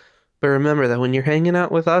for. But remember that when you're hanging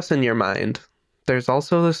out with us in your mind, there's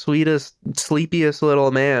also the sweetest, sleepiest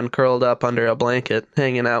little man curled up under a blanket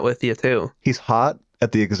hanging out with you, too. He's hot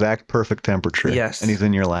at the exact perfect temperature. Yes. And he's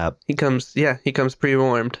in your lap. He comes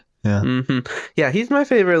pre-warmed. Yeah. Yeah, he's my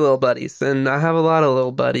favorite little buddies, and I have a lot of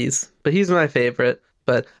little buddies, but he's my favorite.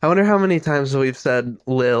 But I wonder how many times we've said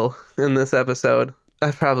Lil in this episode.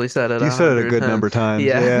 I've probably said it. You said it a good number of times.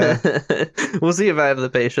 Yeah. We'll see if I have the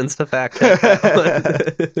patience to fact check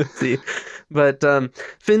that one. See. But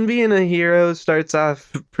Finn being a hero starts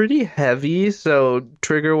off pretty heavy, so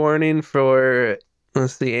trigger warning for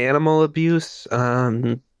animal abuse,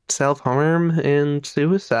 self-harm, and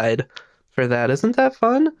suicide for that. Isn't that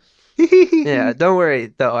fun? Yeah, don't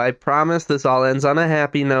worry though. I promise this all ends on a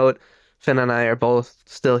happy note. Finn and I are both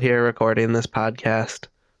still here recording this podcast.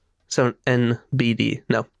 So NBD.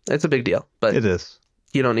 No, it's a big deal, but It is.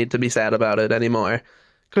 you don't need to be sad about it anymore,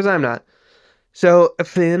 because I'm not. So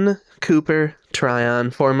Finn Cooper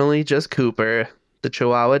Tryon, formerly just Cooper, the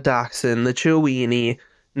Chihuahua Dachshund, the Chewini,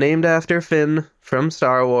 named after Finn from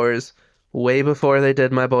Star Wars, way before they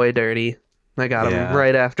did my boy dirty. I got him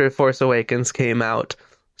right after Force Awakens came out.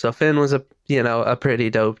 So Finn was a pretty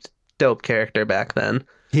dope character back then.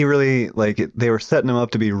 He really, they were setting him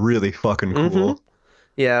up to be really fucking cool.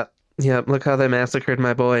 Yeah. Look how they massacred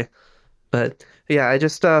my boy. But yeah, I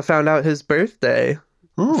just found out his birthday.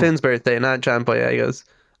 Oh. Finn's birthday, not John Boyega's.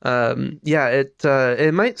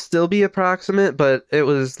 It might still be approximate, but it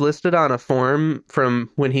was listed on a form from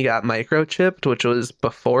when he got microchipped, which was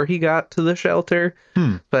before he got to the shelter.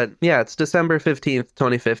 But yeah, it's December 15th,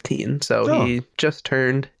 2015. So he just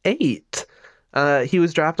turned 8. He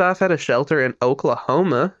was dropped off at a shelter in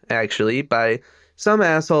Oklahoma, actually, by some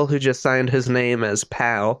asshole who just signed his name as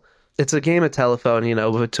Pal. It's a game of telephone,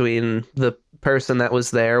 between the person that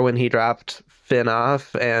was there when he dropped Finn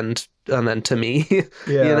off and then to me,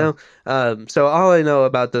 So all I know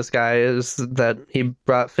about this guy is that he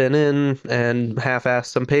brought Finn in and half-assed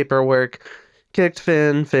some paperwork, kicked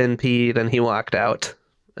Finn peed, and he walked out.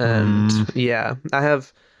 And yeah, I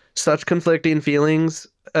have such conflicting feelings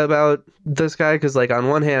about this guy because, on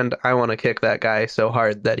one hand, I want to kick that guy so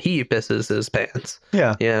hard that he pisses his pants.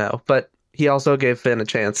 Yeah. But he also gave Finn a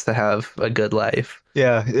chance to have a good life.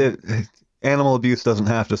 Yeah. Animal abuse doesn't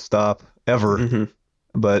have to stop ever.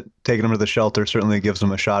 But taking him to the shelter certainly gives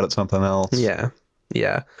him a shot at something else.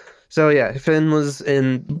 Yeah. So yeah, Finn was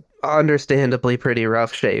in understandably pretty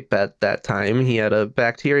rough shape at that time. He had a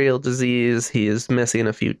bacterial disease. He is missing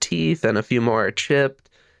a few teeth and a few more are chipped.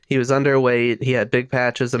 He was underweight. He had big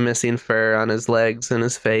patches of missing fur on his legs and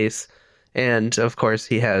his face. And of course,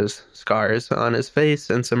 he has scars on his face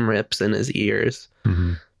and some rips in his ears.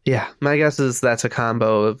 Yeah, my guess is that's a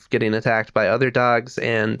combo of getting attacked by other dogs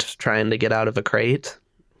and trying to get out of a crate.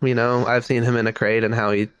 I've seen him in a crate and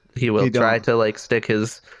how he will try to stick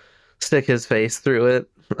his face through it,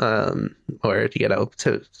 or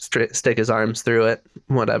to stick his arms through it,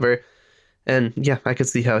 whatever. And yeah, I could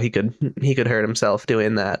see how he could hurt himself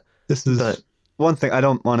doing that. This is one thing. I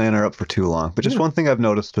don't want to interrupt for too long, but just one thing I've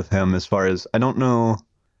noticed with him as far as, I don't know,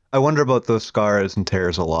 I wonder about those scars and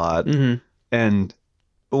tears a lot. And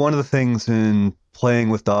one of the things in playing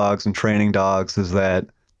with dogs and training dogs is that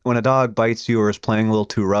when a dog bites you or is playing a little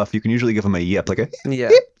too rough, you can usually give them a yip, like a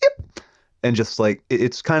yip, yip. And just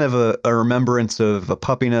it's kind of a remembrance of a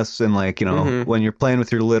puppiness, and when you're playing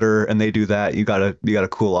with your litter and they do that, you gotta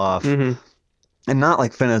cool off. And not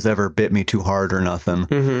like Finn has ever bit me too hard or nothing,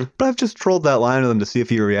 but I've just trolled that line with him to see if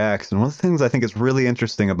he reacts. And one of the things I think is really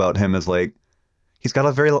interesting about him is he's got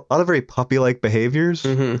a lot of very puppy-like behaviors.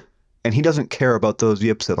 And he doesn't care about those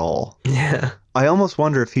yips at all. Yeah. I almost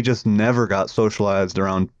wonder if he just never got socialized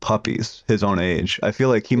around puppies his own age. I feel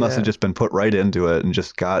like he must have just been put right into it and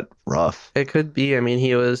just got rough. It could be. I mean,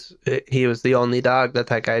 he was the only dog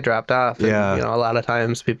that guy dropped off. And, a lot of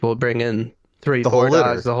times people bring in 3-4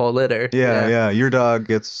 dogs, the whole litter. Yeah. Your dog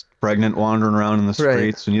gets pregnant wandering around in the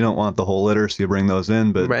streets, and you don't want the whole litter, so you bring those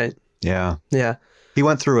in. But yeah. He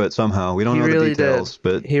went through it somehow. We don't know the details,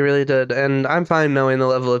 but he really did, and I'm fine knowing the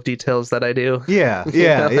level of details that I do. Yeah.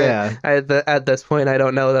 At this point, I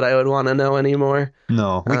don't know that I would want to know anymore.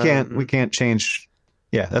 No, we can't change.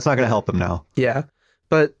 Yeah, that's not going to help him now. Yeah,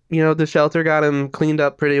 but the shelter got him cleaned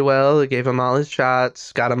up pretty well. It gave him all his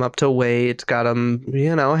shots, got him up to weight, got him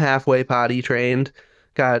halfway potty trained,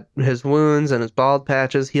 got his wounds and his bald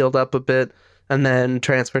patches healed up a bit. And then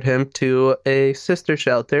transferred him to a sister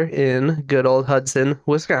shelter in good old Hudson,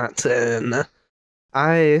 Wisconsin.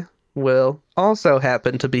 I will also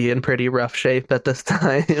happen to be in pretty rough shape at this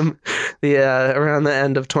time, around the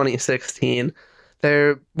end of 2016.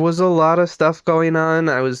 There was a lot of stuff going on.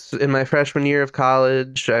 I was in my freshman year of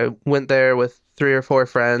college. I went there with 3 or 4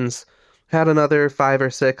 friends, had another 5 or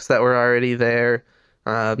 6 that were already there,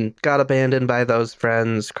 got abandoned by those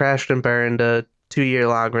friends, crashed and burned a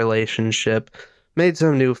 2-year-long relationship, made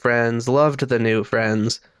some new friends, loved the new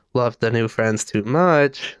friends too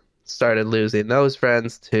much, started losing those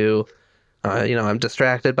friends too. I'm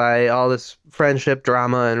distracted by all this friendship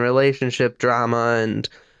drama and relationship drama and,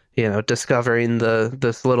 discovering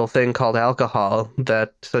this little thing called alcohol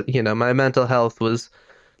that, my mental health was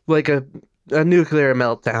like a nuclear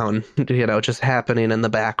meltdown, just happening in the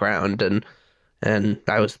background. And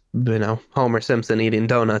I was, Homer Simpson eating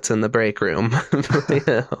donuts in the break room,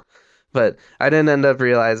 But I didn't end up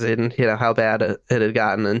realizing, how bad it had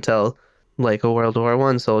gotten until like a World War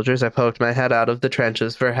I soldiers, I poked my head out of the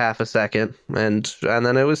trenches for half a second, and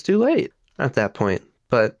then it was too late at that point.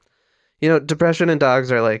 But depression in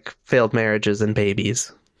dogs are like failed marriages and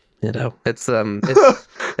babies. It's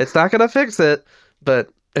not gonna fix it, but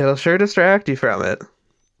it'll sure distract you from it.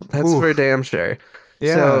 That's Oof. for damn sure.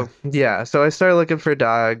 Yeah. So I started looking for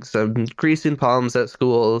dogs. I'm greasing palms at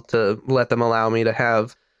school to let them allow me to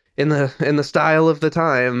have, in the style of the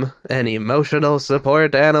time, an emotional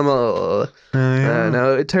support animal.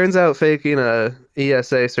 No, it turns out faking a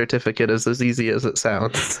ESA certificate is as easy as it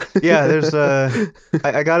sounds. Yeah, there's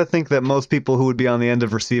I gotta think that most people who would be on the end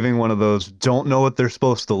of receiving one of those don't know what they're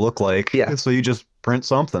supposed to look like. Yeah. So you just print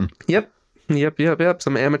something. Yep.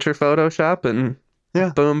 Some amateur Photoshop and Yeah.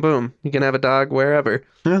 boom, boom. You can have a dog wherever.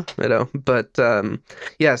 Yeah. But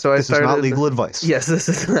yeah, so I This started. is not legal advice. Yes, this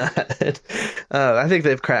is not. I think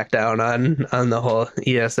they've cracked down on the whole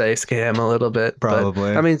ESA scam a little bit.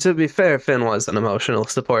 Probably. But, I mean, to be fair, Finn was an emotional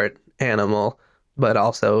support animal, but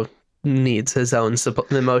also needs his own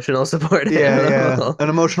emotional support animal. An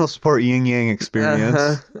emotional support yin yang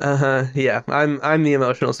experience. Yeah, I'm the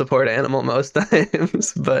emotional support animal most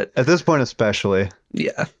times, but At this point, especially.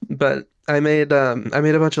 yeah, but I made a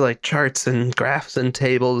bunch of like charts and graphs and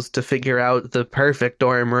tables to figure out the perfect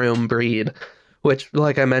dorm room breed, which,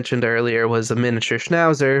 like I mentioned earlier, was a miniature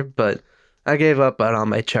schnauzer, but I gave up on all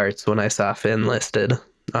my charts when I saw Finn listed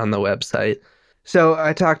on the website. So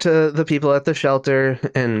I talked to the people at the shelter,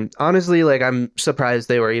 and honestly, like, I'm surprised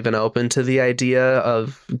they were even open to the idea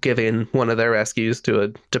of giving one of their rescues to a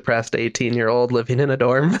depressed 18-year-old living in a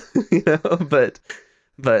dorm, but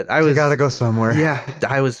I was... You gotta go somewhere. Yeah,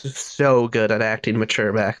 I was so good at acting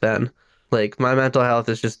mature back then. Like, my mental health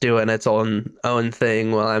is just doing its own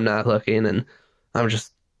thing while I'm not looking, and I'm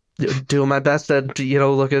just doing my best to,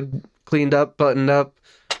 looking cleaned up, buttoned up,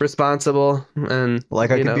 responsible, and Like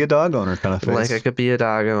I could be a dog owner kind of face. like I could be a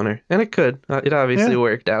dog owner. And it could. It obviously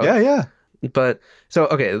worked out. Yeah. But, so,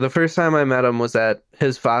 okay, the first time I met him was at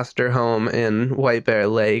his foster home in White Bear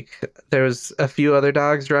Lake. There was a few other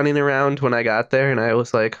dogs running around when I got there, and I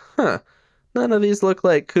was like, none of these look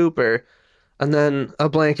like Cooper. And then a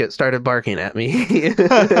blanket started barking at me.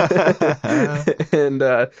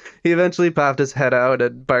 And he eventually popped his head out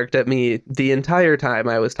and barked at me the entire time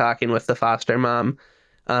I was talking with the foster mom.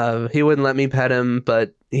 He wouldn't let me pet him,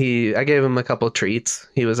 but I gave him a couple treats.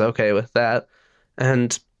 He was okay with that.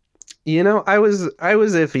 And I was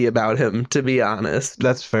iffy about him, to be honest.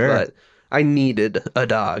 That's fair. But I needed a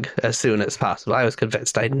dog as soon as possible. I was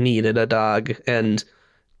convinced I needed a dog, and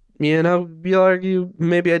you'll argue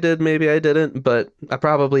maybe I did, maybe I didn't, but I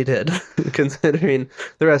probably did, considering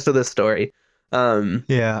the rest of the story.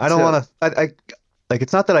 Yeah, I don't want to. I like.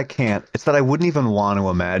 It's not that I can't. It's that I wouldn't even want to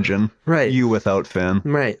imagine you without Finn.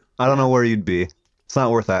 Right. I don't know where you'd be. It's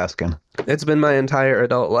not worth asking. It's been my entire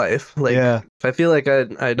adult life. Like, yeah. I feel like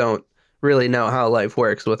I don't really know how life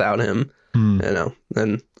works without him.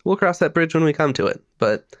 And we'll cross that bridge when we come to it.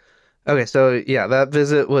 But okay, so yeah, that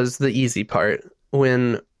visit was the easy part.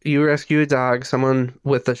 When you rescue a dog, someone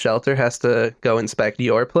with the shelter has to go inspect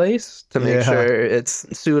your place to make sure it's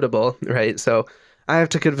suitable, right? So I have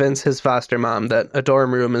to convince his foster mom that a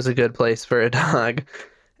dorm room is a good place for a dog.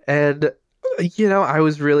 And, I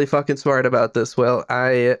was really fucking smart about this, Will.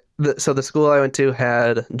 So the school I went to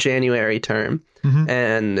had January term,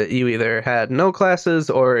 and you either had no classes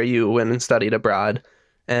or you went and studied abroad.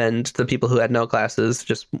 And the people who had no classes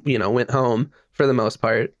just, went home for the most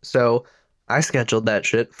part. So I scheduled that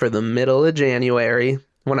shit for the middle of January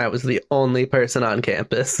when I was the only person on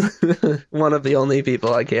campus. One of the only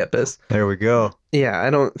people on campus. There we go. Yeah, I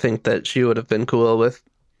don't think that she would have been cool with,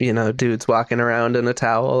 dudes walking around in a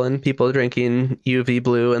towel and people drinking UV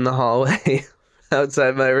blue in the hallway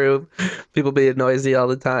outside my room. People being noisy all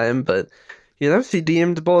the time. But, she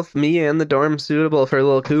deemed both me and the dorm suitable for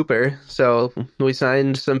little Cooper. So we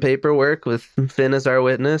signed some paperwork with Finn as our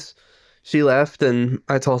witness. She left, and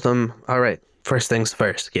I told him, all right, first things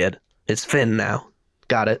first, kid. It's Finn now.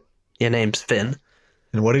 Got it. Your name's Finn.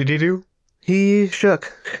 And what did he do? He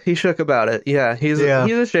shook. He shook about it. Yeah, he's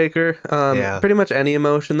a shaker. Pretty much any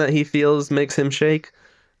emotion that he feels makes him shake.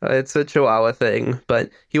 It's a Chihuahua thing.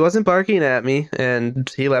 But he wasn't barking at me,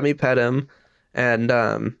 and he let me pet him. And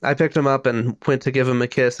I picked him up and went to give him a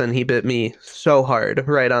kiss, and he bit me so hard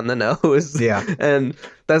right on the nose. Yeah. And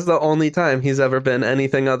that's the only time he's ever been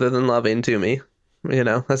anything other than loving to me.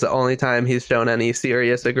 That's the only time he's shown any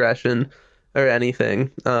serious aggression or anything.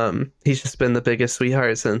 He's just been the biggest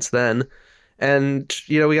sweetheart since then. And,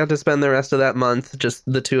 we got to spend the rest of that month, just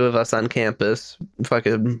the two of us on campus,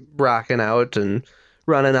 fucking rocking out and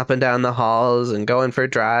running up and down the halls and going for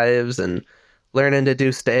drives and learning to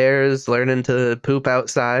do stairs, learning to poop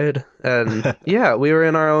outside. And yeah, we were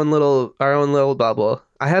in our own little bubble.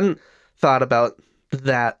 I hadn't thought about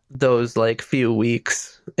those like few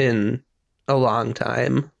weeks in a long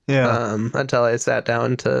time Yeah. until I sat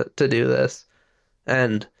down to do this.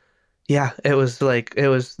 And yeah, it was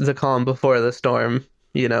the calm before the storm,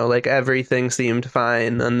 like everything seemed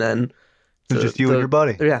fine, and then It's just you and your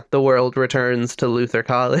buddy. the world returns to Luther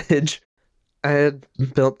College. I had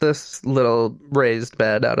built this little raised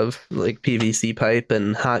bed out of like PVC pipe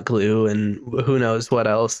and hot glue and who knows what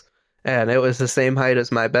else. And it was the same height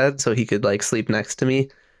as my bed, so he could like sleep next to me.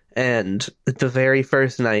 And the very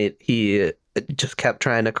first night, he just kept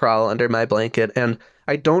trying to crawl under my blanket. And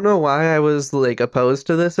I don't know why I was like opposed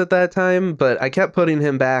to this at that time, but I kept putting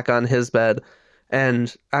him back on his bed.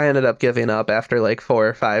 And I ended up giving up after like 4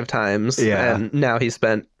 or 5 times. Yeah. And now he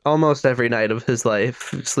spent almost every night of his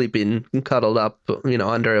life sleeping cuddled up,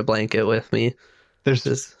 under a blanket with me. There's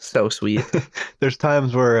It's so sweet. there's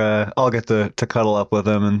times where I'll get to cuddle up with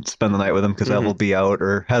him and spend the night with him because Ev will be out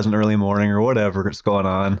or has an early morning or whatever is going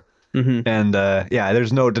on. Hmm. And yeah,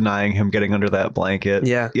 there's no denying him getting under that blanket.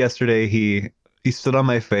 Yeah. Yesterday he stood on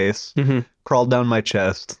my face, Hmm. crawled down my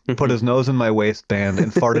chest, put his nose in my waistband,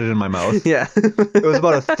 and farted in my mouth. Yeah. It was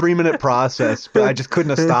about a 3-minute process, but I just couldn't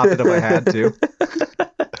have stopped it if I had to.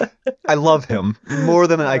 I love him more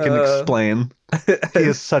than I can explain. He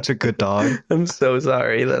is such a good dog. I'm so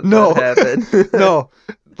sorry that No. that happened. No,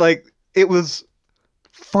 like it was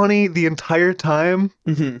funny the entire time,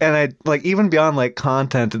 Mhm. and I like even beyond like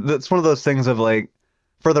content. That's one of those things of like,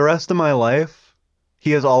 for the rest of my life,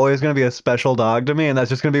 he is always going to be a special dog to me, and that's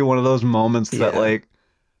just going to be one of those moments that Yeah. like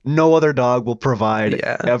no other dog will provide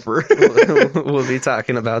Yeah. ever. We'll be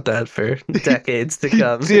talking about that for decades to He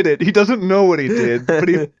come. did it. He doesn't know what he did, but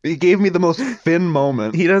he gave me the most Finn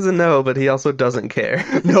moment. He doesn't know, but he also doesn't care.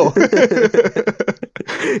 No.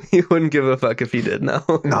 He wouldn't give a fuck if he did know.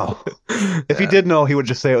 No. If he did know, he would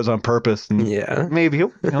just say it was on purpose, and Yeah. maybe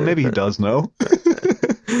maybe he does know.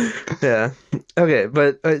 Yeah. Okay,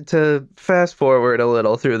 but to fast forward a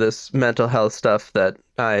little through this mental health stuff that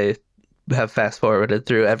I have fast forwarded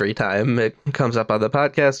through every time it comes up on the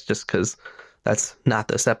podcast, just because that's not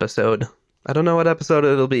this episode. I don't know what episode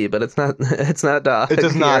it'll be, but it's not dog. It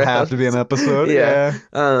does not Hero. have to be an episode. Yeah.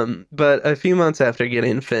 Yeah. But a few months after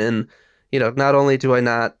getting Finn, not only do I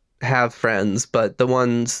not have friends, but the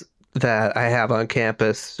ones that I have on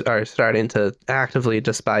campus are starting to actively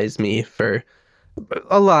despise me for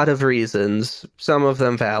a lot of reasons. Some of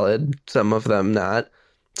them valid, some of them not,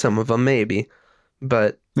 some of them maybe.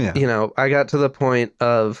 But, Yeah. I got to the point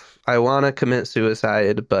of I want to commit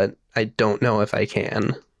suicide, but I don't know if I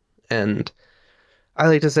can. And I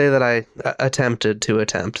like to say that I attempted to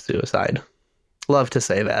attempt suicide. Love to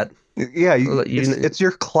say that. Yeah, it's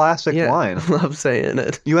your classic Yeah, line. love saying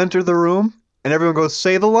it. You enter the room, and everyone goes,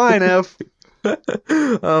 "Say the line, Ev."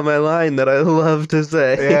 Oh, my line that I love to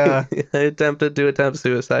say. Yeah. I attempted to attempt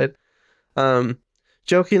suicide.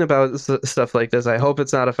 Joking about stuff like this, I hope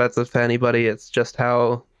it's not offensive to anybody. It's just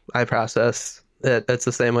how I process it. It's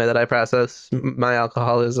the same way that I process my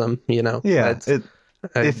alcoholism, Yeah. I-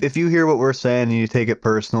 If you hear what we're saying and you take it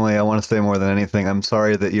personally, I want to say more than anything, I'm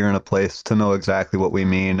sorry that you're in a place to know exactly what we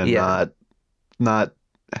mean and Yeah. not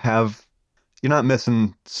have. You're not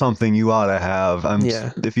missing something you ought to have.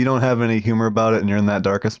 Yeah. If you don't have any humor about it and you're in that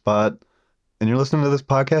darkest spot and you're listening to this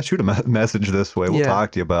podcast, shoot a message this way. We'll Yeah.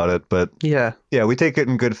 talk to you about it. But yeah, yeah, we take it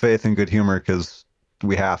in good faith and good humor because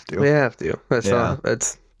we have to. we have to. Yeah.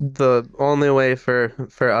 It's the only way for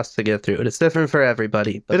us to get through it. It's different for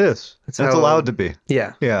everybody. But It is. It's It's how- allowed to be.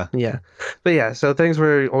 yeah. Yeah. Yeah. But yeah, so things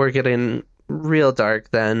were getting real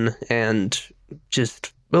dark then, and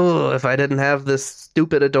just if I didn't have this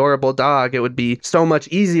stupid adorable dog, it would be so much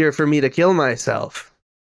easier for me to kill myself.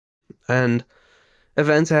 And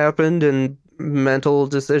events happened and mental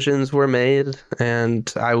decisions were made,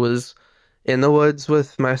 and I was in the woods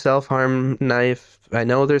with my self-harm knife. I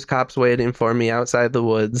know there's cops waiting for me outside the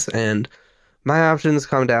woods, and my options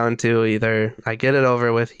come down to either I get it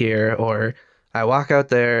over with here or I walk out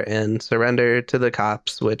there and surrender to the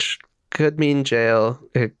cops, which could mean jail.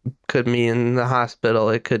 It could mean the hospital.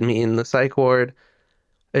 It could mean the psych ward.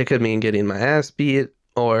 It could mean getting my ass beat.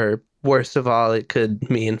 Or worst of all, it could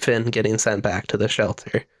mean Finn getting sent back to the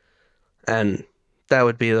shelter. And that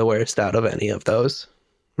would be the worst out of any of those,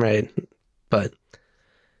 right? But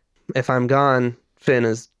if I'm gone, Finn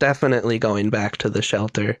is definitely going back to the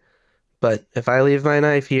shelter. But if I leave my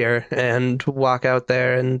knife here and walk out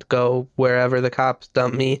there and go wherever the cops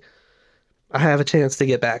dump me, I have a chance to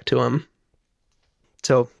get back to him.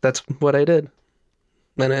 So that's what I did.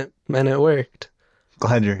 And it worked.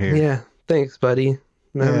 Glad you're here. Yeah. Thanks, buddy.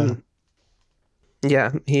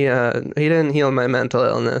 Yeah, he didn't heal my mental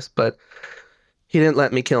illness, but he didn't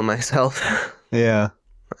let me kill myself. Yeah.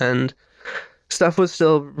 And stuff was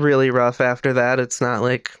still really rough after that. It's not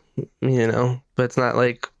like, but it's not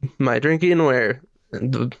like my drinking where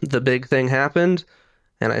the big thing happened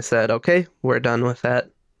and I said, okay, we're done with that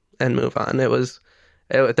and move on. There was,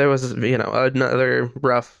 another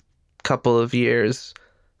rough couple of years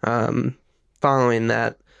following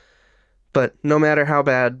that. But no matter how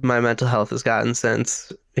bad my mental health has gotten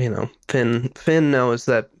since, Finn knows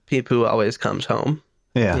that Peepoo always comes home.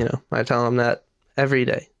 Yeah. I tell him that every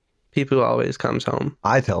day. Peepoo always comes home.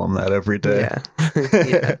 I tell him that every day.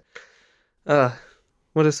 Yeah. Yeah.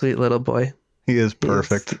 What a sweet little boy. He is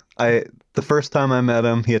perfect. The first time I met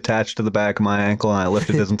him, he attached to the back of my ankle and I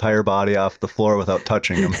lifted his entire body off the floor without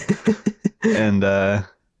touching him. And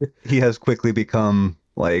he has quickly become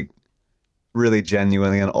like really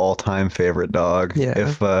genuinely an all-time favorite dog. Yeah.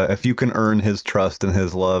 If you can earn his trust and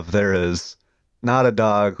his love, there is not a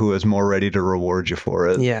dog who is more ready to reward you for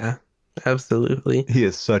it. Yeah, absolutely. He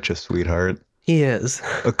is such a sweetheart. He is.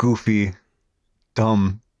 A goofy,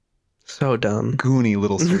 dumb, so dumb, goony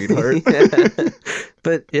little sweetheart. Yeah.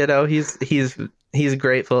 But he's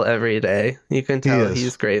grateful every day. You can tell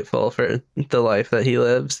he's grateful for the life that he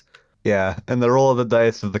lives. Yeah, and the roll of the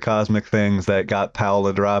dice of the cosmic things that got Powell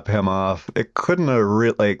to drop him off, it couldn't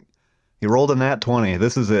have he rolled a nat 20.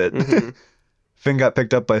 This is it. Mm-hmm. Finn got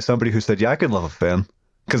picked up by somebody who said, yeah, I could love a Finn.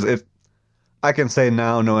 Because if I can say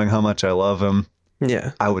now, knowing how much I love him,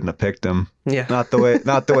 yeah, I wouldn't have picked him. Yeah. Not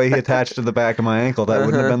the way he attached to the back of my ankle. That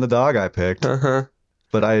wouldn't have been the dog I picked.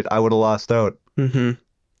 But I would have lost out. Mm-hmm.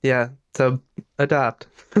 Yeah, so adopt.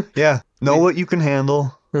 Yeah, know what you can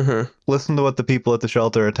handle. Mm-hmm. Listen to what the people at the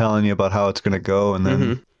shelter are telling you about how it's going to go, and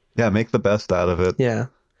then, make the best out of it. Yeah.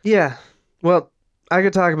 Yeah. Well, I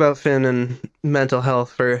could talk about Finn and mental health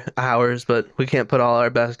for hours, but we can't put all our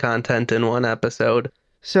best content in one episode.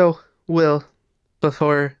 So, Will,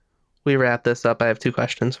 before we wrap this up, I have 2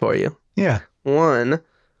 questions for you. Yeah. 1,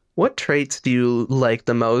 what traits do you like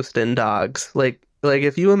the most in dogs? Like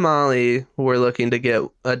if you and Molly were looking to get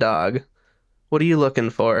a dog, what are you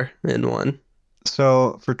looking for in one?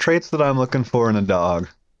 So, for traits that I'm looking for in a dog,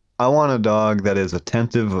 I want a dog that is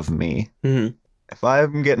attentive of me. Mm-hmm. If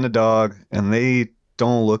I'm getting a dog and they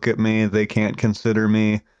don't look at me, they can't consider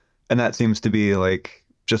me, and that seems to be like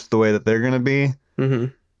just the way that they're going to be,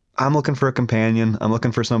 I'm looking for a companion. I'm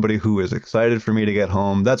looking for somebody who is excited for me to get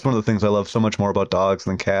home. That's one of the things I love so much more about dogs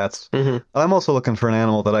than cats. I'm also looking for an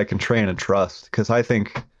animal that I can train and trust, because I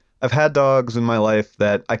think I've had dogs in my life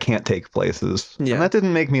that I can't take places. Yeah. And that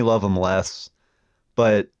didn't make me love them less.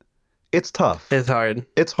 But it's tough. It's hard.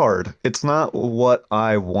 It's hard. It's not what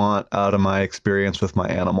I want out of my experience with my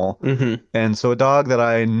animal. And so a dog that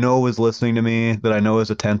I know is listening to me, that I know is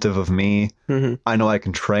attentive of me, I know I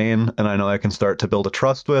can train, and I know I can start to build a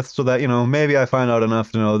trust with, so that, maybe I find out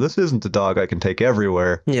enough to know this isn't a dog I can take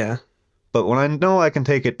everywhere. Yeah. But when I know I can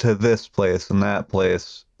take it to this place and that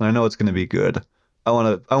place, and I know it's going to be good, I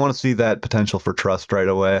want to see that potential for trust right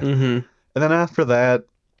away. And then after that,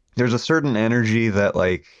 there's a certain energy that,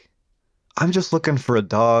 like, I'm just looking for a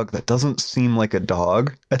dog that doesn't seem like a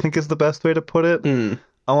dog, I think is the best way to put it.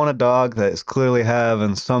 I want a dog that is clearly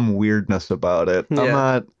having some weirdness about it.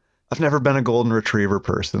 Yeah. I've never been a golden retriever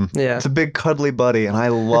person. Yeah. It's a big cuddly buddy and I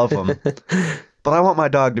love him. But I want my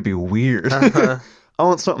dog to be weird. I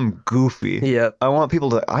want something goofy. Yep. I want people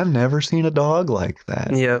to, I've never seen a dog like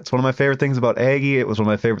that. Yep. It's one of my favorite things about Aggie. It was one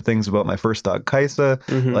of my favorite things about my first dog, Kaisa.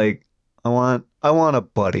 Like, I want a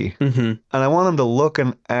buddy, and I want him to look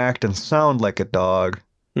and act and sound like a dog,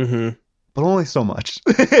 but only so much.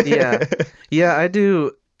 Yeah, I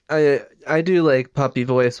do. I do like puppy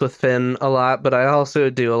voice with Finn a lot, but I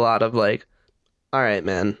also do a lot of like, all right,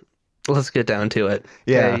 man, let's get down to it.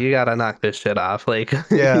 Yeah, okay, you gotta knock this shit off. Like,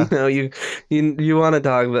 yeah, you want a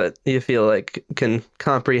dog that you feel like can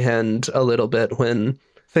comprehend a little bit when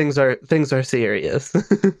things are serious.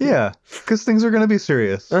 Yeah, because things are going to be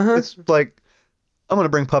serious. It's like, I'm going to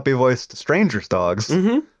bring puppy voice to strangers' dogs.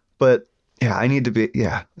 But yeah,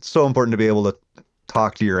 it's so important to be able to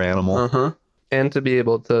talk to your animal. And to be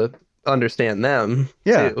able to understand them,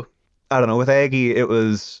 too. I don't know, with Aggie, it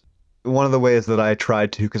was one of the ways that I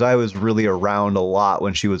tried to, because I was really around a lot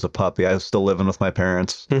when she was a puppy. I was still living with my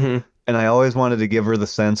parents. And I always wanted to give her the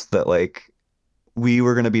sense that, like, we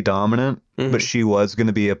were going to be dominant, but she was going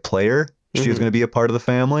to be a player. She was going to be a part of the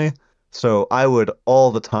family. So I would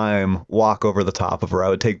all the time walk over the top of her. I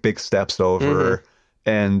would take big steps over her.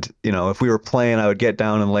 And, if we were playing, I would get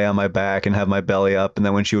down and lay on my back and have my belly up. And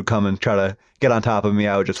then when she would come and try to get on top of me,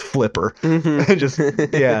 I would just flip her. Mm-hmm. Just,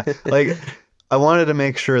 yeah. Like, I wanted to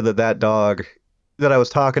make sure that I was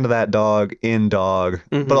talking to that dog in dog,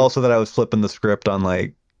 Mm-hmm. but also that I was flipping the script on,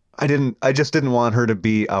 like, I just didn't want her to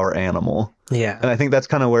be our animal. Yeah. And I think that's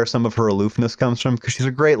kind of where some of her aloofness comes from, because she's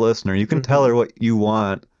a great listener. You can tell her what you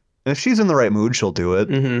want. And if she's in the right mood, she'll do it.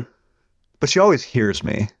 Mm-hmm. But she always hears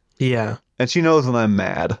me. Yeah. And she knows when I'm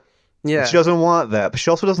mad. Yeah. She doesn't want that, but she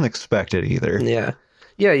also doesn't expect it either. Yeah.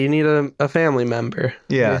 Yeah, you need a family member.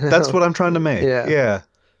 Yeah, you know? that's what I'm trying to make. Yeah. Yeah.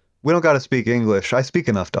 We don't got to speak English. I speak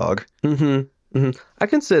enough, dog. Mm-hmm. Mm-hmm. I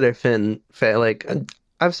consider Finn, like,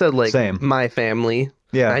 I've said, like, Same. my family.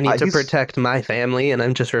 Yeah. I need to he's- protect my family, and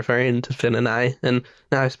I'm just referring to Finn and I. And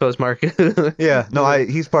now I suppose Mark. Yeah, no,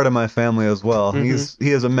 he's part of my family as well. Mhm.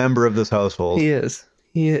 He is a member of this household. He is.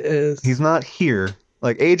 He is. He's not here.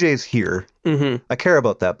 Like, AJ's here. Mm-hmm. I care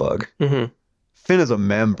about that bug. Mm-hmm. Finn is a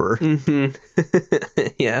member.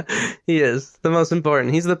 Mm-hmm. Yeah, he is the most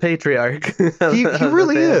important. He's the patriarch. He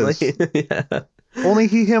really is. Yeah. Only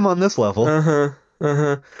him on this level. Uh-huh.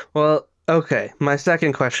 Uh-huh. Well, okay. My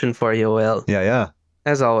second question for you, Will. Yeah.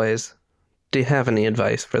 As always, do you have any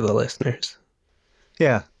advice for the listeners?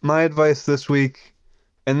 Yeah, my advice this week,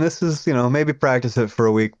 and this is, maybe practice it for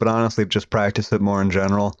a week, but honestly, just practice it more in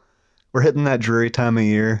general. We're hitting that dreary time of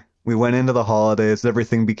year. We went into the holidays,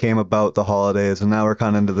 everything became about the holidays, and now we're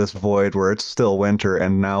kind of into this void where it's still winter,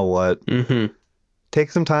 and now what? Mm-hmm.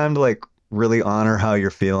 Take some time to, like, really honor how you're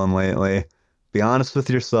feeling lately. Be honest with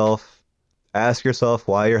yourself. Ask yourself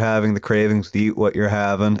why you're having the cravings to eat what you're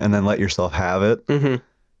having, and then let yourself have it. Mm-hmm.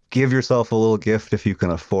 Give yourself a little gift if you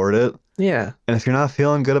can afford it. Yeah. And if you're not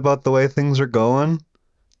feeling good about the way things are going,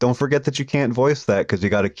 don't forget that you can't voice that because you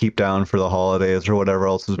got to keep down for the holidays or whatever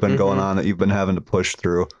else has been going on that you've been having to push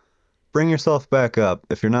through. Bring yourself back up.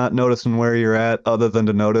 If you're not noticing where you're at, other than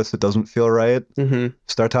to notice it doesn't feel right, Mm-hmm.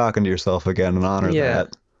 start talking to yourself again and honor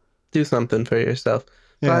that. Do something for yourself.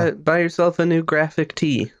 Yeah. Buy yourself a new graphic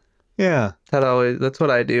tee. Yeah. That's what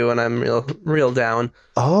I do when I'm real down.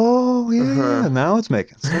 Oh, yeah. Now it's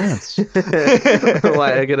making sense.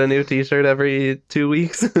 Why I get a new t-shirt every 2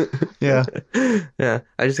 weeks. Yeah. Yeah.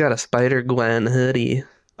 I just got a Spider-Gwen hoodie.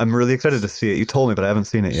 I'm really excited to see it. You told me, but I haven't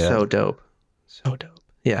seen it yet. So dope. So dope.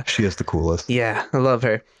 Yeah. She is the coolest. Yeah, I love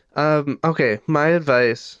her. Okay, my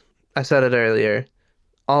advice, I said it earlier,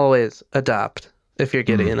 always adopt if you're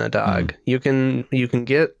getting a dog. You can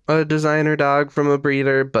get a designer dog from a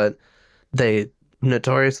breeder, but they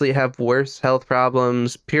notoriously have worse health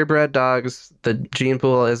problems. Purebred dogs, the gene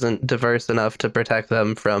pool isn't diverse enough to protect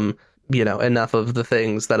them from, enough of the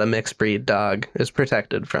things that a mixed breed dog is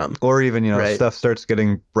protected from. Or even, Right. stuff starts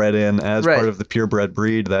getting bred in as Right. part of the purebred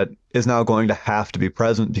breed that is now going to have to be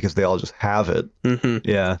present because they all just have it. Mm-hmm.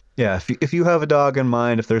 Yeah. Yeah. If you have a dog in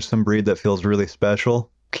mind, if there's some breed that feels really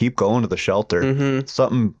special, keep going to the shelter. Mm-hmm.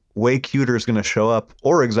 Something way cuter is going to show up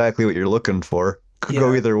or exactly what you're looking for. Could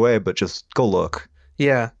go Yeah. either way, but just go look.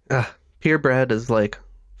 Yeah. Purebred is like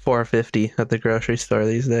 $4.50 at the grocery store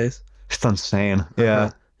these days. It's insane.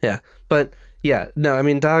 Yeah. Yeah. But yeah, no, I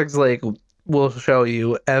mean, dogs will show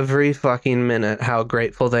you every fucking minute how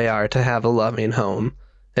grateful they are to have a loving home.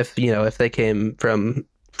 If they came from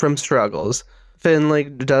struggles.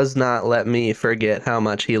 Finn does not let me forget how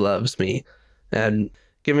much he loves me. And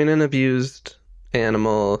giving an abused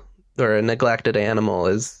animal or a neglected animal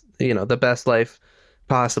is, the best life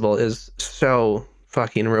possible is so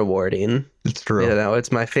fucking rewarding. It's true.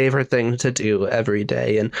 It's my favorite thing to do every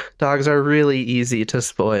day. And dogs are really easy to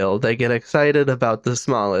spoil. They get excited about the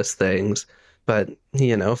smallest things. But,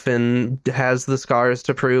 Finn has the scars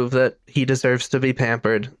to prove that he deserves to be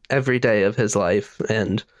pampered every day of his life.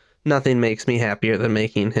 And nothing makes me happier than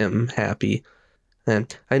making him happy.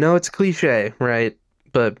 And I know it's cliche, right?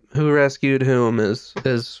 But who rescued whom is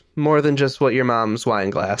more than just what your mom's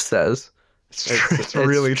wine glass says. It's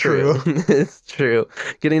really true. It's true.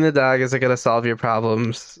 Getting a dog isn't going to solve your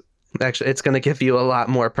problems. Actually, it's going to give you a lot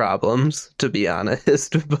more problems, to be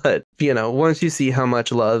honest. But, once you see how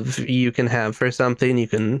much love you can have for something, you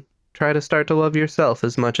can try to start to love yourself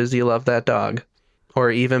as much as you love that dog.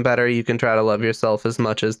 Or even better, you can try to love yourself as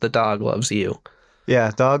much as the dog loves you.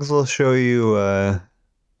 Yeah, dogs will show you. I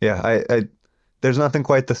there's nothing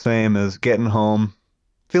quite the same as getting home,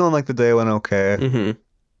 feeling like the day went okay, Mm-hmm.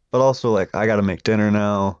 but also I got to make dinner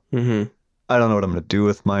now. Mm-hmm. I don't know what I'm gonna do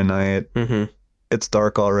with my night. Mm-hmm. It's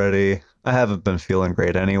dark already. I haven't been feeling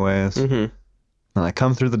great anyways. Mm-hmm. And I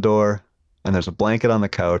come through the door, and there's a blanket on the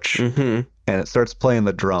couch, Mm-hmm. and it starts playing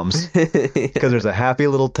the drums. Because there's a happy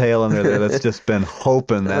little tail under there that's just been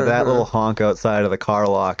hoping that little honk outside of the car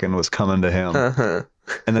lock and was coming to him. Uh-huh.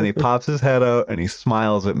 and then he pops his head out and he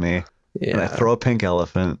smiles at me, and I Yeah. throw a pink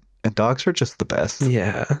elephant. And dogs are just the best.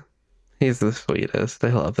 Yeah. He's the sweetest. I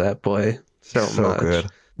love that boy so much. good.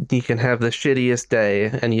 You can have the shittiest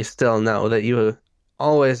day and you still know that you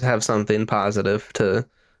always have something positive to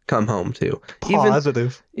come home to.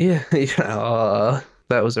 Positive. Yeah,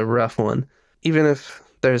 that was a rough one. Even if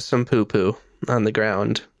there's some poo-poo on the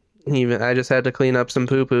ground. I just had to clean up some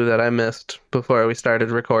poo-poo that I missed before we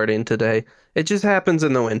started recording today. It just happens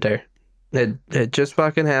in the winter. It just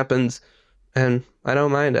fucking happens, and I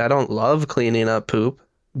don't mind. I don't love cleaning up poop,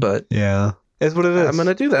 but Yeah. It's what it is. I'm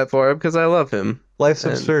gonna do that for him because I love him. Life's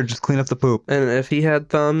and- absurd. Just clean up the poop. And if he had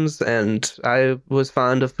thumbs and I was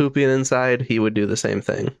fond of pooping inside, he would do the same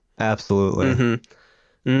thing. Absolutely.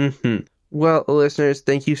 Mm-hmm. Mm-hmm. Well, listeners,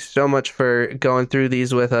 thank you so much for going through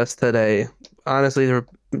these with us today. Honestly, they were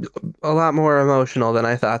a lot more emotional than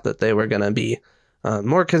I thought that they were going to be.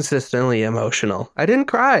 More consistently emotional. I didn't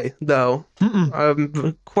cry, though. Mm-mm.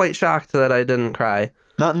 I'm quite shocked that I didn't cry.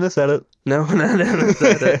 Not in this edit. No, not in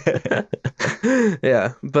the edit.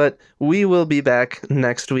 Yeah, but we will be back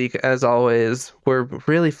next week, as always. We're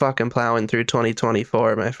really fucking plowing through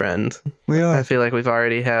 2024, my friend. We I are. feel like we've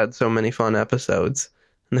already had so many fun episodes,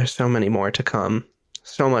 and there's so many more to come.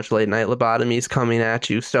 So much late night lobotomies coming at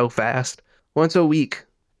you so fast. Once a week.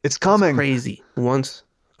 It's coming. Crazy. Once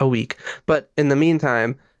a week. But in the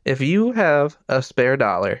meantime, if you have a spare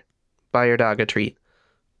dollar, buy your dog a treat.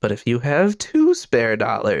 But if you have 2 spare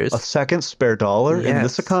dollars, A second spare dollar in Yes.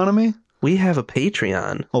 this economy? we have a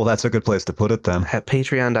Patreon Oh, that's a good place to put it then. at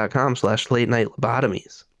patreon.com/late night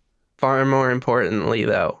lobotomies. Far more importantly,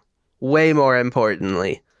 though, way more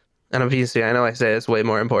importantly, and obviously I know I say it's way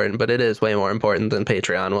more important, but it is way more important than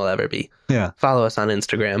Patreon will ever be. Yeah. Follow us on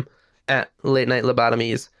Instagram at late night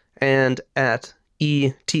lobotomies and at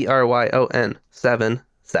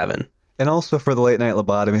ETRYON77. And also for the late night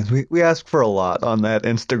lobotomies, we ask for a lot on that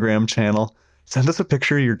Instagram channel. Send us a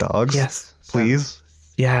picture of your dogs. Yes. Please.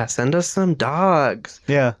 Yeah, send us some dogs.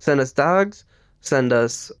 Yeah. Send us dogs. Send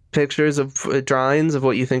us pictures of drawings of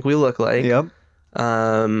what you think we look like. Yep.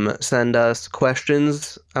 Send us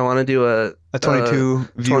questions. I want to do a 22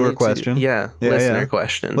 viewer 22 question. Yeah, Yeah, listener yeah.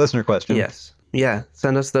 question. Listener question. Yes. Yeah.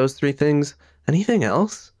 Send us those 3 things. Anything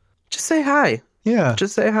else? Just say hi. Yeah.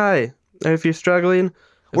 Just say hi. If you're struggling, if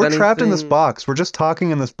We're trapped in this anything- box. We're just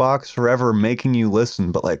talking in this box forever, making you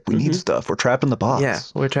listen, but like we need Mhm. stuff. We're trapped in the box. Yeah,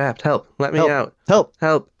 we're trapped. Help. Let me Help. out. Help.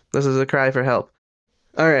 Help. This is a cry for help.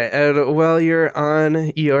 All right. And while you're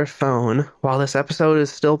on your phone, while this episode is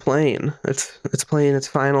still playing, it's playing its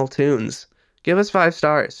final tunes, give us 5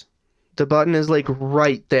 stars. The button is like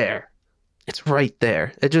right there. It's right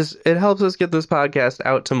there. It helps us get this podcast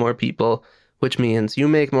out to more people, which means you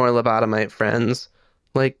make more lobotomite friends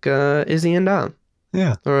like Izzy and Dom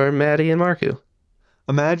Yeah. or Maddie and Marku.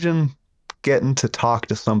 Imagine getting to talk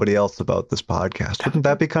to somebody else about this podcast. Wouldn't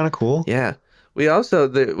that be kind of cool? Yeah. We also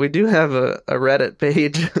we do have a Reddit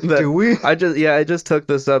page that Do we? I just took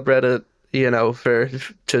the subreddit,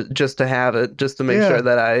 just to have it, just to make Yeah. sure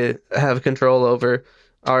that I have control over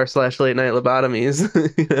r/late night lobotomies.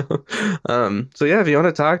 So yeah, if you want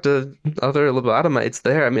to talk to other lobotomites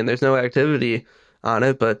there, I mean, there's no activity on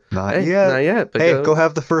it, but Not hey, yet. not yet. But Hey, go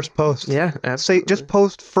have the first post. Yeah, Say, absolutely. just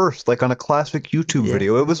post first, like on a classic YouTube Yeah.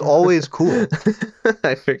 video. It was always cool.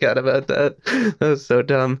 I forgot about that. That was so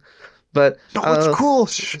dumb. But No, it's cool.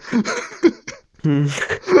 Shh.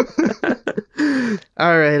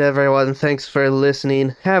 all right, everyone. Thanks for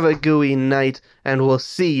listening. Have a gooey night, and we'll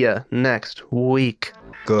see you next week.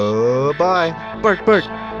 Goodbye. Bark, bark,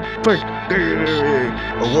 bark.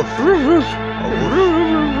 A woof. Roof, roof. A woof.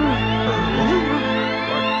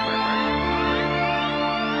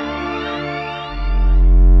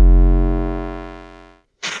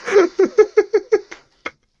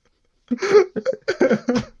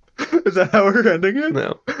 Is that how we're ending it?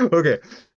 No. Okay.